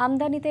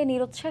আমদানিতে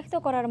নিরুৎসাহিত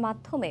করার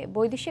মাধ্যমে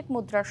বৈদেশিক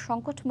মুদ্রার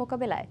সংকট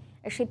মোকাবেলায়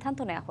এর সিদ্ধান্ত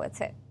নেওয়া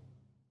হয়েছে।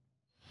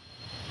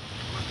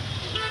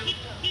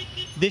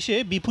 দেশে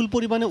বিপুল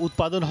পরিমাণে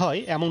উৎপাদন হয়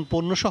এমন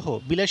পণ্যসহ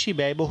বিলাসী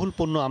ব্যয়বহুল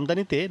পণ্য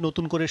আমদানিতে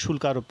নতুন করে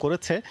শুল্ক আরোপ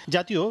করেছে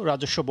জাতীয়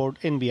রাজস্ব বোর্ড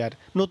এনবিআর।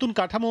 নতুন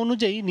কাঠামো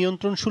অনুযায়ী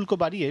নিয়ন্ত্রণ শুল্ক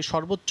বাড়িয়ে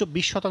সর্বোচ্চ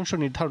 20%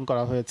 নির্ধারণ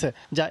করা হয়েছে,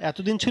 যা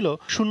এতদিন ছিল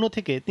 0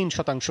 থেকে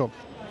 3%।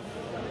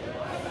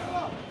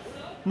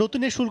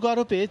 নতুন এই শুল্ক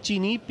আরোপে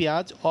চিনি,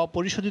 পেঁয়াজ,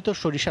 অপরিশোধিত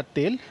সরিষার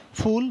তেল,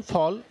 ফুল,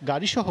 ফল,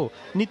 গাড়িসহ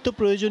নিত্য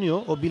প্রয়োজনীয়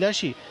ও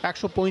বিলাসী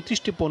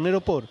 135টি পণ্যের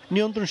ওপর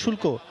নিয়ন্ত্রণ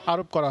শুল্ক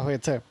আরোপ করা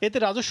হয়েছে। এতে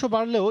রাজস্ব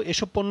বাড়লেও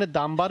এসব পণ্যের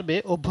দাম বাড়বে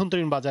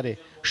অভ্যন্তরীণ বাজারে।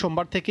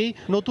 সোমবার থেকেই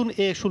নতুন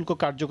এ শুল্ক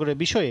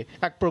কার্যকরের বিষয়ে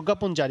এক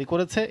প্রজ্ঞাপন জারি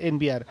করেছে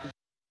এনবিআর।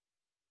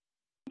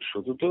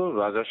 শুধু তো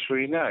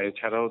রাজস্বই না,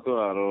 এছাড়াও তো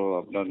আরো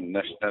আপনার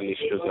ন্যাশনাল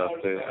ইস্যুজ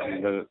আছে।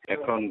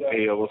 এখন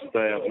এই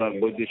অবস্থায় আপনার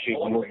বৈদেশিক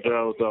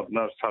মুদ্রাও তো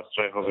আপনার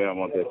সাশ্রয় হবে।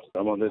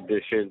 আমাদের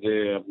দেশে যে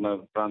আপনার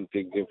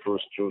প্রান্তিক যে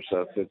ফ্রুটস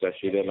আছে,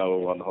 চাষিরা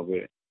লাভবান হবে।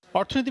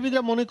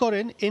 অর্থনীতিবিদরা মনে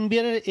করেন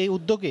এনবিআর এর এই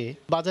উদ্যোগে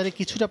বাজারে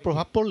কিছুটা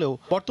প্রভাব পড়লেও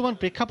বর্তমান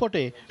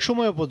প্রেক্ষাপটে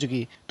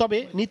সময়োপযোগী। তবে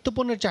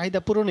নিত্যপণ্যের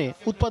চাহিদা পূরণে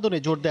উৎপাদনে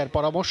জোর দেওয়ার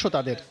পরামর্শ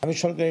তাদের। আমি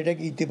সরকার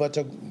এটাকে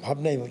ইতিবাচক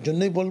ভাবনা এই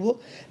জন্যই বলবো,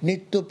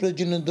 নিত্য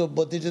প্রয়োজনীয়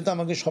দ্রব্যতে তো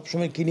আমাকে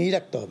সবসময় কিনেই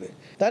রাখতে হবে।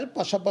 তার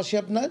পাশাপাশি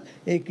আপনার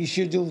এই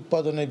কৃষির যে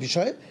উৎপাদনের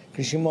বিষয়ে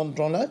কৃষি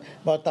মন্ত্রণালয়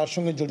বা তার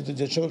সঙ্গে জড়িত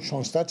যে সকল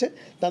সংস্থা আছে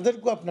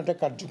তাদেরকেও আপনার একটা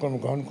কার্যক্রম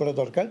গ্রহণ করা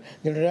দরকার,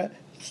 যেটা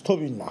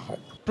স্থবির না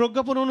হয়।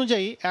 প্রজ্ঞাপন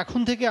অনুযায়ী এখন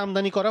থেকে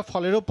আমদানি করা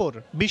ফলের ওপর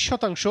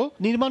 20%,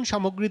 নির্মাণ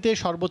সামগ্রীতে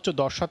সর্বোচ্চ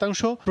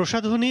 10%,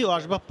 প্রসাধনী ও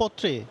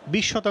আসবাবপত্রে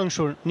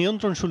 20%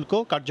 নিয়ন্ত্রণ শুল্ক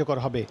কার্যকর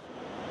হবে।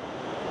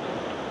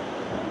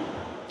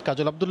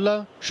 কাজল আব্দুল্লাহ,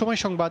 সময়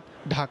সংবাদ,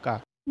 ঢাকা।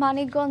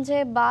 মানিকগঞ্জে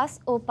বাস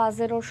ও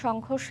পাজেরোর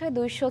সংঘর্ষে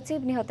 2 সচিব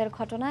নিহতের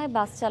ঘটনায়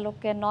বাস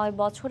চালককে 9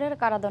 বছরের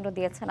কারাদণ্ড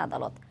দিয়েছেন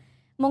আদালত।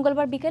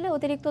 মঙ্গলবার বিকেলে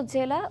অতিরিক্ত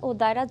জেলা ও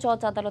দায়রা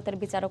জজ আদালতের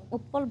বিচারক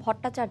উৎপল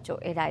ভট্টাচার্য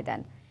এই রায়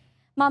দেন।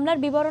 মামলার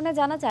বিবরণে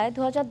জানা যায়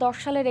 2010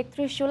 সালের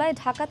 31 জুলাই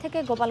ঢাকা থেকে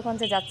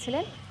গোপালগঞ্জে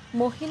যাচ্ছিলেন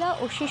মহিলা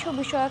ও শিশু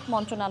বিষয়ক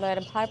মন্ত্রণালয়ের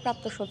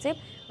ভারপ্রাপ্ত সচিব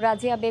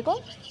রাজিয়া বেগম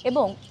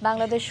এবং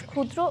বাংলাদেশ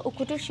ক্ষুদ্র ও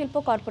কুটির শিল্প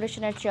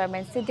কর্পোরেশনের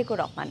চেয়ারম্যান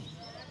সিদ্দিকুর রহমান।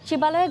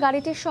 শিবালয়ে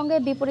গাড়িটির সঙ্গে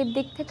বিপরীত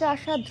দিক থেকে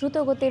আসা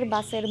দ্রুতগতির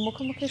বাসের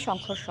মুখোমুখি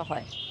সংঘর্ষ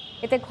হয়।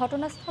 এতে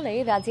ঘটনাস্থলেই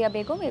রাজিয়া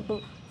বেগম এবং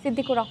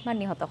সিদ্দিকুর রহমান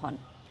নিহত হন।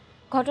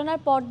 ঘটনার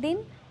পরদিন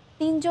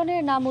 3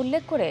 জনের নাম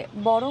উল্লেখ করে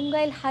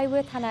বরঙ্গাইল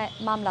হাইওয়ে থানায়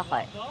মামলা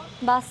হয়।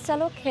 বাস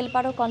চালক,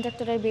 হেলপার ও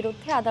কন্ডাক্টরের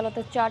বিরুদ্ধে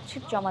আদালতে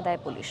চার্জশিট জমা দেয়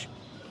পুলিশ।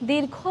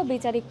 দীর্ঘ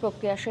বিচারিক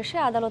প্রক্রিয়া শেষে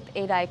আদালত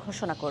এই রায়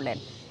ঘোষণা করলেন।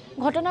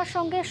 ঘটনার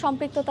সঙ্গে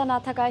সম্পৃক্ততা না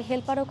থাকায়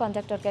হেলপার ও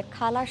কন্ডাক্টরকে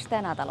খালাস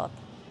দেন আদালত।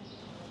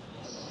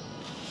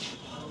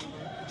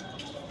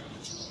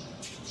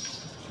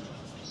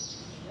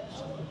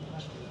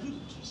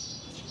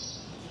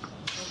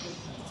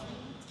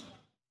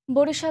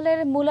 বরিশালের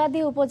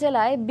মুলাদি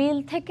উপজেলায় বিল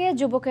থেকে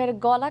যুবকের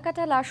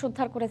গলাকাটা লাশ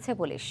উদ্ধার করেছে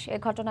পুলিশ। এ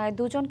ঘটনায়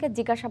 2 জনকে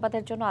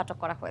জিজ্ঞাসাবাদের জন্য আটক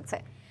করা হয়েছে।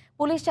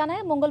 পুলিশ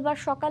জানায়, মঙ্গলবার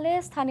সকালে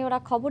স্থানীয়রা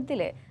খবর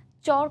দিলে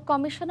চর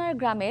কমিশনার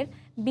গ্রামের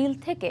বিল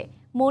থেকে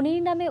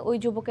মনির নামে ওই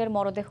যুবকের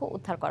মরদেহ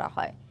উদ্ধার করা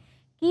হয়।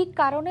 কী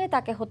কারণে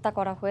তাকে হত্যা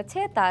করা হয়েছে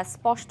তা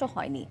স্পষ্ট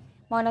হয়নি।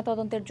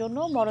 ময়নাতদন্তের জন্য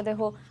মরদেহ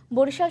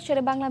বরিশাল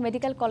শেরেবাংলা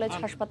মেডিকেল কলেজ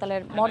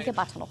হাসপাতালের মর্গে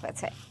পাঠানো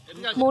হয়েছে।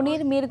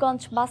 মনির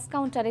মিরগঞ্জ বাস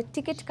কাউন্টারে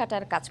টিকিট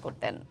কাটার কাজ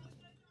করতেন।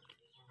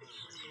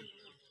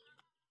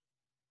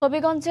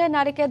 হবিগঞ্জে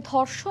নারীকে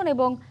ধর্ষণ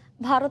এবং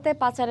ভারতে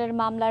পাচারের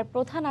মামলার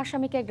প্রধান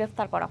আসামিকে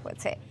গ্রেফতার করা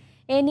হয়েছে।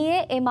 এ নিয়ে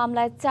এই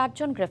মামলায় 4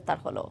 জন গ্রেফতার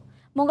হলো।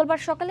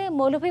 মঙ্গলবার সকালে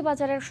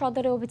মৌলভীবাজারের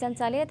সদরে অভিযান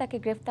চালিয়ে তাকে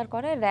গ্রেফতার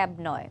করে র্যাব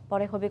 9।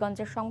 পরে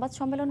হবিগঞ্জের সংবাদ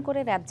সম্মেলন করে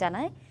র্যাব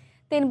জানায়,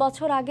 3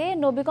 বছর আগে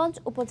নবীগঞ্জ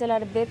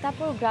উপজেলার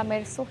বেতাপুর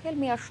গ্রামের সোহেল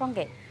মিয়ার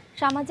সঙ্গে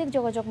সামাজিক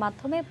যোগাযোগ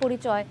মাধ্যমে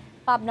পরিচয়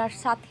পাবনার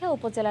সাথিয়া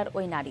উপজেলার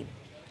ওই নারীর।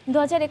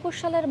 2021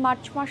 সালের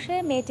মার্চ মাসে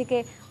মেয়েটিকে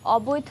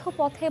অবৈধ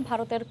পথে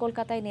ভারতের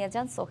কলকাতায় নিয়ে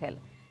যান সোহেল।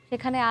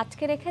 সেখানে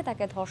আটকে রেখে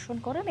তাকে ধর্ষণ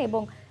করেন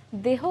এবং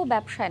দেহ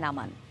ব্যবসায়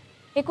নামান।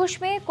 21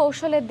 মে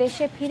কৌশলে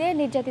দেশে ফিরে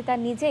নির্যাতিতা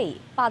নিজেই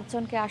 5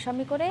 জনকে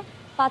আসামি করে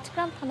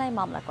পাঁচগ্রাম থানায়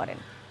মামলা করেন।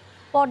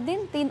 পরদিন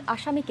 3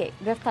 আসামিকে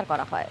গ্রেফতার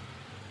করা হয়।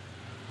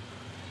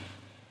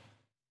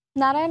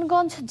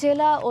 নারায়ণগঞ্জ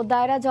জেলা ও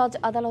দায়রা জজ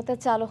আদালতে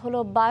চালু হলো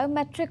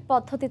বায়োমেট্রিক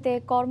পদ্ধতিতে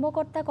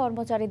কর্মকর্তা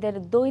কর্মচারীদের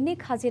দৈনিক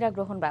হাজিরা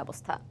গ্রহণ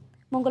ব্যবস্থা।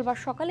 মঙ্গলবার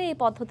সকালে এই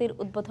পদ্ধতির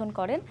উদ্বোধন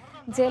করেন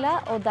জেলা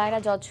ও দায়রা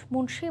জজ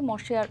মুন্সি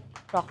মশিয়ার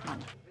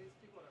রহমান।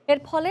 এর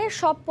ফলে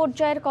সব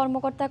পর্যায়ের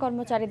কর্মকর্তা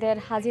কর্মচারীদের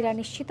হাজিরা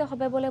নিশ্চিত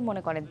হবে বলে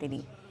মনে করেন তিনি।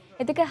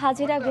 এদিকে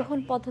হাজিরা গ্রহণ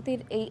পদ্ধতির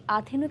এই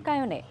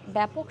আধুনিকায়নে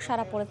ব্যাপক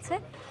সাড়া পড়েছে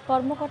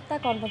কর্মকর্তা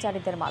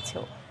কর্মচারীদের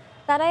মাঝেও।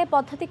 তারা এই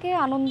পদ্ধতিকে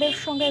আনন্দের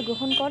সঙ্গে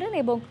গ্রহণ করেন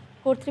এবং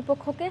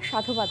কর্তৃপক্ষকে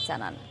সাধুবাদ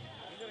জানান।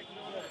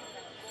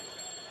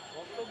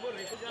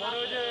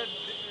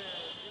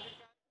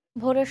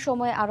 ভোরের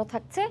সময় আরও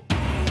থাকছে,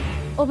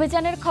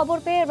 অভিযানের খবর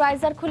পেয়ে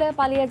রাইজার খুলে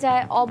পালিয়ে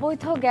যায়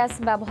অবৈধ গ্যাস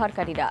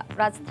ব্যবহারকারীরা।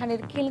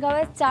 রাজধানীর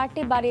খিলগাঁওয়ে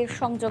 4টি বাড়ির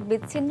সংযোগ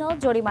বিচ্ছিন্ন,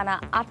 জরিমানা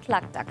 8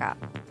 লাখ টাকা।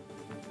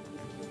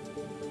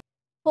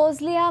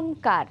 ফজলিয়াম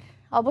কার,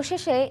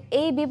 অবশেষে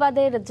এই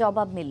বিবাদের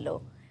জবাব মিলল।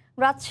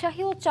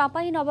 রাজশাহী ও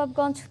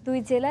চাঁপাইনবাবগঞ্জ 2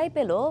 জেলায়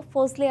পেল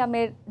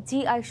ফজলিয়ামের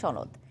জিআই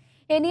সনদ।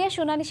 এ নিয়ে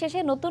শুনানি শেষে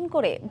নতুন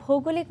করে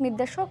ভৌগোলিক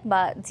নির্দেশক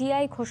বা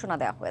জিআই ঘোষণা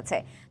দেওয়া হয়েছে।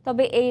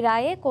 তবে এই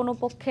রায়ে কোনো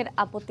পক্ষের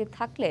আপত্তি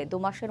থাকলে 2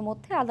 মাসের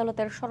মধ্যে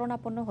আদালতের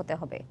শরণাপন্ন হতে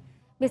হবে।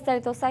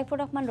 বিস্তারিত সাইফুর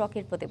রহমান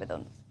রকির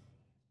প্রতিবেদন।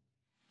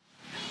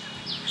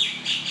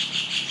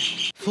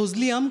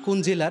 ফজলিয়াম কোন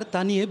জেলার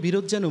তা নিয়ে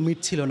বিরোধ যেন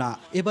মিটছিল না।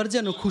 এবার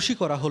যেন খুশি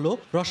করা হলো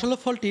রসালো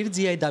ফলটির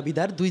জিআই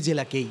দাবিদার 2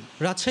 জেলাকেই।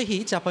 রাজশাহী,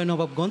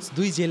 চাঁপাইনবাবগঞ্জ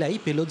 2 জেলায়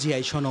পেল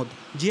জিআই সনদ।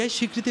 জিআই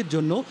স্বীকৃতির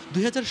জন্য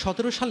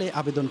 2017 সালে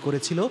আবেদন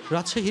করেছিল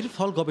রাজশাহীর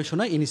ফল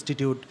গবেষণা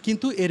ইনস্টিটিউট,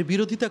 কিন্তু এর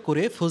বিরোধিতা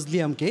করে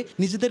ফজলিয়ামকে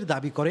নিজেদের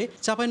দাবি করে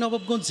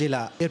চাঁপাইনবাবগঞ্জ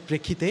জেলা। এর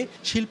প্রেক্ষিতে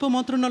শিল্প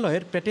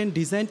মন্ত্রণালয়ের প্যাটেন্ট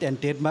ডিজাইন অ্যান্ড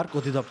ট্রেডমার্ক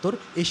অধিদপ্তর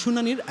এই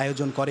শুনানির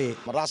আয়োজন করে।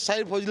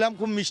 রাজশাহীর ফজলিয়াম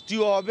খুব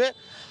মিষ্টিও হবে,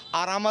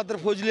 আর আমাদের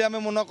ফজলিয়ামে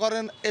মনে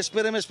করেন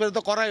স্প্রে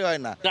তো করাই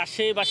হয় না।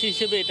 রাজশাহীবাসী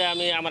হিসেবে এটা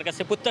আমার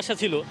কাছে প্রত্যাশা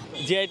ছিল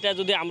যে এটা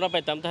যদি আমরা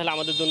পেতাম তাহলে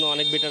আমাদের জন্য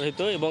অনেক বেটার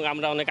হতো এবং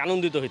আমরা অনেক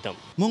আনন্দিত হইতাম।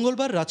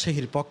 মঙ্গলবার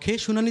রাজশাহীর পক্ষে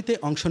শুনানিতে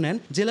অংশ নেন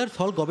জেলার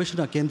ফল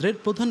গবেষণা কেন্দ্রের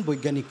প্রধান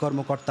বৈজ্ঞানিক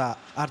কর্মকর্তা,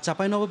 আর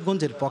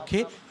চাঁপাইনবাবগঞ্জের পক্ষে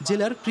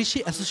জেলার কৃষি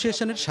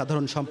অ্যাসোসিয়েশনের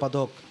সাধারণ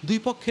সম্পাদক। 2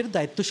 পক্ষের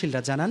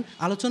দায়িত্বশীলরা জানান,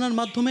 আলোচনার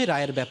মাধ্যমে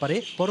রায়ের ব্যাপারে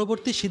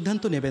পরবর্তী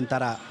সিদ্ধান্ত নেবেন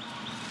তারা।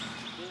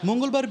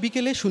 মঙ্গলবার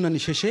বিকেলে শুনানি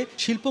শেষে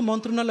শিল্প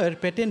মন্ত্রণালয়ের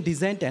প্যাটেন্ট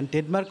ডিজাইন অ্যান্ড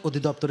ট্রেডমার্ক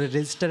অধিদপ্তরের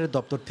রেজিস্ট্রারের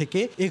দপ্তর থেকে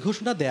এ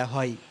ঘোষণা দেয়া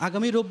হয়।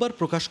 আগামী রোববার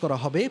প্রকাশ করা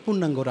হবে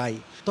পূর্ণাঙ্গ রায়।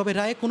 তবে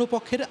রায়ে কোনো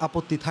পক্ষের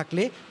আপত্তি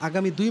থাকলে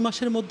আগামী 2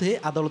 মাসের মধ্যে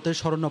আদালতের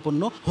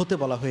শরণাপন্ন হতে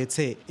বলা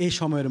হয়েছে। এই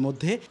সময়ের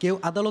মধ্যে কেউ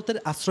আদালতের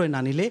আশ্রয়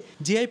না নিলে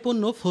জিআই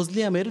পণ্য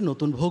ফজলিয়ামের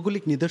নতুন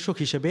ভৌগোলিক নির্দেশক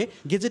হিসেবে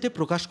গেজেটে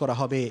প্রকাশ করা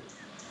হবে।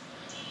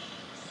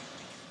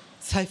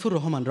 সাইফুর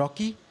রহমান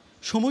রকি,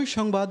 সময়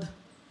সংবাদ,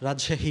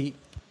 রাজশাহী।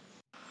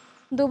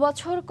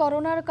 দুবছর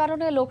করোনার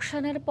কারণে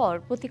লোকসানের পর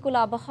প্রতিকূল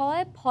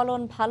আবহাওয়ায়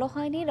ফলন ভালো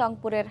হয়নি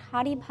রংপুরের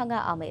হাড়িভাঙা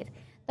আমের।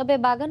 তবে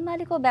বাগান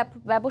মালিক ও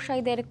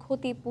ব্যবসায়ীদের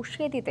ক্ষতি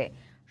পুষিয়ে দিতে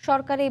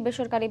সরকারি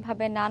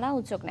বেসরকারিভাবে নানা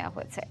উদ্যোগ নেওয়া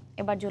হয়েছে।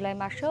 এবার জুলাই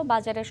মাসেও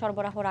বাজারে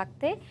সরবরাহ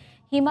রাখতে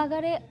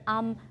হিমাগারে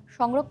আম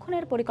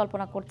সংরক্ষণের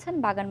পরিকল্পনা করছেন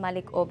বাগান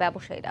মালিক ও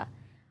ব্যবসায়ীরা।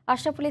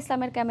 আশরাফুল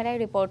ইসলামের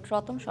ক্যামেরায় রিপোর্ট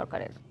রতন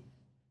সরকারের।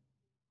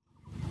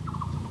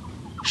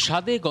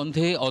 স্বাদে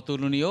গন্ধে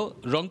অতুলনীয়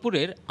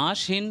রংপুরের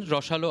আঁশহীন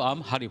রসালো আম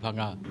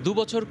হাড়িভাঙা।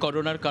 দুবছর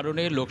করোনার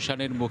কারণে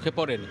লোকসানের মুখে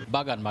পড়েন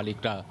বাগান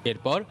মালিকরা।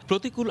 এরপর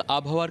প্রতিকূল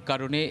আবহাওয়ার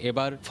কারণে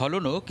এবার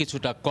ফলনও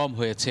কিছুটা কম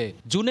হয়েছে।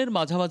 জুনের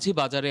মাঝামাঝি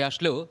বাজারে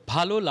আসলেও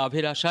ভালো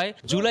লাভের আশায়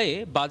জুলাইয়ে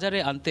বাজারে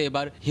আনতে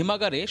এবার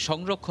হিমাগারে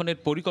সংরক্ষণের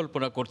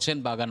পরিকল্পনা করছেন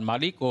বাগান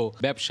মালিক ও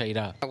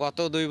ব্যবসায়ীরা। গত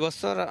 2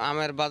 বছর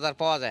আমের বাজার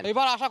পাওয়া যায়,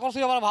 এবার আশা করছি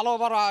এবার ভালো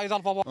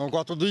রেজাল্ট পাবো।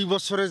 গত 2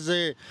 বছরের যে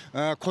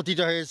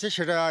ক্ষতিটা হয়েছে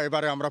সেটা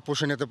এবারে আমরা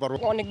পুষে নিতে পারবো।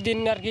 অনেকদিন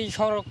আর কি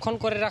সংরক্ষণ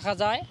করে রাখা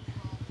যায়,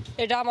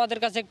 এটা আমাদের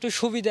কাছে একটু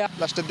সুবিধা।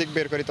 লাস্টের দিক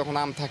বের করি তখন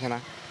আম থাকে না,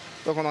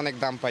 তখন অনেক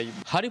দাম পাই।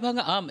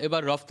 হাড়িভাঙা আম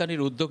এবার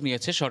রফতানির উদ্যোগ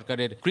নিয়েছে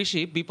সরকারের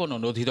কৃষি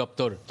বিপণন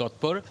অধিদপ্তর,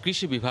 তৎপর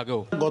কৃষি বিভাগেও।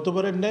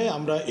 গতবারের ন্যায়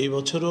আমরা এই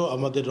বছরও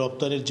আমাদের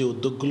রপ্তানির যে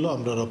উদ্যোগগুলো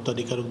আমরা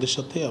রপ্তানিকারকদের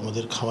সাথে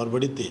আমাদের খামার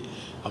বাড়িতে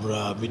আমরা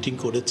মিটিং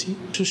করেছি।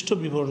 সুষ্ঠু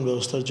বিপণন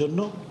ব্যবস্থার জন্য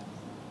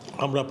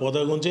আমরা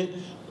পদাগঞ্জে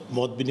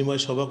মত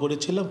বিনিময় সভা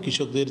করেছিলাম।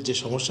 কৃষকদের যে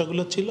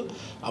সমস্যাগুলো ছিল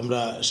আমরা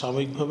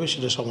সাময়িকভাবে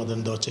সেটা সমাধান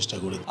দেওয়ার চেষ্টা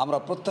করি। আমরা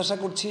প্রত্যাশা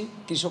করছি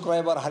কৃষকরা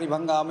এবার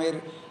হাড়িভাঙা আমের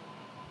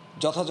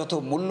যথাযথ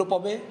মূল্য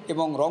পাবে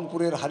এবং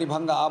রংপুরের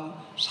হাড়িভাঙা আম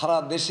সারা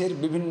দেশের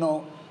বিভিন্ন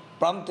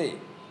প্রান্তে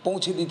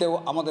পৌঁছে দিতেও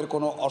আমাদের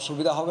কোনো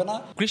অসুবিধা হবে না।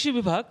 কৃষি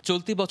বিভাগ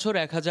চলতি বছর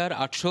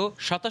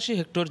 1887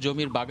 হেক্টর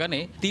জমির বাগানে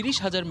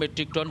 30,000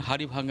 মেট্রিক টন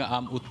হাড়িভাঙা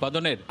আম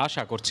উৎপাদনের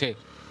আশা করছে।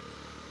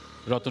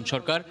 রতন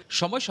সরকার,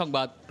 সময়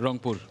সংবাদ,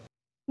 রংপুর।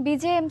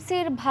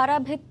 বিজেএমসির ভাড়া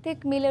ভিত্তিক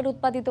মিলের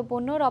উৎপাদিত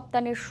পণ্য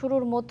রপ্তানির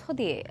শুরুর মধ্য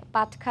দিয়ে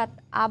পাট খাত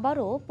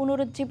আবারও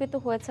পুনরুজ্জীবিত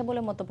হয়েছে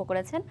বলে মন্তব্য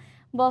করেছেন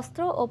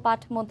বস্ত্র ও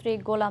পাট মন্ত্রী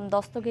গোলাম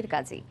দস্তগীর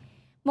গাজী।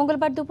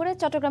 মঙ্গলবার দুপুরে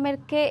চট্টগ্রামের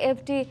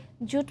কেএফডি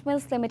জুট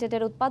মিলস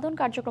লিমিটেডের উৎপাদন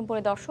কার্যক্রম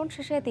পরিদর্শন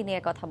শেষে তিনি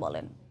একথা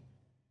বলেন।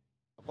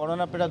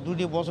 করোনা প্রায়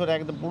 2 বছর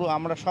একদম পুরো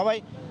আমরা সবাই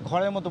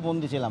ঘরের মতো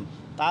বন্দি ছিলাম,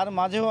 তার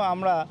মাঝেও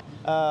আমরা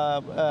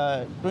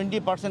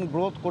 20%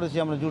 গ্রোথ করেছি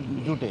আমরা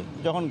জুটে।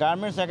 যখন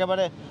গার্মেন্টস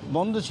একেবারে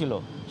বন্ধ ছিল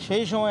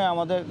সেই সময়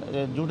আমাদের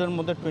জুটের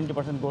মধ্যে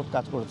 20% গ্রোথ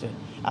কাজ করেছে,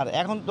 আর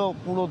এখন তো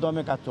পুরো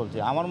দমে কাজ চলছে।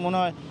 আমার মনে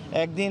হয়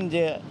একদিন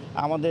যে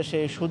আমাদের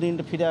সেই সুদিন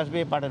ফিরে আসবে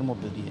পাটের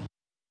মধ্যে দিয়ে।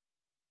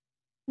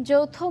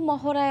 যৌথ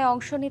মহড়ায়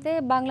অংশ নিতে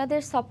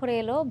বাংলাদেশ সফরে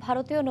এলো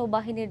ভারতীয়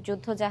নৌবাহিনীর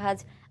যুদ্ধজাহাজ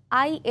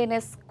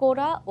আইএনএস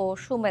কোরা ও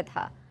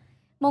সুমেধা।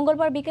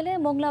 মঙ্গলবার বিকেলে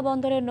মোংলা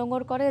বন্দরে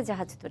নোঙর করে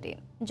জাহাজ দুটি।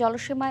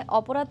 জলসীমায়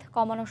অপরাধ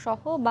কমানো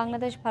সহ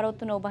বাংলাদেশ ভারত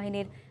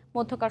নৌবাহিনীর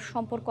মধ্যকার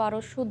সম্পর্ক আরও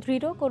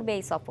সুদৃঢ় করবে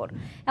এই সফর,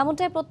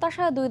 এমনটাই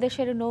প্রত্যাশা দুই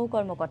দেশের নৌ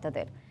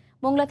কর্মকর্তাদের।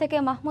 মোংলা থেকে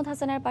মাহমুদ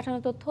হাসানের পাঠানো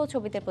তথ্য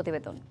ছবিতে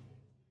প্রতিবেদন।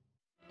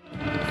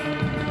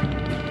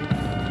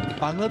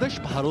 বাংলাদেশ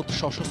ভারত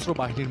সশস্ত্র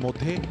বাহিনীর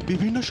মধ্যে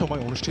বিভিন্ন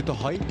সময় অনুষ্ঠিত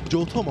হয়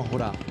যৌথ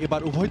মহড়া।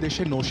 এবার উভয়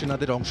দেশের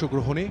নৌসেনাদের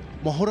অংশগ্রহণে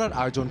মহড়ার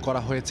আয়োজন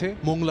করা হয়েছে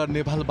মোংলার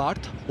নেভাল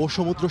বার্থ ও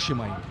সমুদ্র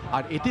সীমায়।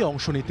 আর এতে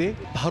অংশ নিতে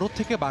ভারত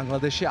থেকে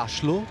বাংলাদেশে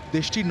আসলো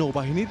দেশটির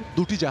নৌবাহিনীর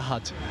 2টি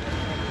জাহাজ।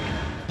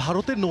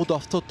 ভারতের নৌ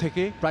দফতর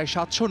থেকে প্রায়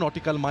 700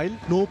 নটিক্যাল মাইল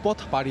নৌপথ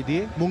পাড়ি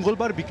দিয়ে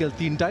মঙ্গলবার বিকেল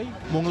 3টায়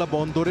মোংলা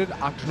বন্দরের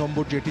 8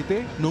 নম্বর জেটিতে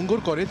নোঙর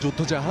করে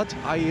যুদ্ধজাহাজ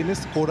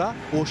আইএনএস কোরা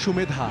ও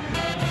সুমেধা।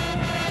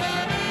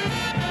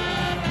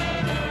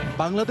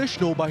 বাংলাদেশ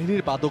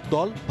নৌবাহিনীর বাদক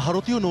দল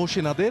ভারতীয়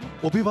নৌসেনাদের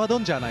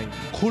অভিবাদন জানায়।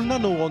 খুলনা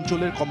নৌ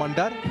অঞ্চলের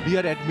commander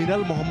rear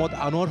admiral Mohammad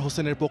Anwar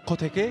হোসেনের পক্ষ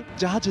থেকে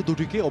জাহাজ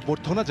দুটিকে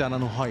অভ্যর্থনা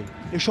জানানো হয়।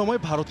 এ সময়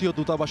ভারতীয়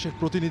দূতাবাসের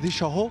প্রতিনিধি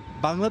সহ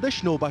বাংলাদেশ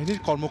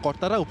নৌবাহিনীর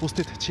কর্মকর্তারা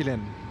উপস্থিত ছিলেন।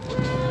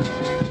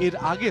 এর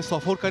আগে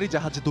সফরকারী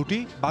জাহাজ দুটি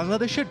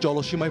বাংলাদেশের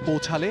জলসীমায়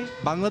পৌঁছালে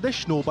বাংলাদেশ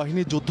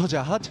নৌবাহিনীর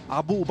যুদ্ধজাহাজ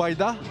আবু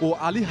উবাইদা ও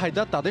আলী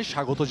হায়দার তাদের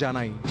স্বাগত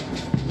জানায়।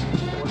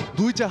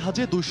 দুই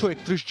জাহাজে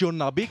 231 জন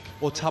নাবিক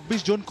ও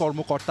 26 জন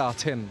কর্মকর্তা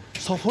আছেন।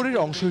 সফরের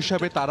অংশ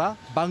হিসাবে তারা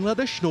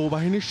বাংলাদেশ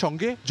নৌবাহিনীর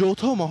সঙ্গে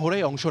যৌথ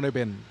মহড়ায় অংশ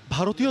নেবেন।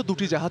 ভারতীয়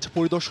 2টি জাহাজ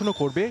পরিদর্শনও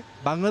করবে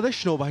বাংলাদেশ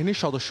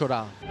নৌবাহিনীর সদস্যরা।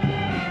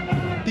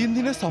 3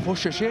 দিনের সফর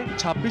শেষে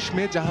 26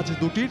 মে জাহাজ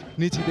দুটির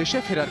নিজ দেশে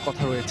ফেরার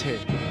কথা রয়েছে।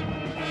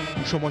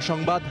 সময়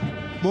সংবাদ,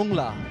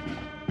 মোংলা।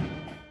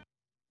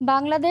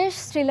 বাংলাদেশ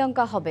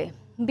শ্রীলঙ্কা হবে,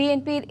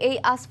 বিএনপির এই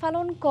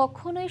আস্ফালন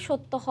কখনোই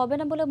সত্য হবে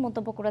না বলে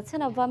মন্তব্য করেছেন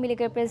আওয়ামী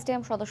লীগের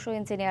প্রেসিডিয়াম সদস্য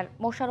ইঞ্জিনিয়ার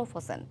মোশাররফ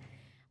হোসেন।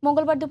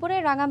 মঙ্গলবার দুপুরে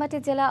রাঙামাটি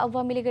জেলা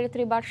আওয়ামী লীগের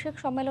ত্রিবার্ষিক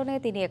সম্মেলনে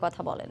তিনি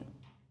কথা বলেন।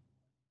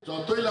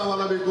 যতই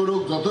লাভালাভি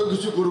করুক, যত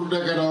কিছু করুক না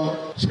কেন,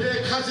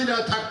 শেখ হাসিনা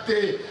থাকতে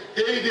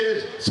এই দেশ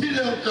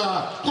শ্রীলঙ্কা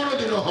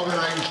কোনোদিনও হবে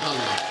না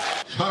ইনশাআল্লাহ।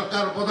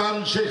 সরকার প্রধান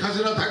শেখ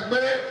হাসিনা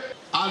থাকবে,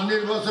 আর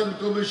নির্বাচন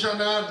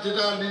কমিশনার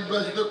যেটা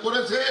নির্বাচিত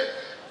করেছে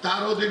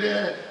তার অধীনে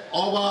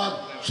অবাধ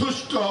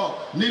সুষ্ঠু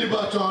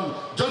নির্বাচন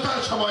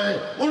যথাসময়ে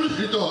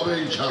অনুষ্ঠিত হবে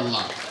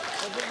ইনশাআল্লাহ।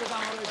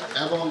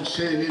 এবং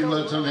সেই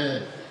নির্বাচনে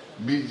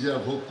মির্জা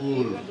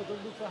ফখরুল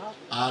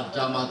আর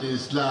জামাতে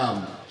ইসলাম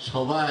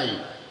সবাই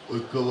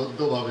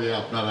ঐক্যবদ্ধভাবে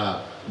আপনারা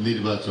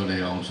নির্বাচনে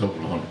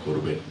অংশগ্রহণ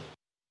করবেন।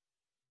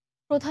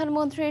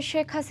 প্রধানমন্ত্রী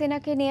শেখ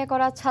হাসিনাকে নিয়ে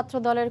করা ছাত্র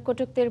দলের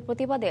কটূক্তির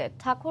প্রতিবাদে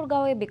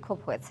ঠাকুরগাঁওয়ে বিক্ষোভ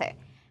হয়েছে।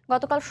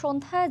 গতকাল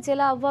সন্ধ্যায়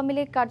জেলা আওয়ামী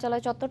লীগ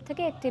কার্যালয় চত্বর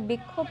থেকে একটি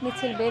বিক্ষোভ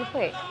মিছিল বের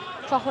হয়ে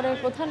শহরের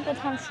প্রধান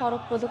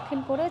সড়ক প্রদক্ষিণ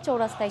করে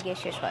চৌরাস্তায় গিয়ে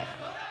শেষ হয়।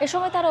 এ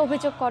সময় তারা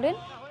অভিযোগ করেন,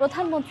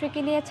 প্রধানমন্ত্রীকে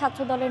নিয়ে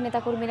ছাত্রদলের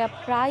নেতাকর্মীরা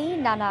প্রায়ই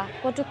নানা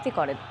কটূক্তি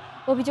করেন।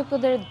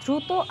 অভিযুক্তদের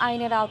দ্রুত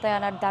আইনের আওতায়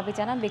আনার দাবি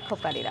জানান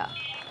বিক্ষোভকারীরা।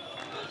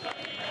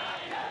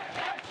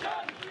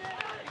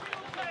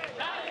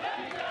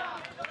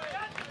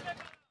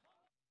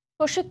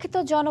 প্রশিক্ষিত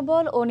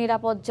জনবল ও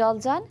নিরাপদ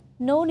জলযান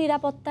নৌ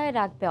নিরাপত্তায়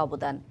রাখবে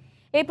অবদান।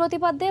 এই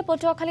প্রতিপাদ্যে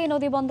পটুয়াখালী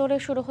নদীবন্দরে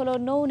শুরু হলো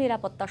নৌ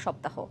নিরাপত্তা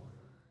সপ্তাহ।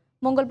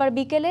 মঙ্গলবার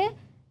বিকেলে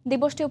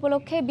দিবসটি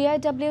উপলক্ষে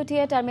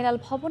বিআইডব্লিউটিএ টার্মিনাল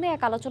ভবনে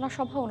এক আলোচনা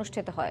সভা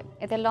অনুষ্ঠিত হয়।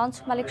 এতে লঞ্চ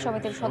মালিক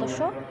সমিতির সদস্য,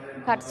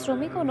 ঘাট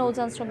শ্রমিক ও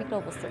নৌযান শ্রমিকরা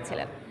উপস্থিত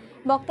ছিলেন।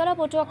 বক্তারা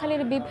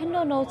পটুয়াখালীর বিভিন্ন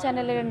নৌ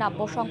চ্যানেলের নাব্য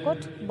সংকট,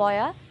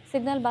 বয়া,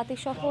 সিগন্যাল বাতি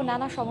সহ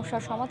নানা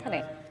সমস্যার সমাধানে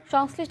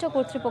সংশ্লিষ্ট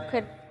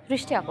কর্তৃপক্ষের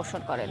দৃষ্টি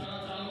আকর্ষণ করেন।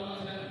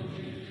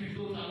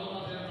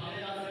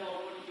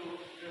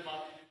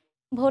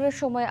 ভোরের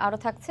সময় আরও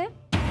থাকছে,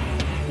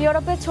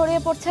 ইউরোপে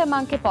ছড়িয়ে পড়ছে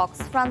মাঙ্কিপক্স।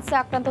 ফ্রান্সে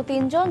আক্রান্ত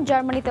 ৩ জন,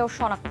 জার্মানিতেও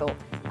শনাক্ত।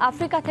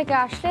 আফ্রিকা থেকে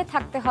আসলে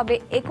থাকতে হবে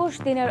 ২১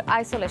 দিনের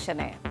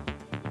আইসোলেশনে।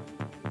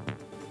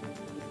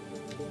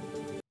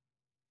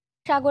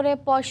 সাগরে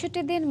 ৬৫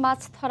 দিন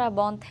মাছ ধরা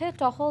বন্ধে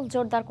টহল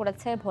জোরদার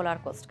করেছে ভোলার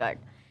কোস্টগার্ড।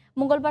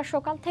 মঙ্গলবার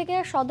সকাল থেকে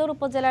সদর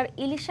উপজেলার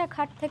ইলিশা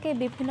ঘাট থেকে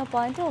বিভিন্ন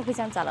পয়েন্টে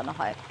অভিযান চালানো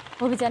হয়।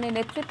 অভিযানে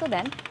নেতৃত্ব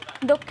দেন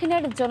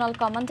দক্ষিণের zonal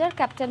commander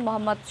captain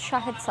Mohammad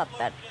Shahed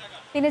Sattar.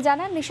 তিনি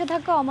জানান,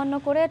 নিষেধাজ্ঞা অমান্য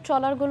করে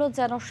ট্রলারগুলো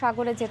যেন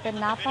সাগরে যেতে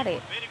না পারে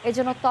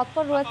এজন্য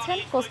তৎপর রয়েছেন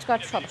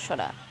কোস্টগার্ড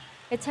সদস্যরা।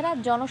 এছাড়া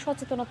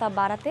জনসচেতনতা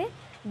বাড়াতে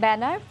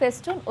ব্যানার,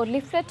 ফেস্টুন ও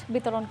লিফলেট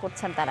বিতরণ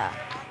করছেন তারা।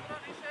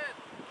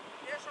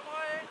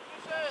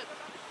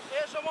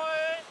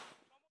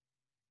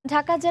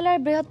 ঢাকা জেলার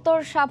বৃহত্তর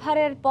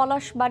সাভারের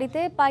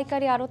পলাশবাড়িতে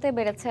পাইকারি আড়তে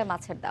বেড়েছে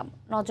মাছের দাম।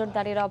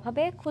 নজরদারির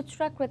অভাবে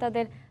খুচরা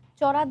ক্রেতাদের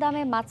চড়া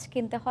দামে মাছ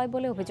কিনতে হয়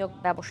বলে অভিযোগ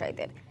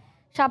ব্যবসায়ীদের।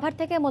 সাভার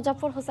থেকে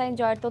মোজাফফর হোসাইন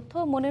জয়ের তথ্য,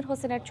 মনির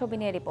হোসেনের ছবি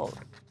নিয়ে রিপোর্ট।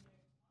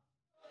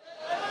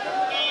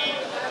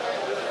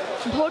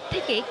 ভোর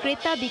থেকে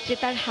ক্রেতা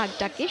বিক্রেতার হাট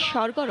ডাকে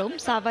সরগরম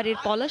সাভারের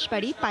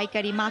পলাশবাড়ি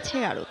পাইকারি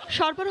মাছের আড়ত।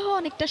 সরবরাহ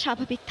অনেকটা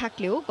স্বাভাবিক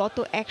থাকলেও গত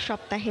এক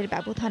সপ্তাহের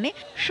ব্যবধানে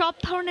সব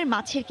ধরনের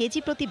মাছের কেজি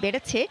প্রতি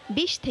বেড়েছে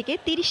 ২০ থেকে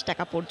 ৩০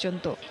 টাকা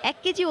পর্যন্ত। ১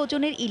 কেজি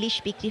ওজনের ইলিশ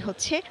বিক্রি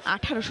হচ্ছে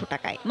 ১৮০০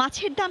 টাকায়।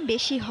 মাছের দাম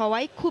বেশি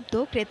হওয়ায় ক্ষুব্ধ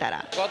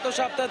ক্রেতারা। গত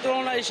সপ্তাহের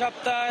তুলনায় এই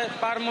সপ্তাহে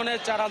পার মনে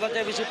 ৪০০০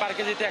 টাকা বেশি, পার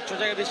কেজিতে ১০০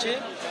 টাকা বেশি।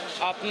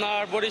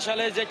 আপনার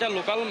বরিশালে যেটা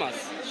লোকাল মাছ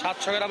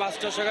 ৭০০ গ্রাম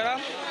 ৮০০ গ্রাম,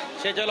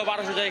 সেটা হলো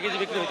 ১২০০ টাকা কেজি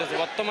বিক্রি হইতেছে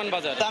বর্তমান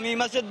বাজারে। দামি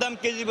মাছের দাম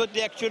কেজি প্রতি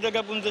 ১০০ টাকা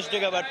 ৫০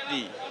 টাকা বাড়তি,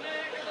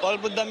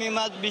 অল্প দামি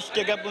মাছ ২০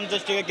 টাকা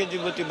 ৫০ টাকা কেজি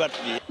প্রতি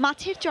বাড়তি।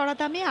 মাছের চড়া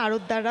দামে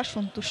আড়তদাররা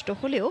সন্তুষ্ট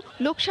হলেও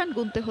লোকসান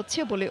গুনতে হচ্ছে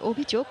বলে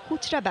অভিযোগ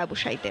খুচরা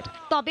ব্যবসায়ীদের।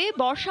 তবে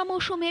বর্ষা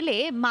মৌসুম এলে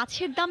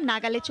মাছের দাম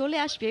নাগালে চলে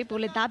আসবে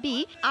বলে দাবি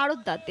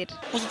আড়তদারদের।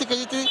 প্রতি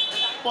কেজিতে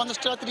 ৫০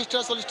 টাকা ৩০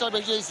 টাকা ৪০ টাকা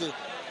বেশি হয়েছে,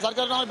 যার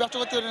কারণে আমার ব্যবসা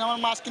করতে পারি না,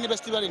 আমার মাছ কিনে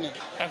বেচতে পারি না।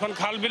 এখন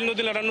খাল বিল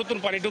নদী নালা নতুন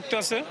পানি ঢুকতে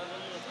আছে,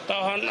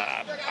 তখন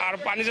আর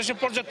পানি চাষে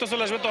পর্যাপ্ত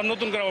চলে আসবে, তখন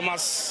নতুন করে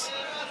মাছ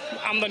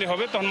আমদানি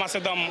হবে, তখন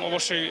মাছের দাম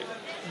অবশ্যই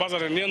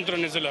বাজারে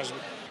নিয়ন্ত্রণে চলে আসবে।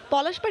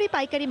 পলাশবাড়ি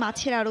পাইকারি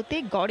মাছের আড়তে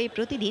গড়ে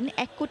প্রতিদিন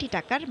 ১ কোটি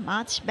টাকার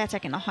মাছ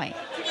বেচাকেনা হয়।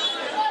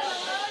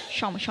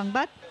 সময়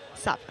সংবাদ,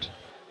 সাভার।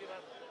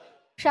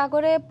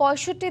 সাগরে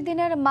 ৬৫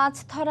 দিনের মাছ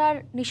ধরার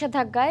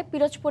নিষেধাজ্ঞায়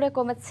পিরোজপুরে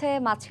কমেছে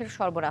মাছের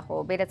সরবরাহ,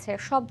 বেড়েছে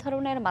সব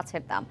ধরনের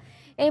মাছের দাম।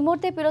 এই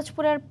মুহূর্তে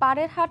পিরোজপুরের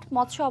পাড়ের হাট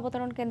মৎস্য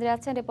অবতরণ কেন্দ্রে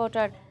আছেন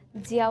রিপোর্টার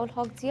জিয়াউল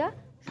হক জিয়া।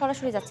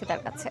 সরাসরি যাচ্ছি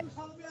তার কাছে।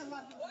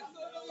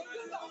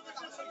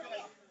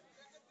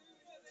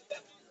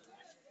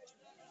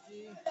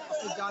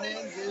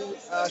 জানেন যে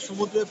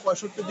সমুদ্রে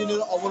 ৬৫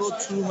 দিনের অবরোধ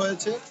শুরু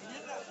হয়েছে।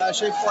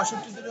 সেই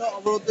 ৬৫ দিনের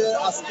অবরোধে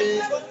আজকে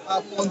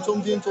 ৫ম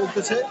দিন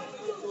চলতেছে।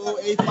 তো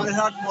এই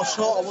পাড়েরহাট মৎস্য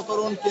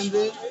অবতরণ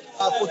কেন্দ্রে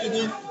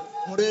প্রতিদিন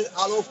ভোরের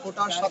আলো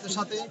ফোটার সাথে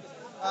সাথে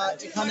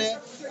এখানে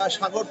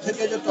সাগর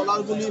থেকে যে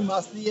ট্রলারগুলি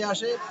মাছ নিয়ে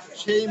আসে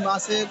সেই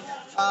মাছের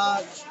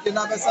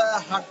কেনা বেচা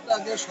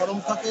হাটটাকে সরম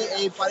থাকে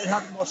এই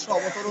পাড়েরহাট মৎস্য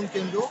অবতরণ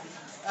কেন্দ্র।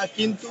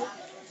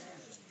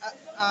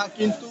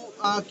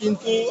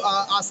 কিন্তু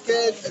আজকে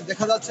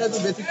দেখা যাচ্ছে যে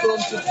ব্যতিক্রম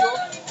চিত্র।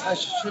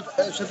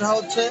 সেটা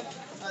হচ্ছে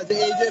যে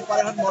এই যে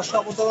পাড়েরহাট মৎস্য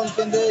অবতরণ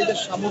কেন্দ্রে এই যে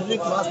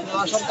সামুদ্রিক মাছ না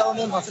আসার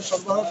কারণে মাছের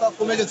সরবরাহটা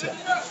কমে গেছে,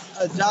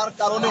 যার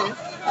কারণে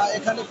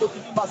এখানে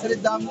প্রতিটি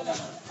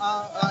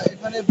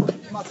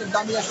মাছের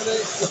দামই আসলে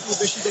একটু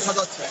বেশি দেখা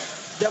যাচ্ছে।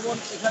 যেমন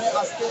এখানে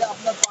আজকে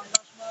আপনার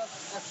পাঙ্গাস মাছ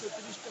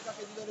 ১৩০ টাকা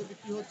কেজি দরে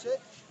বিক্রি হচ্ছে,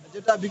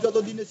 যেটা বিগত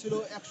দিনে ছিল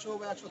 ১০০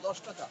 বা ১১০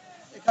 টাকা।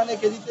 এখানে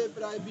কেজিতে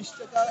প্রায় ২০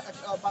 টাকা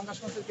পাঙ্গাস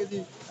মাছের কেজি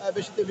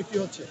বেশিতে বিক্রি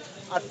হচ্ছে।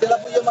 আর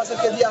তেলাপিয়া মাছের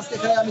কেজি আজকে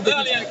এখানে আমি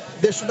দেখেছি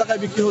 ১৫০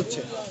 টাকায় বিক্রি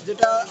হচ্ছে,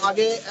 যেটা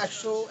আগে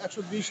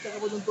 ১০০-১২০ টাকা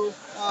পর্যন্ত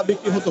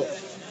বিক্রি হতো।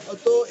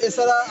 তো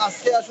এছাড়া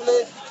আজকে আসলে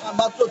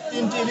মাত্র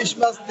 ৩টি ইলিশ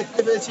মাছ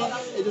দেখতে পেয়েছি।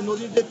 এই যে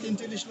নদীর যে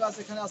 3টি ইলিশ মাছ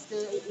এখানে আজকে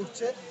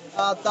উঠছে,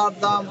 তার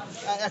দাম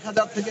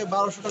 ১০০০ থেকে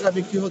 ১২০০ টাকা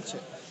বিক্রি হচ্ছে।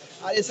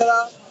 আর এছাড়া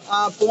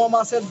পোমা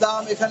মাছের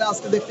দাম এখানে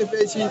আজকে দেখতে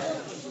পেয়েছি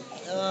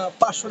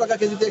 500 টাকা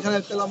কেজিতে এখানে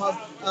তেলা মাছ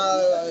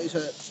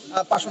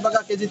 500 টাকা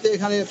কেজিতে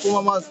এখানে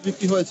পোমা মাছ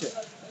বিক্রি হয়েছে।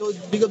 তো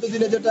বিগত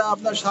দিনে যেটা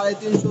আপনার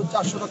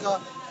 350-400 টাকা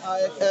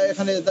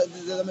এখানে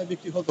দামে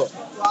বিক্রি হতো,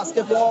 তো আজকে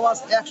পোমা মাছ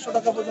 100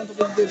 টাকা পর্যন্ত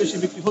কেজিতে বেশি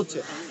বিক্রি হচ্ছে।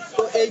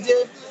 তো এই যে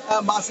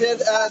মাছের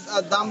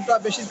দামটা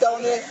বেশির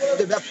কারণে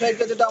যে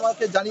ব্যবসায়িকরা যেটা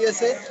আমাকে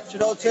জানিয়েছে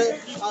সেটা হচ্ছে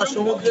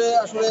সমুদ্রে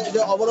আসলে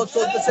যে অবরোধ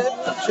চলতেছে,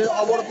 সেই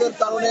অবরোধের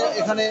কারণে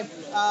এখানে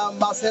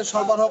মাছের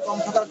সরবরাহ কম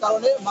থাকার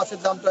কারণে মাছের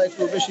দামটা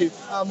একটু বেশি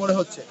মনে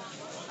হচ্ছে।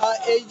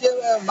 এই যে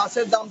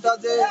মাছের দামটা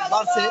যে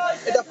বাড়ছে,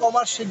 এটা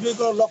কমার শীঘ্রই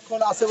কোনো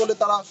লক্ষণ আছে বলে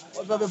তারা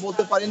ওইভাবে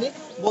বলতে পারেনি।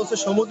 বলছে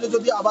সমুদ্রে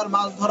যদি আবার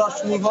মাছ ধরা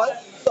শুরু হয়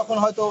তখন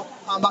হয়তো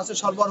মাছের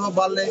সরবরাহ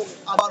বাড়লে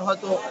আবার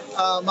হয়তো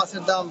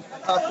মাছের দাম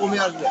কমে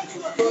আসবে।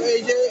 তো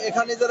এই যে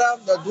এখানে যারা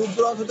দূর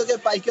দূরান্ত থেকে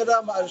পাইকাররা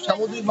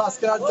সামুদ্রিক মাছ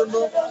কেনার জন্য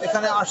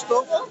এখানে আসতো,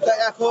 তা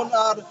এখন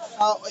আর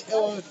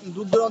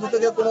দূর দূরান্ত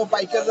থেকে কোনো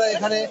পাইকাররা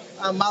এখানে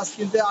মাছ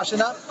কিনতে আসে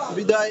না।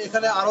 বিধায়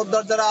এখানে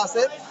আড়তদার যারা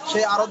আছে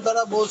সেই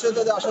আড়তদাররা বলছে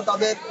যে আসলে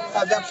তাদের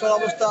ব্যবসার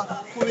অবস্থা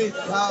খুবই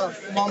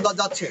মন্দা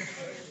যাচ্ছে।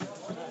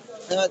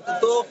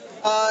 তো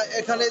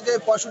এখানে যে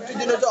 65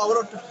 দিনের যে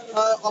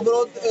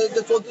অবরোধ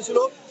যে চলতেছিল,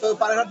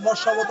 পাড়াঘাট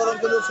মৎস্য অবতরণ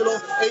কেন্দ্র ছিল,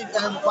 এই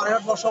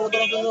পাড়াঘাট মৎস্য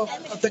অবতরণ কেন্দ্র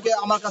থেকে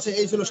আমার কাছে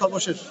এই ছিল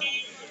সর্বশেষ।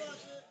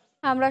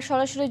 আমরা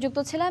সরাসরি যুক্ত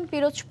ছিলাম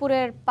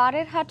পিরোজপুরের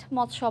পাড়েরহাট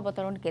মৎস্য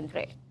অবতরণ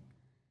কেন্দ্রে।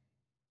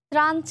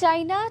 ত্রাণ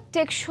চাই না,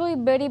 টেকসই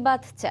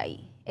বেড়িবাঁধ চাই,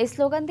 এই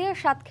স্লোগান দিয়ে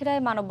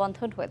সাতক্ষীরায়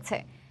মানববন্ধন হয়েছে।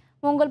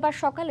 মঙ্গলবার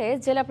সকালে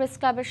জেলা প্রেস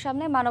ক্লাবের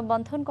সামনে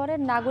মানববন্ধন করেন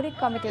নাগরিক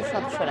কমিটির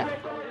সদস্যরা।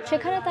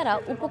 সেখানে তারা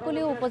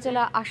উপকূলীয়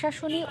উপজেলা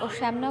আশাশুনি ও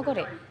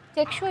শ্যামনগরে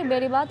টেকসই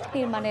বেড়িবাঁধ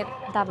নির্মাণের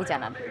দাবি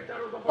জানান।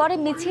 পরে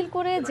মিছিল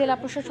করে জেলা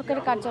প্রশাসকের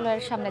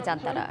কার্যালয়ের সামনে যান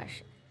তারা।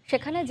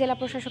 সেখানে জেলা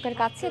প্রশাসকের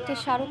কাছে একটি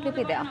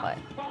স্মারকলিপি দেওয়া হয়।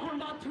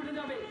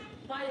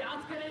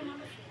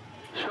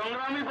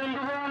 সংগ্রামী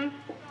বন্ধুগণ,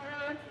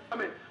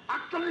 আমি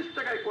 48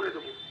 টাকায় করে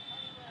দেব।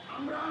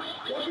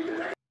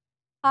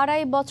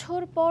 2.5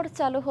 বছর পর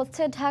চালু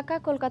হচ্ছে ঢাকা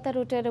কলকাতা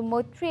রুটের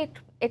মৈত্রী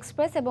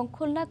এক্সপ্রেস এবং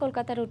খুলনা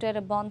কলকাতা রুটের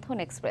বন্ধন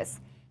এক্সপ্রেস।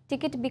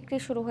 টিকিট বিক্রি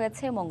শুরু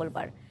হয়েছে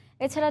মঙ্গলবার।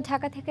 এছাড়া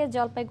ঢাকা থেকে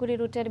জলপাইগুড়ি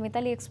রুটের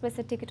মিতালি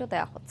এক্সপ্রেসের টিকিটও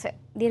দেওয়া হচ্ছে।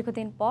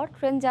 দীর্ঘদিন পর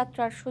ট্রেন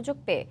যাত্রার সুযোগ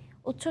পেয়ে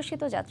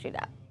উচ্ছ্বসিত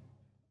যাত্রীরা।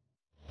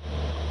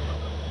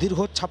 দীর্ঘ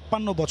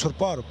 56 বছর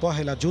পর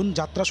 1 জুন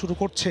যাত্রা শুরু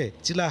করছে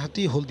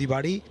চিলাহাটি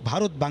হলদিবাড়ি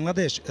ভারত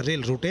বাংলাদেশ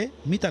রেল রুটে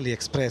মিতালি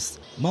এক্সপ্রেস।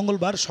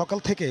 মঙ্গলবার সকাল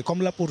থেকে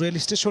কমলাপুর রেল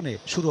স্টেশনে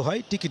শুরু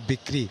হয় টিকিট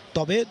বিক্রি।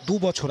 তবে 2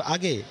 বছর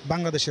আগে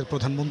বাংলাদেশের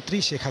প্রধানমন্ত্রী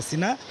শেখ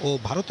হাসিনা ও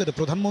ভারতের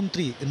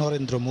প্রধানমন্ত্রী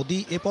নরেন্দ্র মোদী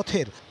এ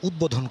পথের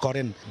উদ্বোধন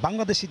করেন।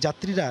 বাংলাদেশি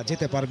যাত্রীরা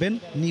যেতে পারবেন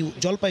নিউ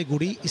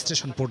জলপাইগুড়ি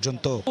স্টেশন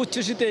পর্যন্ত।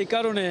 উচ্ছ্বসিত এই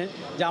কারণে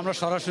যে আমরা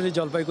সরাসরি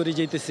জলপাইগুড়ি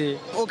যেতেছি।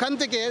 ওখান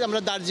থেকে আমরা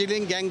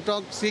দার্জিলিং,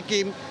 গ্যাংটক,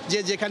 সিকিম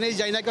যেখানেই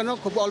যাই না কেন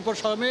খুব অল্প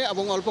সময়ে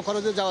এবং অল্প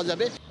খরচে যাওয়া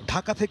যাবে।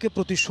 ঢাকা থেকে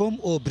প্রতি সোম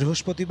ও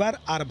বৃহস্পতিবার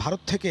আর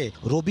ভারত থেকে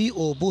রবি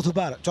ও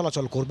বুধবার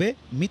চলাচল করবে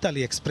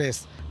মিতালি এক্সপ্রেস।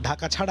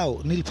 ঢাকা ছাড়াও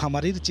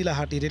নীলফামারীর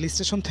চিলাহাটি রেল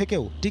স্টেশন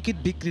থেকেও টিকিট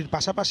বিক্রির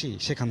পাশাপাশি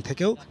সেখান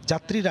থেকেও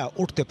যাত্রীরা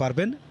উঠতে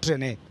পারবেন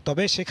ট্রেনে।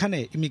 তবে সেখানে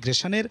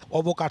ইমিগ্রেশনের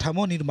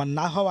অবকাঠামো নির্মাণ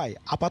না হওয়ায়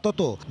আপাতত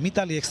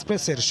মিতালি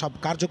এক্সপ্রেসের সব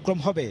কার্যক্রম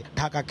হবে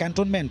ঢাকা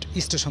ক্যান্টনমেন্ট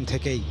স্টেশন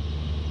থেকেই।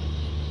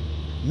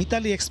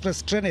 মিতালি এক্সপ্রেস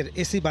ট্রেনের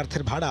এসি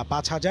বার্থের ভাড়া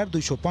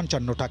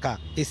 5,255 টাকা,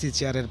 এসি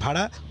চেয়ারের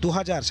ভাড়া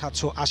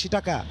 2,780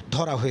 টাকা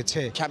ধরা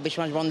হয়েছে। 26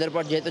 মাস বন্ধের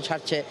পর যেহেতু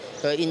ছাড়ছে,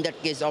 তো ইন দ্যাট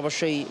কেস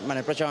অবশ্যই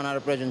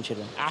প্রচারণার প্রয়োজন ছিল।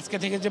 আজকে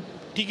থেকে যে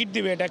টিকিট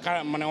দিবে এটা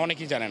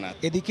অনেকেই জানে না।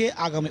 এদিকে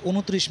আগামী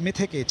 29 মে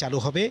থেকে চালু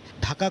হবে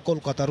ঢাকা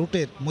কলকাতা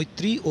রুটের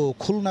মৈত্রী ও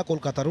খুলনা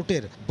কলকাতা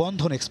রুটের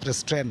বন্ধন এক্সপ্রেস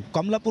ট্রেন।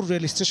 কমলাপুর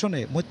রেল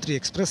স্টেশনে মৈত্রী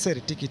এক্সপ্রেসের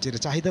টিকিটের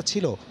চাহিদা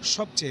ছিল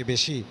সবচেয়ে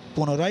বেশি।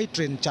 পুনরায়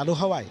ট্রেন চালু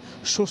হওয়ায়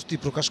স্বস্তি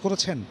প্রকাশ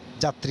করেছেন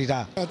যাত্রীরা।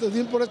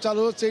 এতদিন পরে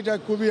চালু হচ্ছে, এটা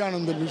খুবই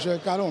আনন্দের বিষয়,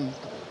 কারণ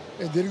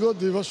এই দীর্ঘ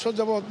 2 বছর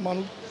যাবৎ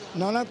মানুষ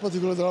নানা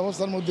প্রতিকূলতার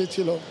অবস্থার মধ্যে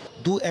ছিল।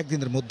 2-1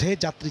 দিনের মধ্যে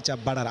যাত্রী চাপ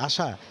বাড়ার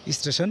আশা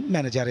স্টেশন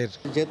ম্যানেজারের।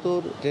 যেহেতু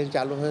ট্রেন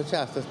চালু হয়েছে,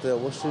 আস্তে আস্তে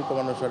অবশ্যই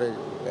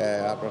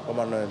আপনার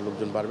কমানোর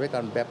লোকজন বাড়বে,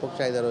 কারণ ব্যাপক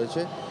চাহিদা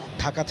রয়েছে।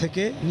 ঢাকা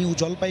থেকে নিউ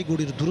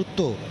জলপাইগুড়ির দূরত্ব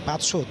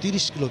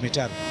 530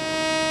 কিলোমিটার।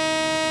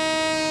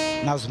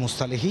 নাজমুস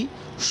সালেহী,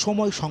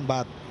 সময়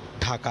সংবাদ,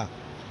 ঢাকা।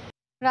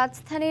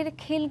 রাজধানীর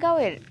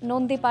খিলগাঁওয়ের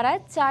নন্দীপাড়ায়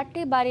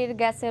 4টি বাড়ির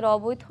গ্যাসের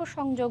অবৈধ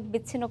সংযোগ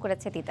বিচ্ছিন্ন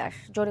করেছে তিতাস।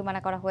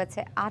 জরিমানা করা হয়েছে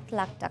 8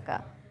 লাখ টাকা।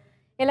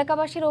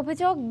 এলাকাবাসীর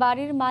অভিযোগ,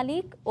 বাড়ির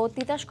মালিক ও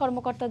তিতাস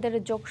কর্মকর্তাদের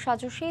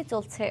যোগসাজশেই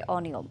চলছে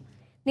অনিয়ম।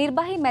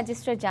 নির্বাহী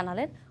ম্যাজিস্ট্রেট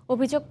জানালেন,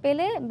 অভিযোগ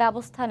পেলে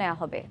ব্যবস্থা নেওয়া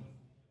হবে।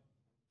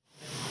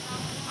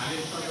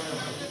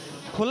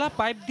 খোলা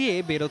পাইপ দিয়ে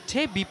বেরোচ্ছে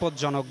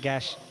বিপজ্জনক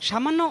গ্যাস।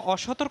 সামান্য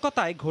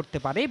অসতর্কতায় ঘটতে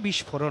পারে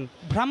বিস্ফোরণ।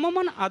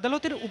 ভ্রাম্যমাণ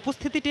আদালতের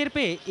উপস্থিতি টের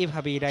পেয়ে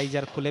এভাবেই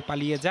রাইজার খুলে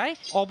পালিয়ে যায়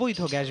অবৈধ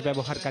গ্যাস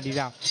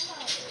ব্যবহারকারীরা।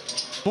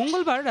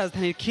 মঙ্গলবার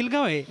রাজধানীর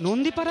খিলগাঁওয়ে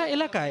নন্দীপাড়া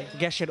এলাকায়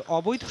গ্যাসের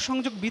অবৈধ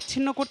সংযোগ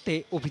বিচ্ছিন্ন করতে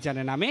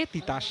অভিযানে নামে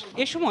তিতাস।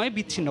 এ সময়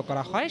বিচ্ছিন্ন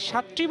করা হয়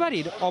 7টি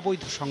বাড়ির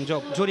অবৈধ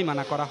সংযোগ,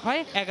 জরিমানা করা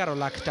হয় 11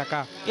 লাখ টাকা।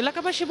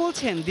 এলাকাবাসী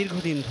বলছেন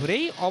দীর্ঘদিন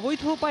ধরেই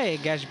অবৈধ উপায়ে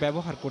গ্যাস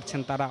ব্যবহার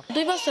করছেন তারা।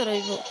 2 বছর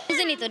হইব।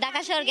 বুঝিনি তো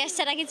ঢাকা শহর গ্যাস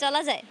ছাড়া কি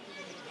চলা যায়?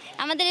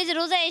 আমাদের এই যে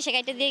রোজা এসে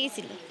গাইটা দিয়ে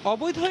গেছিল।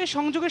 অবৈধ এই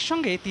সংযোগের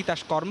সঙ্গে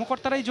তিতাস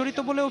কর্মকর্তারাই জড়িত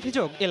বলে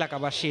অভিযোগ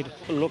এলাকাবাসীর।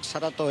 লোক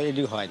ছাড়া তো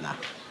এডি হয় না,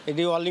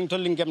 এডি ওয়ালিং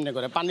টলিং কেমনে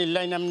করে, পানির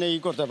লাইন এমনি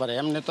করতে পারে,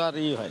 এমনি তো আর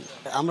হয় না।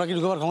 আমরা কি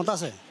ঢুকবার ক্ষমতা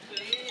আছে?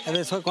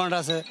 এদের ছয় কোনটা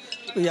আছে,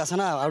 ওই আছে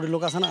না, আউট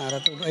লোক আছে না, আর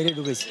তো এটাই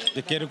ঢুকেছে।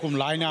 কিরকম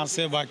লাইনে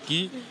আছে বা কি,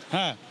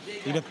 হ্যাঁ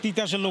এটা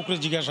তিতাসের লোকরে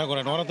জিজ্ঞাসা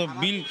করেন, ওরা তো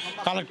বিল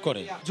কালেক্ট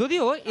করে।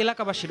 যদিও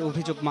এলাকাবাসীর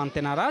অভিযোগ মানতে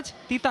নারাজ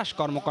তিতাস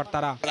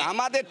কর্মকর্তারা।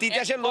 আমাদের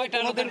তিতাসের লোক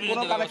কোনোদিন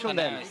কোনো কানেকশন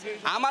দেয় না,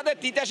 আমাদের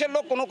তিতাসের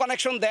লোক কোনো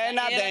কানেকশন দেয়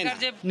না।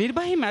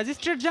 নির্বাহী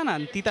ম্যাজিস্ট্রেট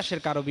জানান তিতাসের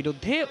কারো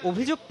বিরুদ্ধে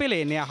অভিযোগ পেলে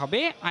নেওয়া হবে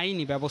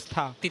আইনি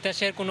ব্যবস্থা।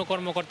 তিতাসের কোনো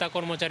কর্মকর্তা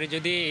কর্মচারী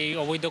যদি এই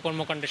অবৈধ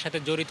কর্মকাণ্ডের সাথে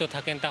জড়িত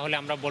থাকেন তাহলে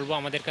আমরা বলবো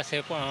আমাদের কাছে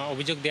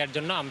অভিযোগ দেওয়ার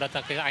জন্য, আমরা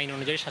তাকে আইন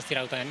অনুযায়ী শাস্তির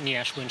আওতায়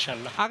নিয়ে আসবো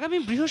ইনশাআল্লাহ। আগামী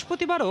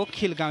বৃহস্পতিবারও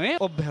খিলগাঁওয়ে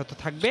অব্যাহত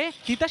থাকবে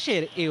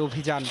তিতাসের এই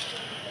অভিযান।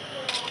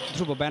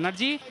 ধ্রুব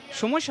ব্যানার্জি,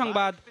 সময়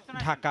সংবাদ,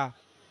 ঢাকা।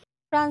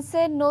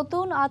 ফ্রান্সে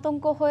নতুন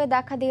আতঙ্ক হয়ে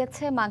দেখা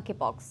দিয়েছে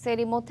মাঙ্কিপক্স।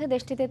 এরই মধ্যে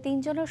দেশটিতে 3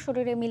 জনের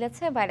শরীরে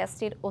মিলেছে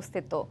ভাইরাসটির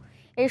অস্তিত্ব।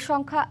 এর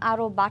সংখ্যা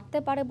আরও বাড়তে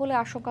পারে বলে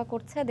আশঙ্কা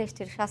করছে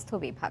দেশটির স্বাস্থ্য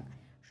বিভাগ।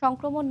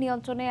 সংক্রমণ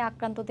নিয়ন্ত্রণে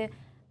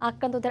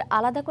আক্রান্তদের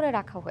আলাদা করে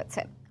রাখা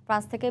হয়েছে।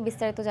 ফ্রান্স থেকে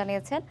বিস্তারিত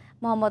জানিয়েছেন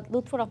মোহাম্মদ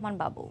লুৎফুর রহমান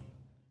বাবু।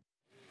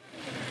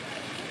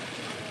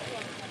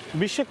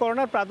 বিশ্বে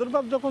করোনার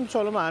প্রাদুর্ভাব যখন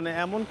চলমান,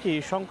 এমনকি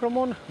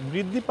সংক্রমণ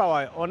বৃদ্ধি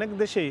পাওয়ায় অনেক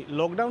দেশেই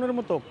লকডাউনের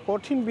মতো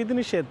কঠিন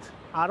বিধিনিষেধ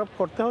আরোপ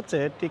করতে হচ্ছে,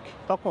 ঠিক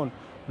তখন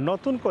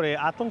নতুন করে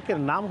আতঙ্কের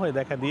নাম হয়ে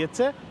দেখা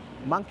দিয়েছে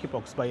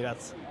মাঙ্কিপক্স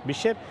ভাইরাস।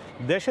 বিশ্বের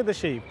দেশে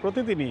দেশেই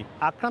প্রতিদিনই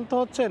আক্রান্ত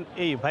হচ্ছেন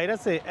এই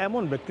ভাইরাসে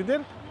এমন ব্যক্তিদের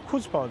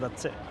খোঁজ পাওয়া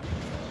যাচ্ছে।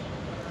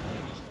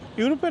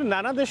 ইউরোপের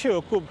নানা দেশেও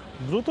খুব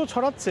দ্রুত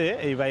ছড়াচ্ছে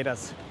এই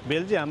virus.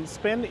 Belgium,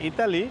 Spain,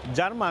 Italy,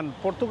 German,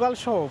 Portugal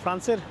সহ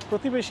ফ্রান্সের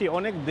প্রতিবেশী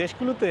অনেক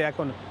দেশগুলোতে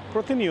এখন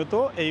প্রতিনিয়ত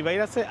এই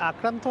ভাইরাসে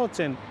আক্রান্ত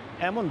হচ্ছেন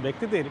এমন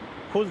ব্যক্তিদের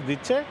খোঁজ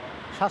দিচ্ছে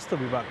স্বাস্থ্য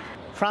বিভাগ।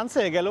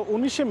 ফ্রান্সে গেল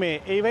 19 মে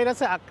এই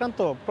ভাইরাসে আক্রান্ত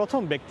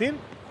প্রথম ব্যক্তির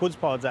খোঁজ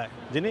পাওয়া যায়,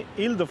 যিনি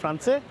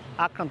ইল-দ্য-ফ্রান্সে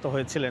আক্রান্ত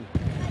হয়েছিলেন।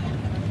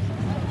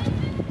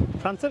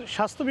 ফ্রান্সের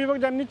স্বাস্থ্য বিভাগ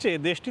জানিয়েছে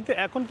দেশটিতে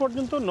এখন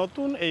পর্যন্ত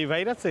নতুন এই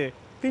ভাইরাসে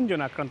 3 জন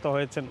আক্রান্ত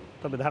হয়েছেন,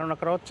 তবে ধারণা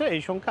করা হচ্ছে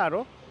এই সংখ্যা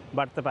আরও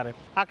বাড়তে পারে।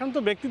 আক্রান্ত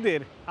ব্যক্তিদের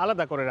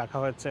আলাদা করে রাখা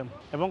হয়েছে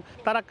এবং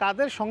তারা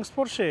কাদের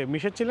সংস্পর্শে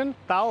মিশেছিলেন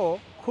তাও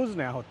খোঁজ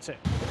নেওয়া হচ্ছে।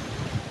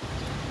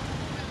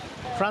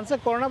 ফ্রান্সে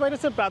করোনা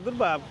ভাইরাসের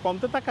প্রাদুর্ভাব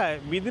কমতে থাকায়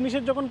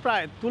বিধিনিষেধ যখন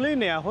প্রায় তুলেই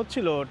নেওয়া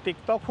হচ্ছিল, ঠিক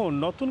তখন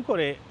নতুন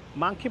করে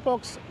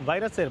মাঙ্কিপক্স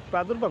ভাইরাসের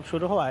প্রাদুর্ভাব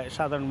শুরু হওয়ায়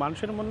সাধারণ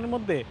মানুষের মনের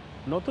মধ্যে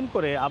নতুন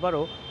করে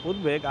আবারও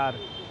উদ্বেগ আর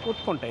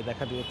উৎকণ্ঠাই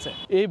দেখা দিয়েছে।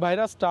 এই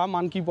ভাইরাসটা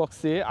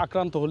মাঙ্কিপক্সে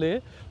আক্রান্ত হলে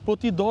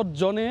প্রতি 10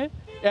 জনে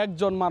 1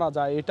 জন মারা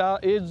যায়।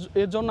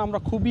 এর জন্য আমরা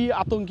খুবই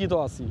আতঙ্কিত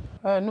আছি।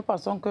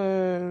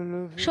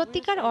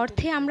 সত্যিকার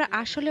অর্থে আমরা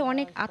আসলে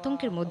অনেক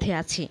আতঙ্কের মধ্যে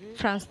আছি।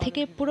 ফ্রান্স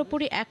থেকে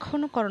পুরোপুরি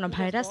এখনো করোনা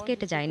ভাইরাস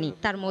কেটে যায়নি,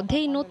 তার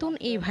মধ্যেই নতুন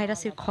এই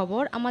ভাইরাসের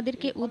খবর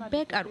আমাদেরকে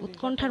উদ্বেগ আর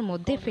উৎকণ্ঠার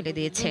মধ্যে ফেলে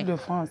দিয়েছে।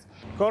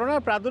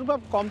 করোনার প্রাদুর্ভাব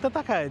কমতে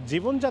থাকায়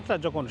জীবনযাত্রা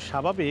যখন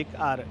স্বাভাবিক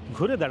আর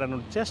ঘুরে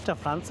দাঁড়ানোর চেষ্টা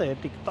ফ্রান্সে,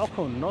 ঠিক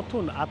তখন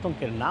নতুন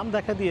আতঙ্কের নাম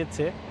দেখা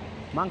দিয়েছে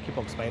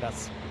মাঙ্কিপক্স ভাইরাস।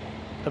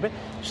 তবে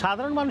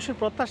সাধারণ মানুষের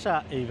প্রত্যাশা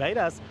এই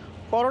ভাইরাস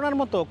করোনার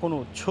মতো কোনো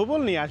ছোবল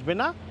নিয়ে আসবে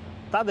না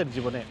তাদের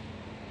জীবনে।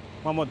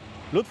 মোহাম্মদ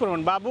লুৎফুর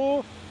রহমান বাবু,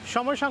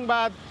 সময়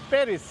সংবাদ,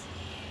 প্যারিস।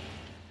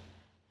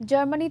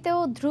 জার্মানিতেও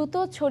দ্রুত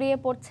ছড়িয়ে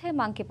পড়ছে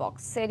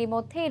মাঙ্কিপক্স। এরই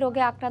মধ্যে এই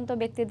রোগে আক্রান্ত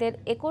ব্যক্তিদের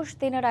 21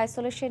 দিনের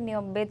আইসোলেশন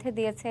নিয়ম বেঁধে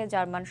দিয়েছে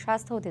জার্মান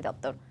স্বাস্থ্য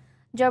অধিদপ্তর।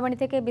 জার্মানি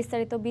থেকে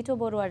বিস্তারিত বিটো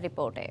বড়ুয়ার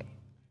রিপোর্টে।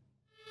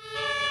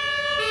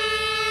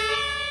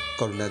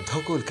 করোনার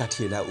ধকল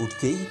কাটিয়ে না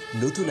উঠতেই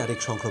নতুন আরেক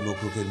সংক্রামক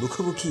রোগের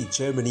মুখোমুখি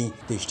জার্মানি।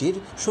 দেশটির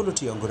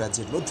 16টি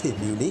অঙ্গরাজ্যের মধ্যে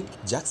মিউনিক,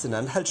 জ্যাকসন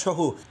আনহাল্ট সহ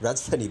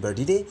রাজধানী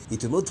বার্লিনে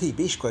ইতিমধ্যেই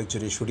বেশ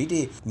কয়েকজনের শরীরে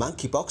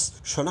মাঙ্কিপক্স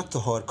শনাক্ত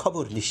হওয়ার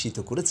খবর নিশ্চিত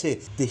করেছে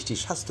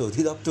দেশটির স্বাস্থ্য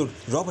অধিদপ্তর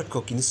রবার্ট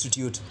কখ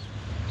ইনস্টিটিউট।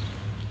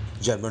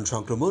 জার্মান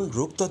সংক্রমণ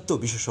রোগতত্ত্ব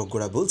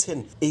বিশেষজ্ঞরা বলছেন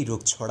এই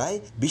রোগ ছড়ায়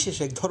বিশেষ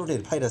এক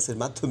ধরনের ভাইরাসের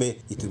মাধ্যমে।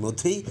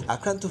 ইতিমধ্যেই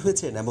আক্রান্ত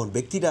হয়েছেন এমন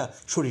ব্যক্তিরা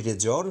শরীরে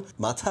জ্বর,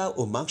 মাথা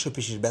ও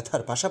মাংসপেশির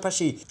ব্যথার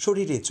পাশাপাশি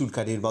শরীরে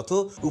চুলকানির মতো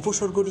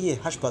উপসর্গ নিয়ে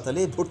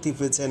হাসপাতালে ভর্তি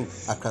হয়েছেন।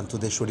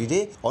 আক্রান্তদের শরীরে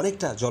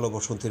অনেকটা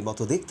জলবসন্তের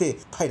মতো দেখতে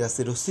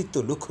ভাইরাসের অস্তিত্ব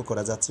লক্ষ্য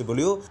করা যাচ্ছে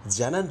বলেও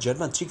জানান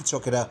জার্মান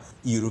চিকিৎসকেরা।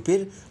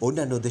 ইউরোপের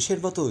অন্যান্য দেশের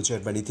মতো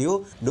জার্মানিতেও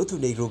নতুন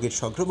এই রোগের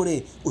সংক্রমণে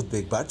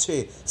উদ্বেগ বাড়ছে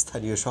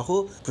স্থানীয় সহ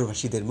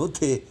প্রবাসীদের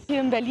মধ্যে।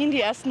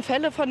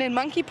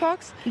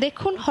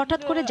 দেখুন,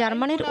 হঠাৎ করে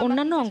জার্মানির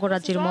অন্যান্য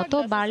অঙ্গরাজ্যের মতো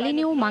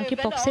বার্লিনেও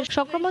মাঙ্কিপক্সের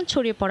সংক্রমণ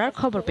ছড়িয়ে পড়ার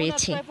খবর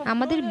পেয়েছি।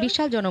 আমাদের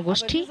বিশাল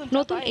জনগোষ্ঠী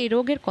নতুন এই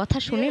রোগের কথা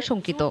শুনে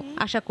শঙ্কিত।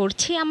 আশা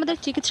করছি আমাদের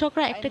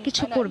চিকিৎসকরা একটা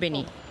কিছু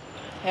করবেনই।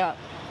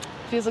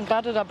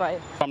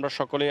 আমরা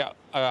সকলেই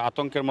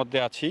আতঙ্কের মধ্যে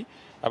আছি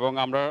এবং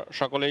আমরা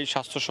সকলেই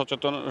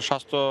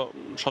স্বাস্থ্য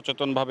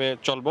সচেতনভাবে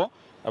চলব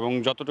এবং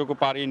যতটুকু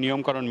পারি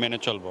নিয়মকানুন মেনে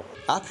চলব।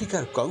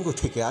 আফ্রিকার কঙ্গো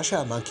থেকে আসা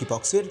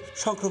মাঙ্কিপক্সের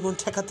সংক্রমণ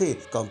ঠেকাতে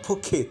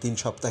কমপক্ষে 3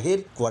 সপ্তাহের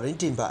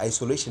কোয়ারেন্টাইন বা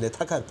আইসোলেশনে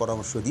থাকার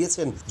পরামর্শ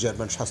দিয়েছেন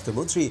জার্মান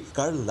স্বাস্থ্যমন্ত্রী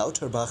কার্ল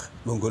লাউটারবাখ।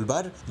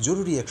 মঙ্গলবার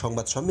জরুরি এক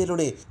সংবাদ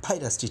সম্মেলনে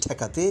ভাইরাসটি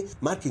ঠেকাতে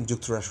মার্কিন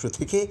যুক্তরাষ্ট্র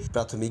থেকে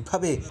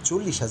প্রাথমিকভাবে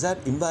 40,000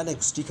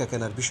 ইমবানেক্স টিকা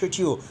কেনার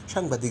বিষয়টিও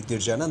সাংবাদিকদের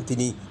জানান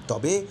তিনি।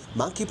 তবে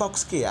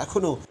মাঙ্কিপক্সকে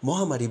এখনও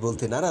মহামারী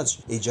বলতে নারাজ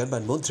এই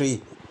জার্মান মন্ত্রী।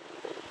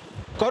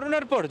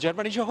 করোনার পর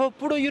জার্মানি সহ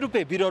পুরো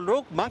ইউরোপে বিরল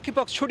রোগ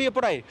মাঙ্কিপক্স ছড়িয়ে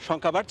পড়ায়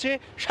শঙ্কা বাড়ছে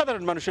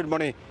সাধারণ মানুষের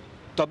মনে।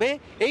 তবে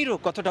এই রোগ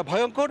কতটা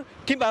ভয়ঙ্কর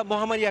কিংবা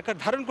মহামারী আকার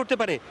ধারণ করতে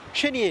পারে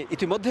সে নিয়ে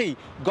ইতিমধ্যেই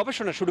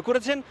গবেষণা শুরু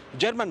করেছেন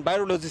জার্মান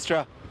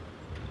ভাইরোলজিস্টরা।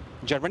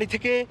 জার্মানি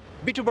থেকে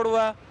বিটু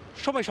বড়ুয়া,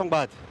 সময়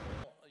সংবাদ।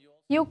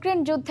 ইউক্রেন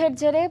যুদ্ধের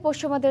জেরে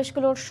পশ্চিমা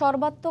দেশগুলোর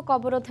সর্বাত্মক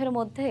অবরোধের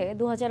মধ্যে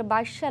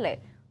 2022 সালে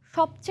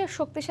সবচেয়ে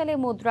শক্তিশালী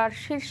মুদ্রার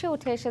শীর্ষে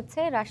উঠে এসেছে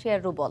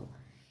রাশিয়ার রুবল।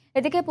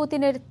 এদিকে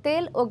পুতিনের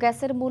তেল ও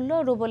গ্যাসের মূল্য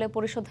রুবলে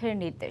পরিশোধের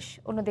নির্দেশ।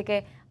 অন্যদিকে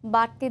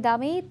বাড়তি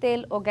দামেই তেল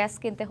ও গ্যাস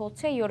কিনতে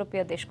হচ্ছে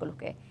ইউরোপীয়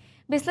দেশগুলোকে।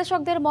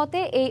 বিশ্লেষকদের মতে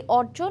এই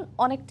অর্জন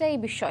অনেকটাই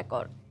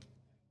বিস্ময়কর।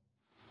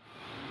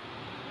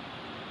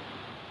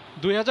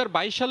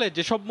 2022 সালে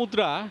যেসব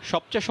মুদ্রা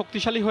সবচেয়ে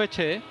শক্তিশালী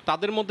হয়েছে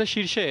তাদের মধ্যে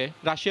শীর্ষে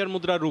রাশিয়ার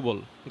মুদ্রা রুবল।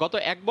 গত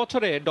এক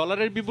বছরে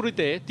ডলারের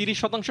বিপরীতে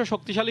 30%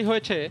 শক্তিশালী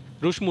হয়েছে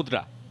রুশ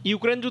মুদ্রা।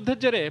 ইউক্রেন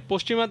যুদ্ধের জেরে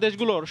পশ্চিমা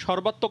দেশগুলোর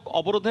সর্বাত্মক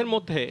অবরোধের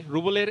মধ্যে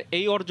রুবলের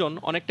এই অর্জন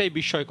অনেকটাই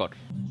বিস্ময়কর।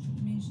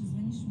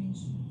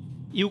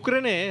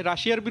 ইউক্রেনে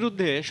রাশিয়ার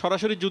বিরুদ্ধে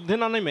সরাসরি যুদ্ধে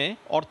না নেমে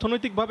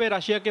অর্থনৈতিকভাবে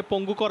রাশিয়াকে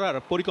পঙ্গু করার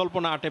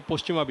পরিকল্পনা আঁটে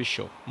পশ্চিমা বিশ্ব।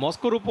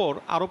 মস্কোর উপর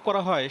আরোপ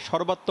করা হয়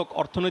সর্বাত্মক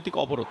অর্থনৈতিক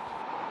অবরোধ।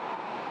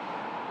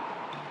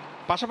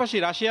 পাশাপাশি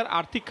রাশিয়ার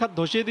আর্থিক খাত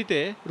ধসিয়ে দিতে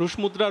রুশ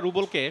মুদ্রা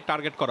রুবলকে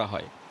টার্গেট করা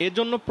হয়। এর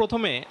জন্য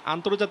প্রথমে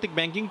আন্তর্জাতিক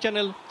ব্যাংকিং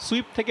চ্যানেল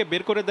সুইফট থেকে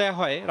বের করে দেওয়া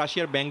হয়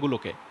রাশিয়ার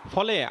ব্যাংকগুলোকে।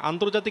 ফলে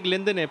আন্তর্জাতিক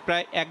লেনদেনে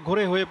প্রায়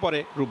একঘরে হয়ে পড়ে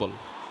রুবল।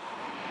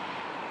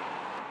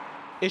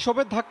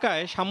 এসবের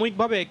ধাক্কায়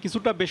সাময়িকভাবে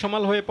কিছুটা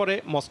বেসামাল হয়ে পড়ে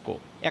মস্কো।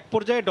 এক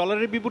পর্যায়ে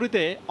ডলারের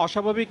বিপরীতে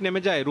অস্বাভাবিক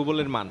নেমে যায়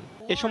রুবলের মান।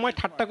 এ সময়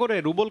ঠাট্টা করে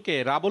রুবলকে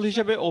রাবল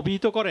হিসেবে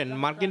অভিহিত করেন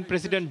মার্কিন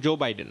প্রেসিডেন্ট জো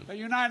বাইডেন।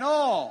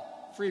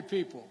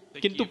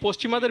 কিন্তু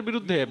পশ্চিমাদের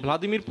বিরুদ্ধে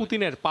ভ্লাদিমির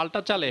পুতিনের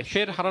পাল্টা চালে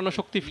ফের হারানো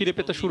শক্তি ফিরে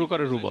পেতে শুরু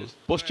করে রুবল।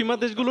 পশ্চিমা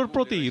দেশগুলোর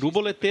প্রতি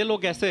রুবলে তেল ও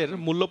গ্যাসের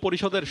মূল্য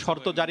পরিশোধের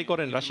শর্ত জারি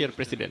করেন রাশিয়ার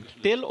প্রেসিডেন্ট।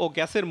 তেল ও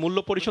গ্যাসের মূল্য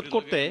পরিশোধ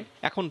করতে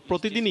এখন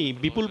প্রতিদিনই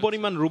বিপুল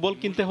পরিমাণ রুবল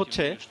কিনতে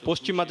হচ্ছে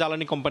পশ্চিমা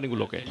জ্বালানি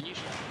কোম্পানিগুলোকে।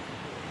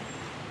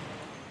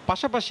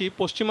 পাশাপাশি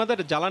পশ্চিমাদের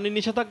জ্বালানি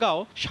নিষেধাজ্ঞাও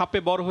সাপে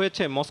বড়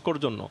হয়েছে মস্কোর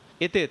জন্য।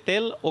 এতে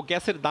তেল ও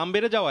গ্যাসের দাম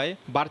বেড়ে যাওয়ায়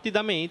বাড়তি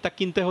দামেই তা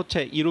কিনতে হচ্ছে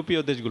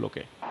ইউরোপীয়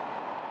দেশগুলোকে।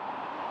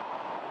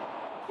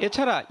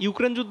 এছাড়া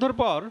ইউক্রেন যুদ্ধের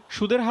পর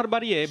সুদের হার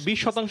বাড়িয়ে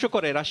 20%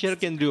 করে রাশিয়ার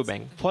কেন্দ্রীয়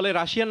ব্যাংক। ফলে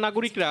রাশিয়ান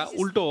নাগরিকরা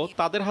উল্টো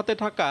তাদের হাতে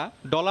থাকা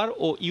ডলার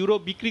ও ইউরো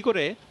বিক্রি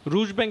করে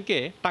রুশ ব্যাংকে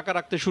টাকা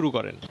রাখতে শুরু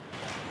করেন।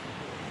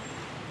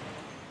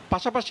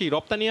 পাশাপাশি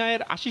রপ্তানি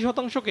আয়ের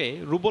 80%কে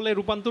রুবলে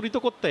রূপান্তরিত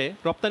করতে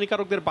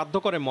রপ্তানিকারকদের বাধ্য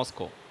করে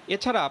মস্কো।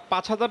 এছাড়া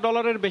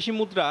 $5,000 বেশি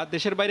মুদ্রা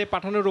দেশের বাইরে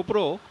পাঠানোর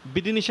উপরও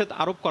বিধিনিষেধ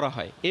আরোপ করা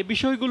হয়। এ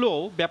বিষয়গুলোও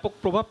ব্যাপক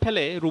প্রভাব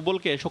ফেলে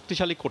রুবলকে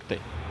শক্তিশালী করতে।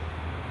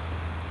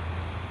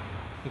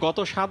 গত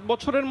 7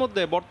 বছরের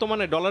মধ্যে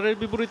বর্তমানে ডলারের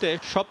বিপরীতে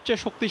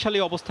সবচেয়ে শক্তিশালী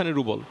অবস্থানে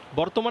রুবল।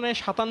 বর্তমানে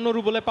 57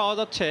 রুবলে পাওয়া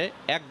যাচ্ছে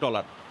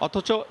 $1।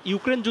 অথচ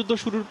ইউক্রেন যুদ্ধ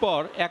শুরুর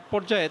পর এক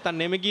পর্যায়ে তা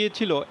নেমে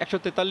গিয়েছিল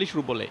 143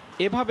 রুবলে।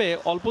 এভাবে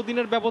অল্প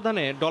দিনের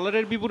ব্যবধানে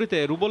ডলারের বিপরীতে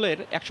রুবলের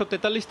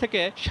 143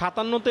 থেকে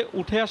 57তে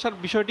উঠে আসার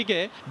বিষয়টিকে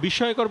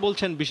বিস্ময়কর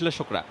বলছেন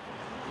বিশ্লেষকরা।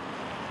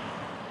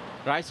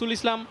 রাইসুল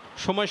ইসলাম,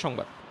 সময়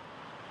সংবাদ।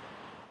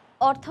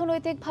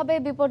 অর্থনৈতিকভাবে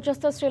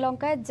বিপর্যস্ত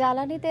শ্রীলঙ্কায়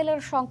জ্বালানি তেলের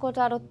সংকট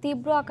আরও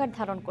তীব্র আকার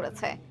ধারণ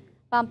করেছে।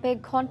 পাম্পে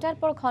ঘন্টার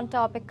পর ঘন্টা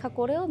অপেক্ষা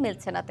করেও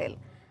মিলছে না তেল।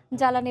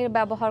 জ্বালানির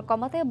ব্যবহার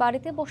কমাতে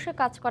বাড়িতে বসে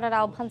কাজ করার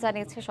আহ্বান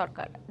জানিয়েছে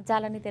সরকার।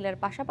 জ্বালানি তেলের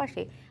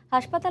পাশাপাশি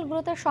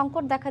হাসপাতালগুলোতে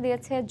সংকট দেখা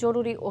দিয়েছে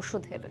জরুরি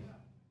ওষুধের।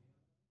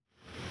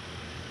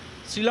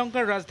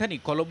 শ্রীলঙ্কার রাজধানী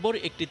কলম্বোর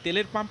একটি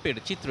তেলের পাম্পের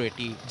চিত্র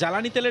এটি।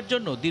 জ্বালানি তেলের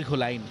জন্য দীর্ঘ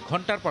লাইন,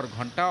 ঘন্টার পর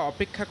ঘন্টা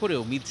অপেক্ষা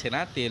করেও মিলছে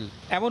না তেল।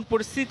 এমন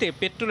পরিস্থিতিতে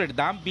পেট্রোলের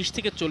দাম 20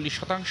 থেকে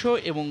 40%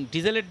 এবং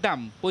ডিজেলের দাম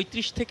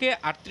 35 থেকে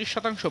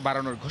 38%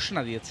 বাড়ানোর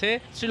ঘোষণা দিয়েছে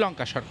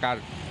শ্রীলঙ্কা সরকার।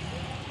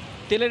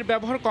 তেলের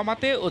ব্যবহার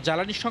কমাতে ও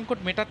জ্বালানি সংকট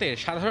মেটাতে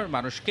সাধারণ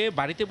মানুষকে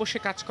বাড়িতে বসে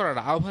কাজ করার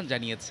আহ্বান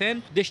জানিয়েছেন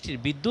দেশটির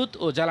বিদ্যুৎ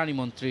ও জ্বালানি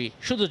মন্ত্রী।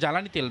 শুধু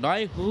জ্বালানি তেল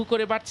নয়, হু হু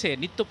করে বাড়ছে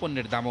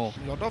নিত্যপণ্যের দামও।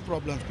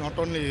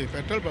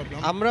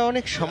 আমরা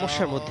অনেক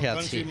সমস্যার মধ্যে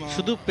আছি।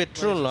 শুধু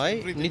পেট্রোল নয়,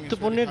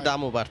 নিত্যপণ্যের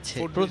দামও বাড়ছে।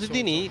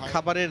 প্রতিদিনই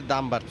খাবারের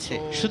দাম বাড়ছে।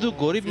 শুধু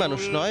গরিব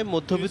মানুষ নয়,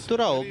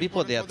 মধ্যবিত্তরাও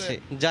বিপদে আছে।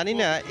 জানি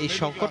না এই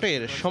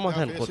সংকটের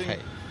সমাধান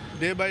কোথায়।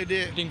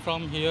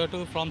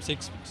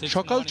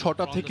 সকাল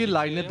 6টা থেকে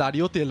লাইনে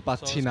দাঁড়িয়েও তেল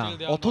পাচ্ছি না,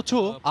 অথচ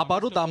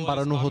আবারও দাম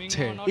বাড়ানো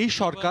হচ্ছে। এই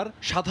সরকার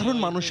সাধারণ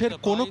মানুষের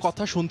কোনো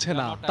কথা শুনছে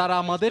না, তারা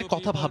আমাদের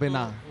কথা ভাবে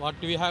না।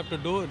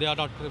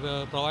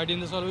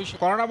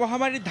 করোনা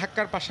মহামারীর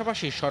ধাক্কার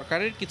পাশাপাশি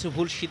সরকারের কিছু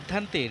ভুল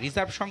সিদ্ধান্তে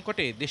রিজার্ভ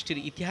সংকটে দেশটির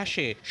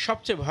ইতিহাসে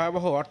সবচেয়ে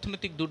ভয়াবহ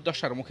অর্থনৈতিক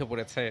দুর্দশার মুখে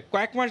পড়েছে।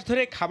 কয়েক মাস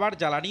ধরে খাবার,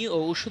 জ্বালানি ও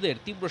ওষুধের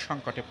তীব্র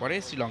সংকটে পড়ে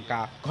শ্রীলঙ্কা।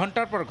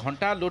 ঘন্টার পর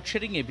ঘন্টা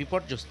লোডশেডিংয়ে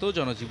বিপর্যস্ত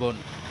জনজীবন।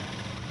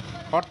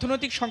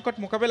 অর্থনৈতিক সংকট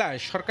মোকাবেলায়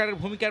সরকারের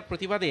ভূমিকার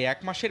প্রতিবাদে 1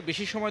 মাসের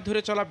বেশি সময়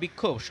ধরে চলা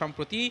বিক্ষোভ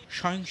সম্প্রতি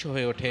সহিংস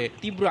হয়ে ওঠে।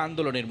 তীব্র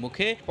আন্দোলনের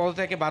মুখে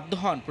পদত্যাগে বাধ্য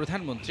হন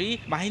প্রধানমন্ত্রী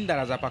মাহিন্দা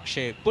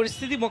রাজাপাকসে।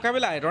 পরিস্থিতি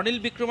মোকাবেলায় রনিল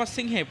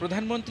বিক্রমসিংহে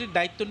প্রধানমন্ত্রীর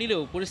দায়িত্ব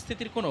নিলেও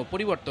পরিস্থিতির কোনো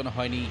পরিবর্তন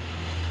হয়নি।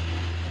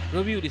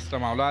 রবিউল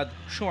ইসলাম আওলাদ,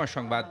 সময়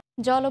সংবাদ।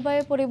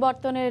 জলবায়ু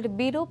পরিবর্তনের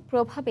বিরূপ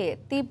প্রভাবে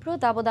তীব্র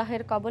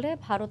দাবদাহের কবলে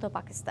ভারত ও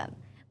পাকিস্তান।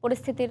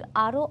 পরিস্থিতির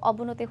আরও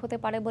অবনতি হতে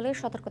পারে বলে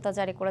সতর্কতা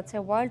জারি করেছে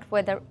ওয়ার্ল্ড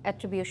ওয়েদার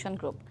অ্যাট্রিবিউশন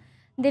গ্রুপ।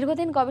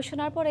 দীর্ঘদিন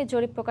গবেষণার পরে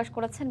জরিপ প্রকাশ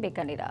করেছেন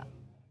বিজ্ঞানীরা।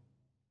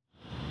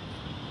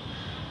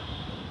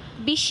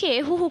 বিশ্বে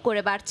হু হু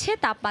করে বাড়ছে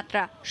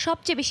তাপমাত্রা।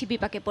 সবচেয়ে বেশি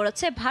বিপাকে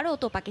পড়েছে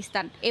ভারত ও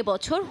পাকিস্তান।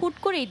 এবছর হুট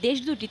করেই দেশ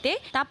দুটিতে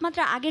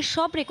তাপমাত্রা আগের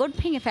সব রেকর্ড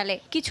ভেঙে ফেলে।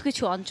 কিছু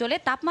কিছু অঞ্চলে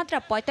তাপমাত্রা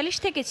 45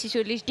 থেকে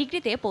 46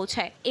 ডিগ্রিতে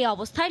পৌঁছায়। এই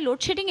অবস্থায়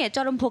লোডশেডিংয়ে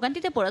চরম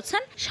ভোগান্তিতে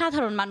পড়েছেন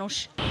সাধারণ মানুষ।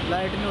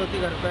 লাইট नहीं होती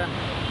घर पे,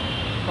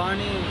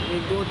 पानी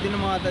 1-2 दिन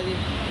में आता जी,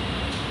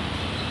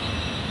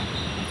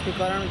 इसके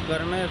कारण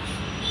घर में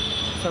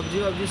सब्जी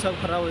वब्जी सब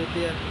खराब होती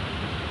है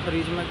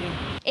फ्रिज में की।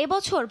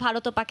 এবছর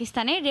ভারত ও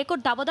পাকিস্তানে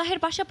রেকর্ড দাবদাহের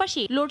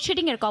পাশাপাশি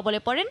লোডশেডিং এর কবলে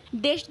পড়েন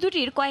দেশ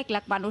দুটির কয়েক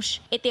লাখ মানুষ।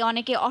 এতে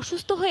অনেকে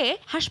অসুস্থ হয়ে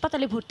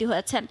হাসপাতালে ভর্তি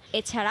হয়েছেন।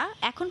 এছাড়া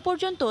এখন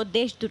পর্যন্ত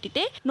দেশ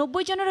দুটিতে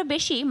 90 জনেরও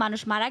বেশি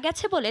মানুষ মারা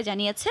গেছে বলে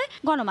জানিয়েছে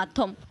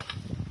গণমাধ্যম।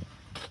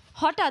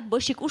 হঠাৎ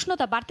বৈশ্বিক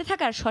উষ্ণতা বাড়তে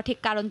থাকার সঠিক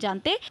কারণ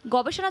জানতে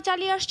গবেষণা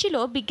চালিয়ে আসছিল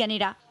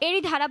বিজ্ঞানীরা।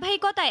 এরই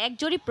ধারাবাহিকতায় এক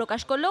জরিপ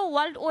প্রকাশ করল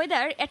ওয়ার্ল্ড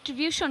ওয়েদার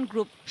অ্যাট্রিবিউশন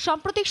গ্রুপ।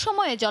 সাম্প্রতিক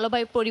সময়ে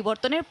জলবায়ু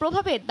পরিবর্তনের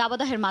প্রভাবে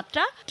দাবদাহের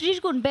মাত্রা 30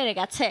 গুণ বেড়ে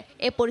গেছে।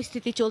 এ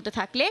পরিস্থিতি চলতে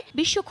থাকলে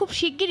বিশ্ব খুব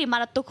শিগগিরই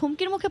মারাত্মক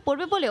হুমকির মুখে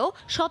পড়বে বলেও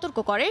সতর্ক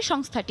করে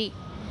সংস্থাটি।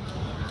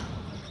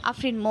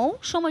 আফরিন মৌ,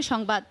 সময়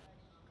সংবাদ।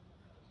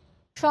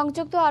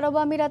 সংযুক্ত আরব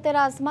আমিরাতের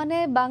আজমানে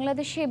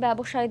বাংলাদেশি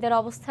ব্যবসায়ীদের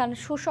অবস্থান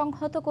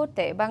সুসংহত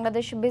করতে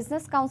বাংলাদেশ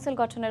বিজনেস কাউন্সিল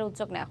গঠনের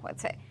উদ্যোগ নেওয়া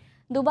হয়েছে।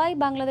 দুবাই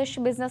বাংলাদেশ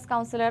বিজনেস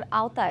কাউন্সিলের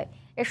আওতায়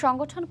এ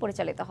সংগঠন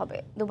পরিচালিত হবে।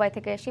 দুবাই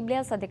থেকে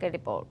শিবলিয়া সাদিকের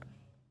রিপোর্ট।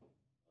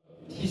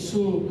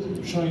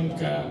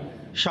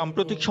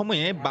 সাম্প্রতিক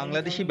সময়ে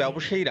বাংলাদেশি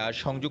ব্যবসায়ীরা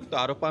সংযুক্ত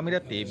আরব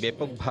আমিরাতে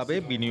ব্যাপকভাবে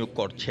বিনিয়োগ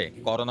করছে।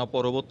 করোনা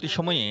পরবর্তী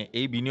সময়ে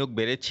এই বিনিয়োগ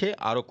বেড়েছে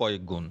আরও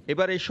কয়েক গুণ।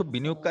 এবার এসব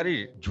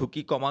বিনিয়োগকারীর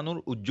ঝুঁকি কমানোর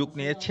উদ্যোগ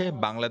নিয়েছে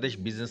বাংলাদেশ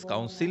বিজনেস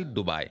কাউন্সিল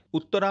দুবাই।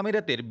 উত্তর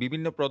আমিরাতের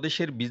বিভিন্ন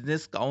প্রদেশের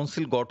বিজনেস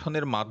কাউন্সিল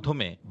গঠনের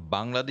মাধ্যমে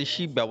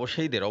বাংলাদেশি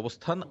ব্যবসায়ীদের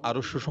অবস্থান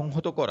আরও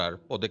সুসংহত করার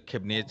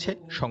পদক্ষেপ নিয়েছে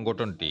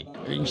সংগঠনটি।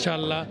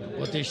 ইনশাআল্লাহ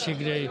অতি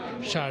শীঘ্রই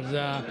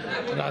শারজা,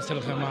 রাসেল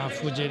খামা,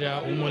 ফুজিরা,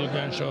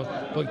 উমুলগঞ্জ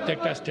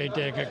প্রত্যেকটা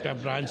স্টেটে একটা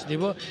ব্রাঞ্চ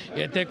দিব।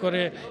 এতে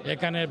করে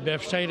এখানে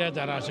ব্যবসায়ীরা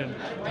যারা আছেন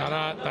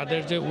তারা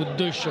তাদের যে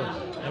উদ্দেশ্য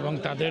এবং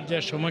তাদের যে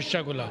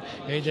সমস্যাগুলো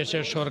এই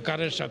দেশের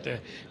সরকারের সাথে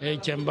এই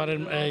চেম্বারের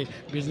এই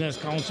বিজনেস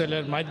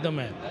কাউন্সিলের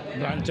মাধ্যমে,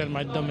 ব্রাঞ্চের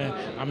মাধ্যমে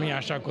আমি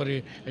আশা করি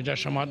এটা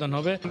সমাধান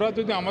হবে। আমরা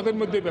যদি আমাদের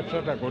মধ্যে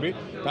ব্যবসাটা করি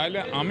তাহলে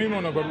আমি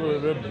মনে করব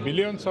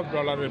বিলিয়নস অফ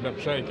ডলারের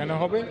ব্যবসা এখানে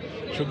হবে,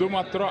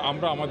 শুধুমাত্র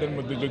আমরা আমাদের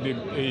মধ্যে যদি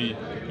এই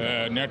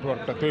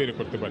নেটওয়ার্কটা তৈরি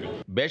করতে পারি।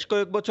 বেশ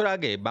কয়েক বছর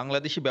আগে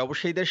বাংলাদেশি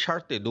ব্যবসায়ীদের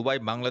স্বার্থে দুবাই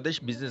বাংলাদেশ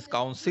বিজনেস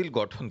কাউন্সিল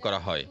গঠন করা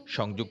হয়।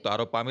 সংযুক্ত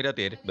আরব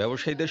আমিরাতের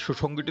ব্যবসায়ীদের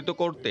সুসংগঠিত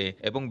করতে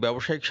এবং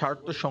ব্যবসায়িক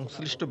স্বার্থ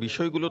সংশ্লিষ্ট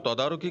বিষয়গুলো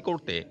তদারকি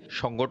করতে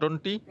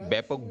সংগঠনটি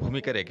ব্যাপক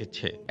ভূমিকা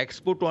রেখেছে।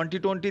 এক্সপো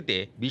 2020-তে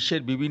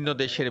বিশ্বের বিভিন্ন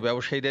দেশের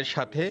ব্যবসায়ীদের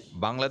সাথে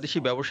বাংলাদেশি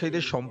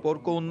ব্যবসায়ীদের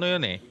সম্পর্ক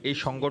উন্নয়নে এই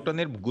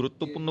সংগঠনের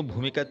গুরুত্বপূর্ণ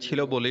ভূমিকা ছিল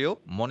বলেও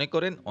মনে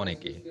করেন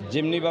অনেকে।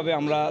 যেমনিভাবে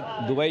আমরা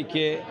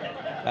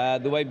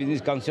দুবাই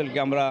বিজনেস কাউন্সিলকে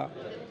আমরা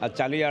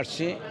চালিয়ে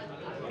আসছি,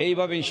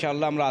 এইভাবে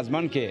ইনশাআল্লাহ আমরা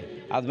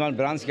আজমান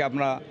ব্রাঞ্চকে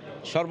আমরা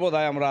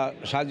সর্বদাই আমরা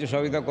সাহায্য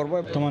সহযোগিতা করব।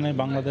 বর্তমানে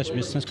বাংলাদেশ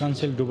বিজনেস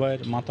কাউন্সিল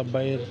দুবাইয়ের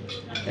মাতাব্বাইয়ের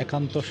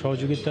একান্ত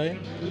সহযোগিতায়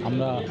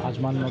আমরা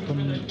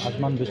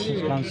আজমান বিজনেস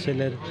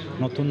কাউন্সিলের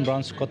নতুন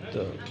ব্রাঞ্চ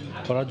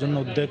করার জন্য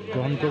উদ্যোগ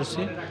গ্রহণ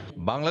করেছি।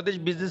 বাংলাদেশ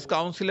বিজনেস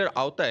কাউন্সিলের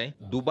আওতায়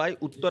দুবাই,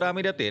 উত্তর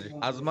আমিরাতের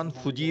আজমান,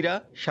 ফুজিরা,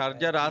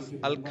 শারজা, রাস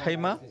আল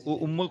খাইমা ও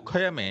উম্মুল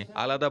খয়ামে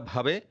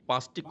আলাদাভাবে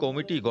 5টি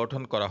কমিটি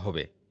গঠন করা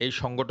হবে। এই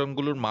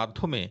সংগঠনগুলোর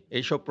মাধ্যমে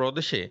এইসব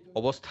প্রদেশে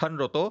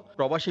অবস্থানরত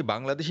প্রবাসী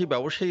বাংলাদেশি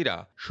ব্যবসায়ীরা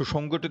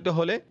সুসংগঠিত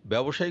হলে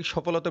ব্যবসায়িক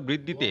সফলতা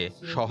বৃদ্ধিতে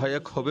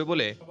সহায়ক হবে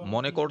বলে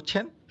মনে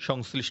করছেন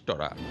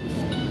সংশ্লিষ্টরা।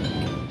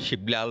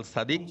 শিবলি আল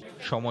সাদিক,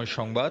 সময়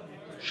সংবাদ,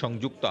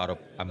 সংযুক্ত আরব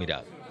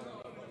আমিরাত।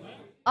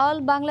 All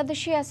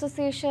Bangladeshi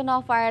association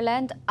of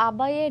Ireland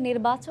আবায়ে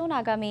নির্বাচন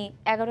আগামী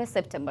 11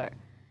 সেপ্টেম্বর।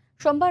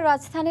 সোমবার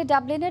রাজধানী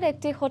ডাবলিনের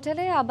একটি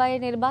হোটেলে আবায়ে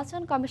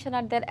নির্বাচন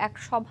কমিশনারদের এক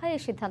সভায়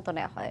সিদ্ধান্ত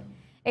নেওয়া হয়।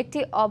 একটি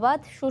অবাধ,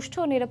 সুষ্ঠু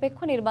ও নিরপেক্ষ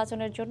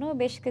নির্বাচনের জন্য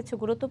বেশ কিছু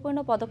গুরুত্বপূর্ণ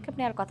পদক্ষেপ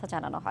নেওয়ার কথা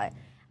জানানো হয়।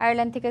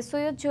 আয়ারল্যান্ড থেকে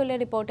সৈয়দ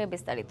জুয়েলের রিপোর্টে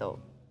বিস্তারিত।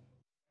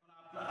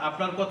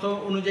 আপনার কথা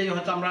অনুযায়ী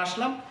হয়তো আমরা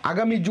আসলাম।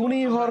 আগামী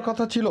জুনেই হওয়ার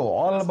কথা ছিল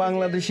অল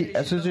বাংলাদেশি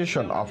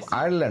অ্যাসোসিয়েশন অফ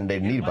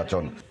আয়ারল্যান্ডের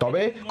নির্বাচন।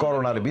 তবে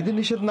করোনার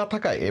বিধিনিষেধ না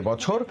থাকায়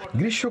এবছর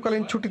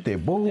গ্রীষ্মকালীন ছুটিতে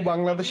বহু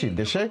বাংলাদেশি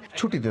দেশে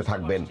ছুটিতে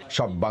থাকবেন।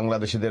 সব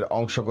বাংলাদেশিদের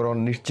অংশগ্রহণ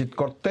নিশ্চিত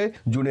করতে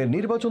জুনের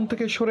নির্বাচন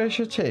থেকে সরে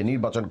এসেছে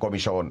নির্বাচন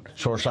কমিশন।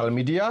 সোশ্যাল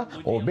মিডিয়া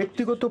ও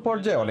ব্যক্তিগত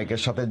পর্যায়ে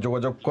অনেকের সাথে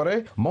যোগাযোগ করে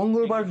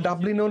মঙ্গলবার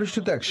ডাবলিনে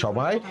অনুষ্ঠিত এক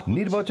সভায়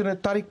নির্বাচনের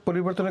তারিখ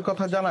পরিবর্তনের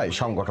কথা জানায়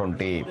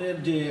সংগঠনটি।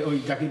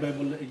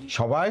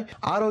 সভায়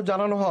আরও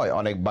জানানো হয়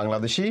অনেক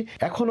বাংলাদেশি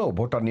এখনো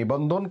ভোটার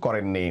নিবন্ধন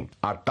করেননি,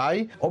 আর তাই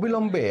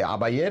অবিলম্বে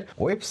আবাইয়ের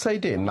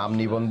ওয়েবসাইটে নাম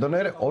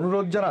নিবন্ধনের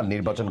অনুরোধ জানান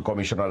নির্বাচন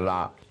কমিশনাররা।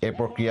 এ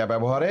প্রক্রিয়া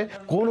ব্যবহারে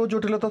কোনো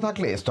জটিলতা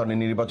থাকলে স্থানীয়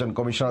নির্বাচন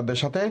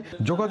কমিশনারদের সাথে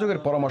যোগাযোগের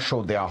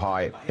পরামর্শও দেওয়া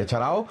হয়।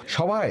 এছাড়াও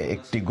সভায়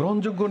একটি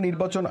গ্রহণযোগ্য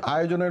নির্বাচন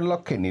আয়োজনের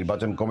লক্ষ্যে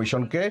নির্বাচন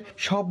কমিশনকে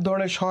সব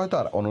ধরনের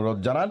সহায়তার অনুরোধ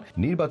জানান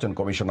নির্বাচন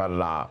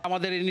কমিশনাররা।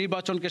 আমাদের এই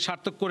নির্বাচনকে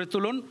সার্থক করে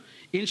তুলুন।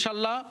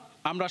 ইনশাল্লাহ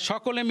আমরা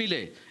সকলে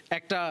মিলে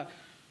একটা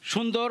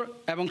সুন্দর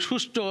এবং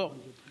সুষ্ঠু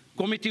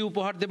কমিটি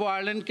উপহার দেব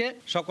আয়ারল্যান্ডকে।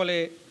 সকলে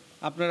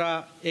আপনারা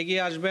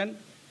এগিয়ে আসবেন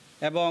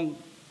এবং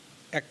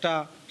একটা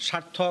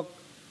সার্থক,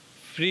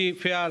 ফ্রি,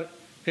 ফেয়ার,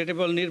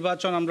 ক্রেডিবল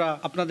নির্বাচন আমরা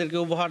আপনাদেরকে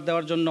উপহার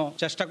দেওয়ার জন্য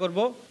চেষ্টা করব।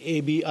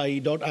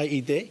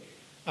 abi.ie-তে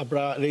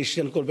আপনারা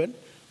রেজিস্ট্রেশন করবেন।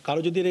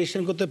 কারো যদি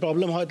রেজিস্ট্রেশন করতে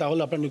প্রবলেম হয়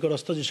তাহলে আপনার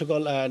নিকটস্থ যে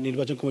সকল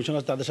নির্বাচন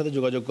কমিশনার তাদের সাথে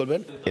যোগাযোগ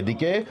করবেন।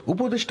 এদিকে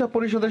উপদেষ্টা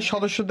পরিষদের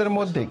সদস্যদের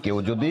মধ্যে কেউ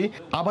যদি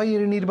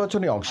আবাইয়ের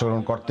নির্বাচনে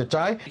অংশগ্রহণ করতে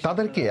চায়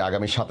তাদেরকে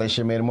আগামী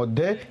 27 মের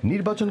মধ্যে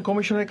নির্বাচন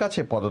কমিশনের কাছে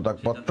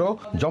পদত্যাগপত্র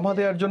জমা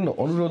দেওয়ার জন্য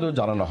অনুরোধও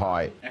জানানো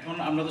হয়। এখন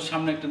আমরা তো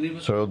সামনে একটা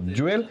সৈয়দ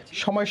জুয়েল,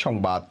 সময়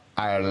সংবাদ,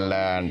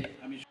 আয়ারল্যান্ড।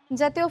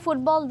 জাতীয়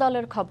ফুটবল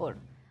দলের খবর।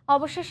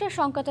 অবশেষে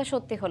শঙ্কাটা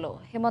সত্যি হলো।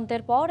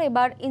 হেমন্তের পর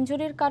এবার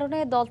ইনজুরির কারণে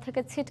দল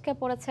থেকে ছিটকে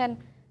পড়েছেন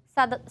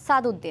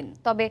সাদউদ্দিন।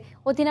 তবে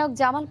অধিনায়ক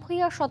জামাল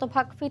ভুঁইয়া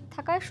শতভাগ ফিট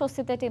থাকায়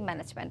স্বস্তিতে টিম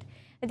ম্যানেজমেন্ট।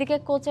 এদিকে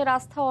কোচের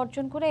আস্থা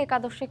অর্জন করে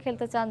একাদশে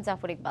খেলতে চান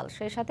জাফর ইকবাল।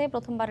 সেই সাথে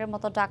প্রথমবারের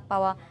মতো ডাক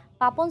পাওয়া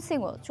পাপন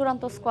সিংও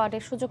চূড়ান্ত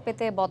স্কোয়াডের সুযোগ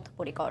পেতে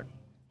বদ্ধপরিকর।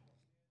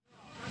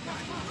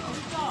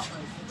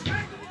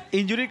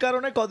 ইনজুরির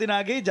কারণে কদিন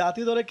আগেই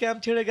জাতীয় দলে ক্যাম্প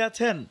ছেড়ে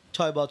গেছেন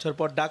 6 বছর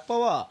পর ডাক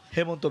পাওয়া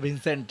হেমন্ত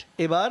ভিনসেন্ট।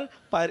 এবার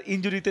পায়ের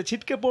ইনজুরিতে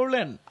ছিটকে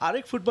পড়লেন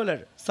আরেক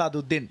ফুটবলার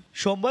সাদউদ্দিন।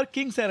 সোমবার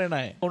কিংস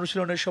অ্যারেনায়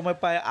অনুশীলনের সময়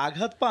পায়ে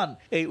আঘাত পান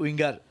এই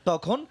উইঙ্গার।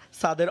 তখন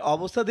সাদের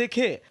অবস্থা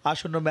দেখে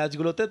আসন্ন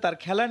ম্যাচগুলোতে তার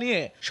খেলা নিয়ে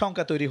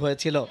শঙ্কা তৈরি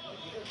হয়েছিল।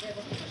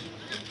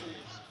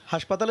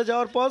 হাসপাতালে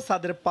যাওয়ার পর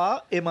সাদের পা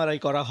এমআরআই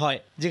করা হয়,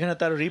 যেখানে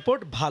তার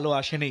রিপোর্ট ভালো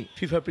আসেনি।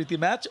 ফিফা প্রীতি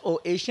ম্যাচ ও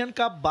এশিয়ান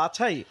কাপ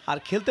বাছাই আর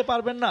খেলতে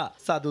পারবেন না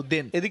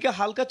সাদউদ্দিন। এদিকে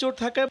হালকা চোট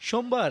থাকায়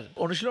সোমবার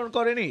অনুশীলন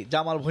করেনি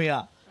জামাল ভুঁইয়া।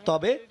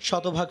 তবে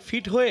শতভাগ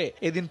ফিট হয়ে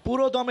এদিন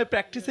পুরো দমে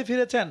প্র্যাকটিসে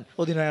ফিরেছেন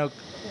অধিনায়ক।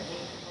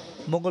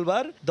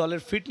 মঙ্গলবার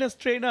দলের ফিটনেস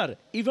ট্রেনার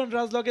ইভান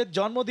রাজলগের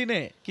জন্মদিনে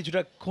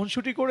কিছুটা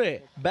খুনসুটি করে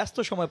ব্যস্ত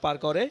সময় পার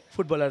করে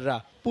ফুটবলাররা।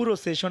 পুরো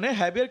সেশনে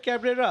হ্যাভিয়ার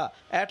ক্যাবরেরা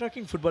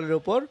অ্যাটাকিং ফুটবলের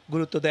উপর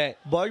গুরুত্ব দেয়।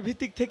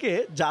 বয়সভিত্তিক থেকে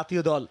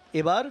জাতীয় দল।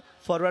 এবার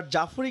ফরওয়ার্ড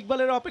জাফর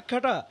ইকবালের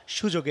অপেক্ষাটা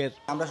সুযোগের।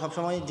 আমরা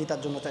সবসময়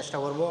জেতার জন্য চেষ্টা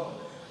করব।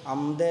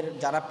 আমাদের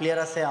যারা প্লেয়ার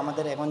আছে,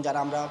 আমাদের এখন যারা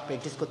আমরা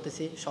প্র্যাকটিস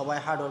করতেছি, সবাই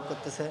হার্ড ওয়ার্ক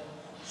করতেছে,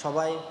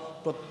 সবাই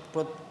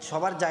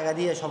সবার জায়গা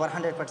দিয়ে সবার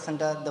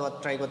 100%টা দেওয়ার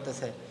ট্রাই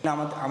করতেছে।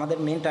 আমাদের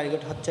মেইন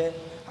টার্গেট হচ্ছে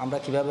আমরা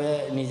কিভাবে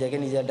নিজেকে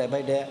ডে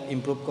বাই ডে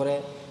ইমপ্রুভ করে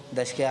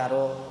দেশকে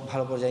আরো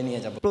ভালো পর্যায়ে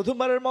নিয়ে যাব।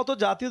 প্রথমবারের মতো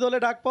জাতীয় দলে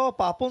ডাক পাওয়া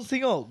পাপন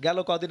সিংও গেল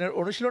কদিনের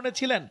অনুশীলনে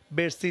ছিলেন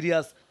বেশ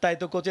সিরিয়াস। তাই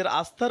তো কোচের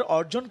আস্থার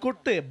অর্জন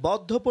করতে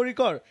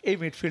বদ্ধপরিকর এই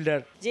মিডফিল্ডার।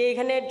 যে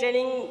এখানে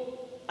ট্রেনিং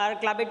আর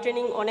ক্লাবের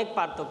ট্রেনিং অনেক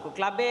পার্থক্য।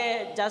 ক্লাবে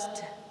জাস্ট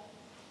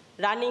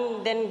রানিং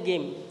দেন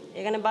গেম,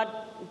 এখানে বাট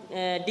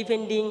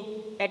ডিফেন্ডিং,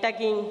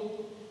 অ্যাটাকিং,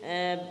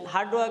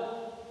 হার্ডওয়ার্ক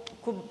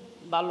খুব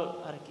ভালো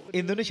আর কি।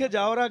 ইন্দোনেশিয়া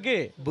যাওয়ার আগে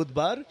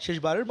বুধবার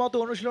শেষবারের মতো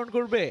অনুশীলন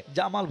করবে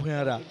জামাল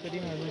ভুঁইয়ারা।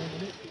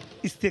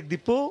 ইস্তেক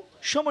দীপু,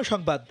 সময়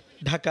সংবাদ,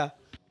 ঢাকা।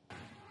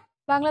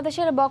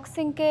 বাংলাদেশের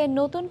বক্সিংকে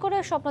নতুন করে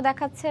স্বপ্ন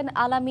দেখাচ্ছেন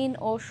আলামিন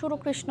ও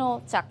সুরকৃষ্ণ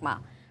চাকমা।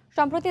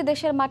 সম্প্রতি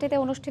দেশের মাটিতে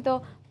অনুষ্ঠিত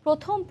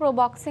প্রথম প্রো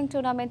বক্সিং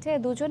টুর্নামেন্টে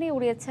দুজনেই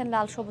উড়িয়েছেন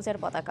লাল সবুজের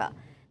পতাকা।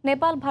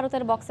 নেপাল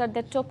ভারতের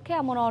বক্সারদের টপকে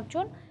এমন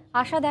অর্জন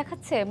আশা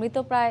দেখাচ্ছে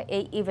মৃতপ্রায়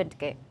এই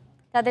ইভেন্টকে।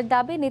 তাদের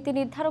দাবি, নীতি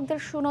নির্ধারকদের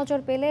সুনজর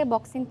পেলে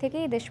বক্সিং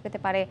থেকেই দেশ পেতে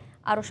পারে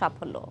আরও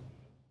সাফল্য।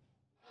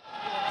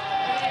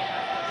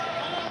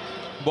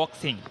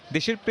 বক্সিং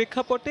দেশের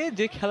প্রেক্ষাপটে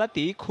যে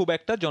খেলাটি খুব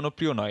একটা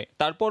জনপ্রিয় নয়,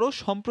 তারপরও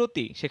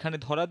সম্প্রতি সেখানে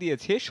ধরা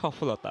দিয়েছে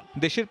সফলতা।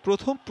 দেশের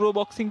প্রথম প্রো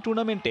বক্সিং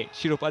টুর্নামেন্টে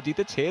শিরোপা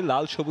জিতেছে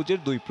লাল সবুজের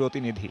দুই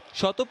প্রতিনিধি।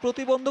 শত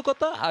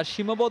প্রতিবন্ধকতা আর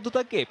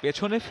সীমাবদ্ধতাকে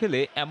পেছনে ফেলে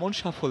এমন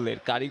সাফল্যের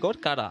কারিগর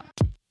কারা?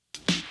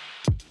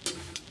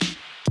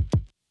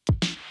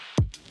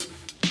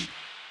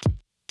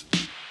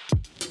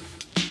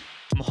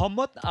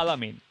 মোহাম্মদ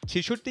আলামিন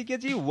 66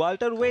 কেজি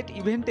ওয়াল্টার ওয়েট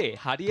ইভেন্টে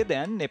হারিয়ে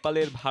দেন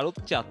নেপালের ভারত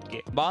চাঁদকে।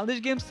 বাংলাদেশ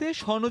গেমসে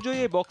স্বর্ণজয়ী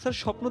এই বক্সার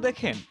স্বপ্ন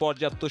দেখেন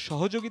পর্যাপ্ত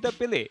সহযোগিতা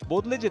পেলে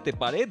বদলে যেতে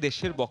পারে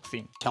দেশের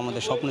বক্সিং।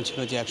 আমাদের স্বপ্ন ছিল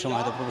যে একসময়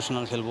হয়তো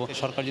প্রফেশনাল খেলবো।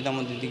 সরকার যদি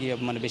আমাদের দিকে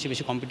বেশি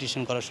বেশি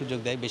কম্পিটিশন করার সুযোগ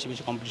দেয়, বেশি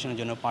বেশি কম্পিটিশনের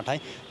জন্য পাঠায়,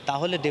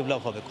 তাহলে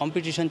ডেভেলপ হবে।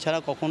 কম্পিটিশন ছাড়া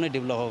কখনোই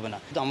ডেভেলপ হবে না।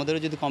 কিন্তু আমাদেরও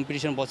যদি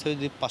কম্পিটিশন বছরে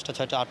যদি 5টা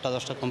 6টা 8টা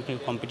 10টা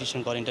কম্পিটিশন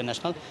করে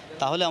ইন্টারন্যাশনাল,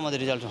 তাহলে আমাদের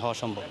রেজাল্ট হওয়া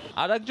সম্ভব।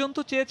 আর একজন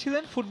তো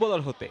চেয়েছিলেন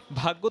ফুটবলার হতে,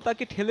 ভাগ্য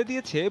তাকে ঠেলে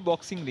দিয়েছে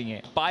বক্সিং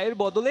রিংয়ে। পায়ের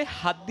বদলে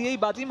হাত দিয়েই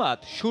বাজিমাত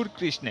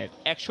সুরকৃষ্ণের।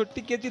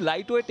 61 কেজি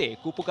লাইট ওয়েটে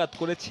কুপকাত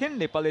করেছেন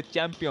নেপালের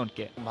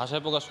চ্যাম্পিয়নকে।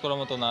 ভাষায় প্রকাশ করার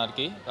মতো না আর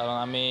কি, কারণ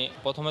আমি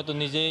প্রথমে তো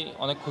নিজেই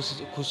অনেক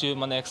খুশি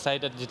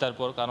এক্সাইটেড জেতার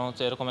পর। কারণ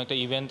হচ্ছে এরকম একটা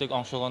ইভেন্টে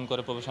অংশগ্রহণ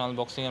করে প্রফেশনাল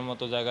বক্সিংয়ের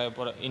মতো জায়গায়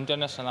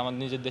ইন্টারন্যাশনাল আমার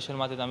নিজের দেশের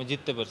মাটিতে আমি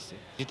জিততে পারছি।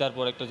 জিতার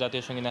পর একটা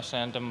জাতীয় সঙ্গীত ন্যাশনাল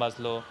অ্যান্থেম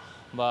বাজলো,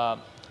 বা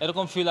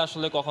এরকম ফিল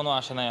আসলে কখনো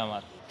আসে নাই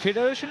আমার।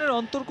 ফেডারেশনের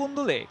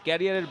অন্তর্কুণ্ডলে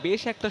ক্যারিয়ারের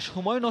বেশ একটা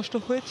সময় নষ্ট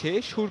হয়েছে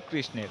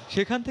সুরকৃষ্ণের।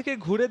 সেখান থেকে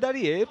ঘুরে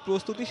দাঁড়িয়ে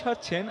প্রস্তুতি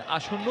সারছেন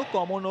আসন্ন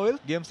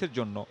কমনওয়েলথ গেমসের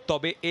জন্য।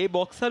 তবে এই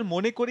বক্সার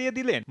মনে করিয়ে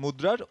দিলেন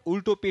মুদ্রার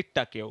উল্টো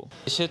পিঠটাকেও।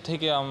 দেশের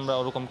থেকে আমরা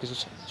ওরকম কিছু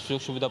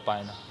সুযোগ সুবিধা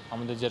পাই না।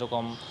 আমাদের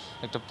যেরকম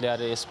একটা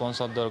প্লেয়ারের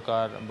স্পন্সর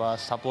দরকার বা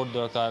সাপোর্ট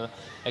দরকার,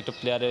 একটা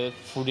প্লেয়ারের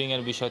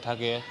ফুডিংয়ের বিষয়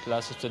থাকে,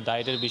 প্লাস হচ্ছে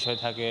ডায়েটের বিষয়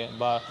থাকে,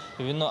 বা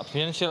বিভিন্ন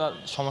ফিনান্সিয়াল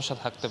সমস্যা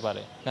থাকতে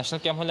পারে। ন্যাশনাল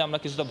ক্যাম্প হলে আমরা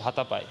কিছুটা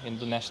ভাতা পাই,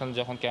 কিন্তু ন্যাশনাল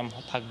যখন ক্যাম্প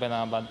থাকবে না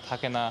বা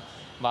থাকে না,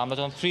 বা আমরা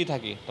যখন ফ্রি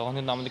থাকি, তখন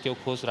কিন্তু আমাদের কেউ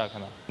খোঁজ রাখে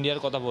না।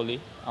 ইন্ডিয়ার কথা বলি,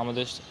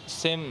 আমাদের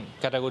সেম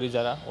ক্যাটাগরি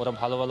যারা, ওরা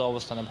ভালো ভালো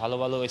অবস্থানে, ভালো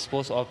ভালো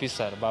স্পোর্টস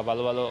অফিসার বা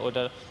ভালো ভালো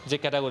ওটার যে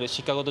ক্যাটাগরি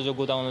শিক্ষাগত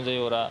যোগ্যতা অনুযায়ী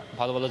ওরা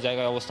ভালো ভালো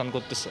জায়গায় অবস্থান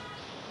করতেছে।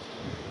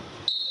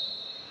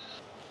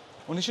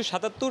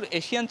 1977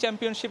 এশিয়ান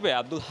চ্যাম্পিয়নশিপে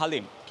আব্দুল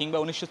হালিম কিংবা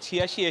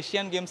 1986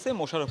 এশিয়ান গেমসে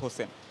মোশাররফ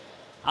হোসেন।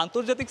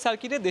 আন্তর্জাতিক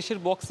সার্কিটে দেশের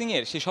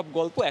বক্সিংয়ের সেসব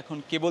গল্প এখন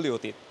কেবলই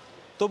অতীত।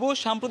 তবুও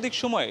সাম্প্রতিক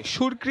সময়ে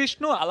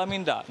সুরকৃষ্ণ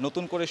আলামিনরা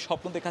নতুন করে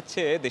স্বপ্ন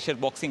দেখাচ্ছে দেশের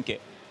বক্সিংকে।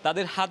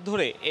 তাদের হাত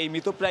ধরে এই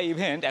মৃতপ্রায়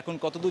ইভেন্ট এখন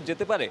কতদূর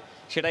যেতে পারে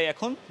সেটাই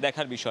এখন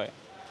দেখার বিষয়।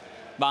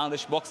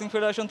 বাংলাদেশ বক্সিং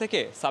ফেডারেশন থেকে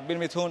সাব্বির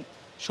মিথুন,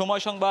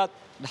 সময় সংবাদ,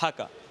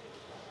 ঢাকা।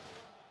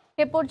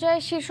 এ পর্যায়ে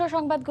শীর্ষ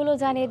সংবাদগুলো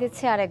জানিয়ে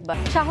দিচ্ছে আরেকবার।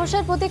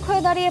 সাহসের প্রতীক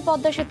হয়ে দাঁড়িয়ে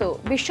পদ্মা সেতু,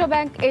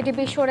 বিশ্বব্যাংক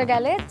এডিবি সরে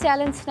গেলে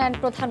চ্যালেঞ্জ নেন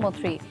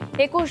প্রধানমন্ত্রী।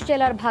 21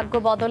 জেলার ভাগ্য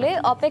বদলে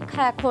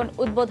অপেক্ষা এখন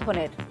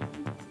উদ্বোধনের।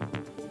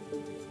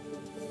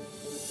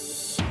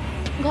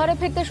 ঘরে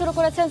ফিরতে শুরু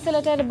করেছেন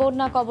সিলেটের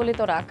বন্যা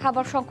কবলিতরা।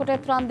 খাবার সংকটের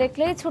ত্রাণ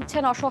দেখলেই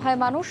ছুটছেন অসহায়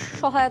মানুষ।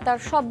 সহায়তার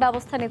সব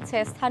ব্যবস্থা নিচ্ছে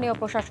স্থানীয়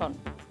প্রশাসন।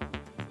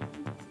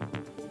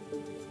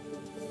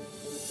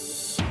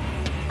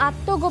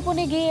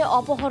 আত্মগোপনে গিয়ে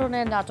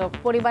অপহরণের নাটক,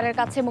 পরিবারের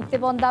কাছে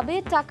মুক্তিপণ দাবি,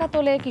 টাকা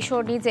তোলে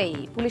কিশোর নিজেই।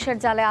 পুলিশের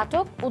জালে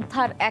আটক,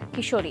 উদ্ধার এক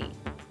কিশোরী।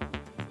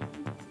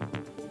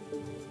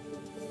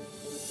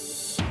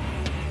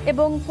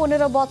 এবং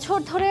 15 বছর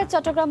ধরে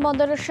চট্টগ্রাম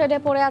বন্দরের শেডে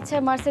পড়ে আছে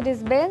মার্সিডিজ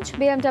বেঞ্চ,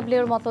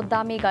 বিএমডব্লিউর মতো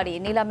দামি গাড়ি।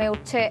 নিলামে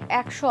উঠছে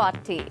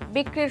 108টি।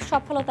 বিক্রির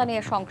সফলতা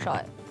নিয়ে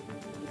সংশয়।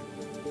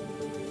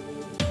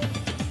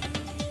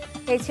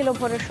 এই ছিল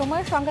ভোরের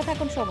সময়। সঙ্গে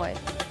থাকুন সময়।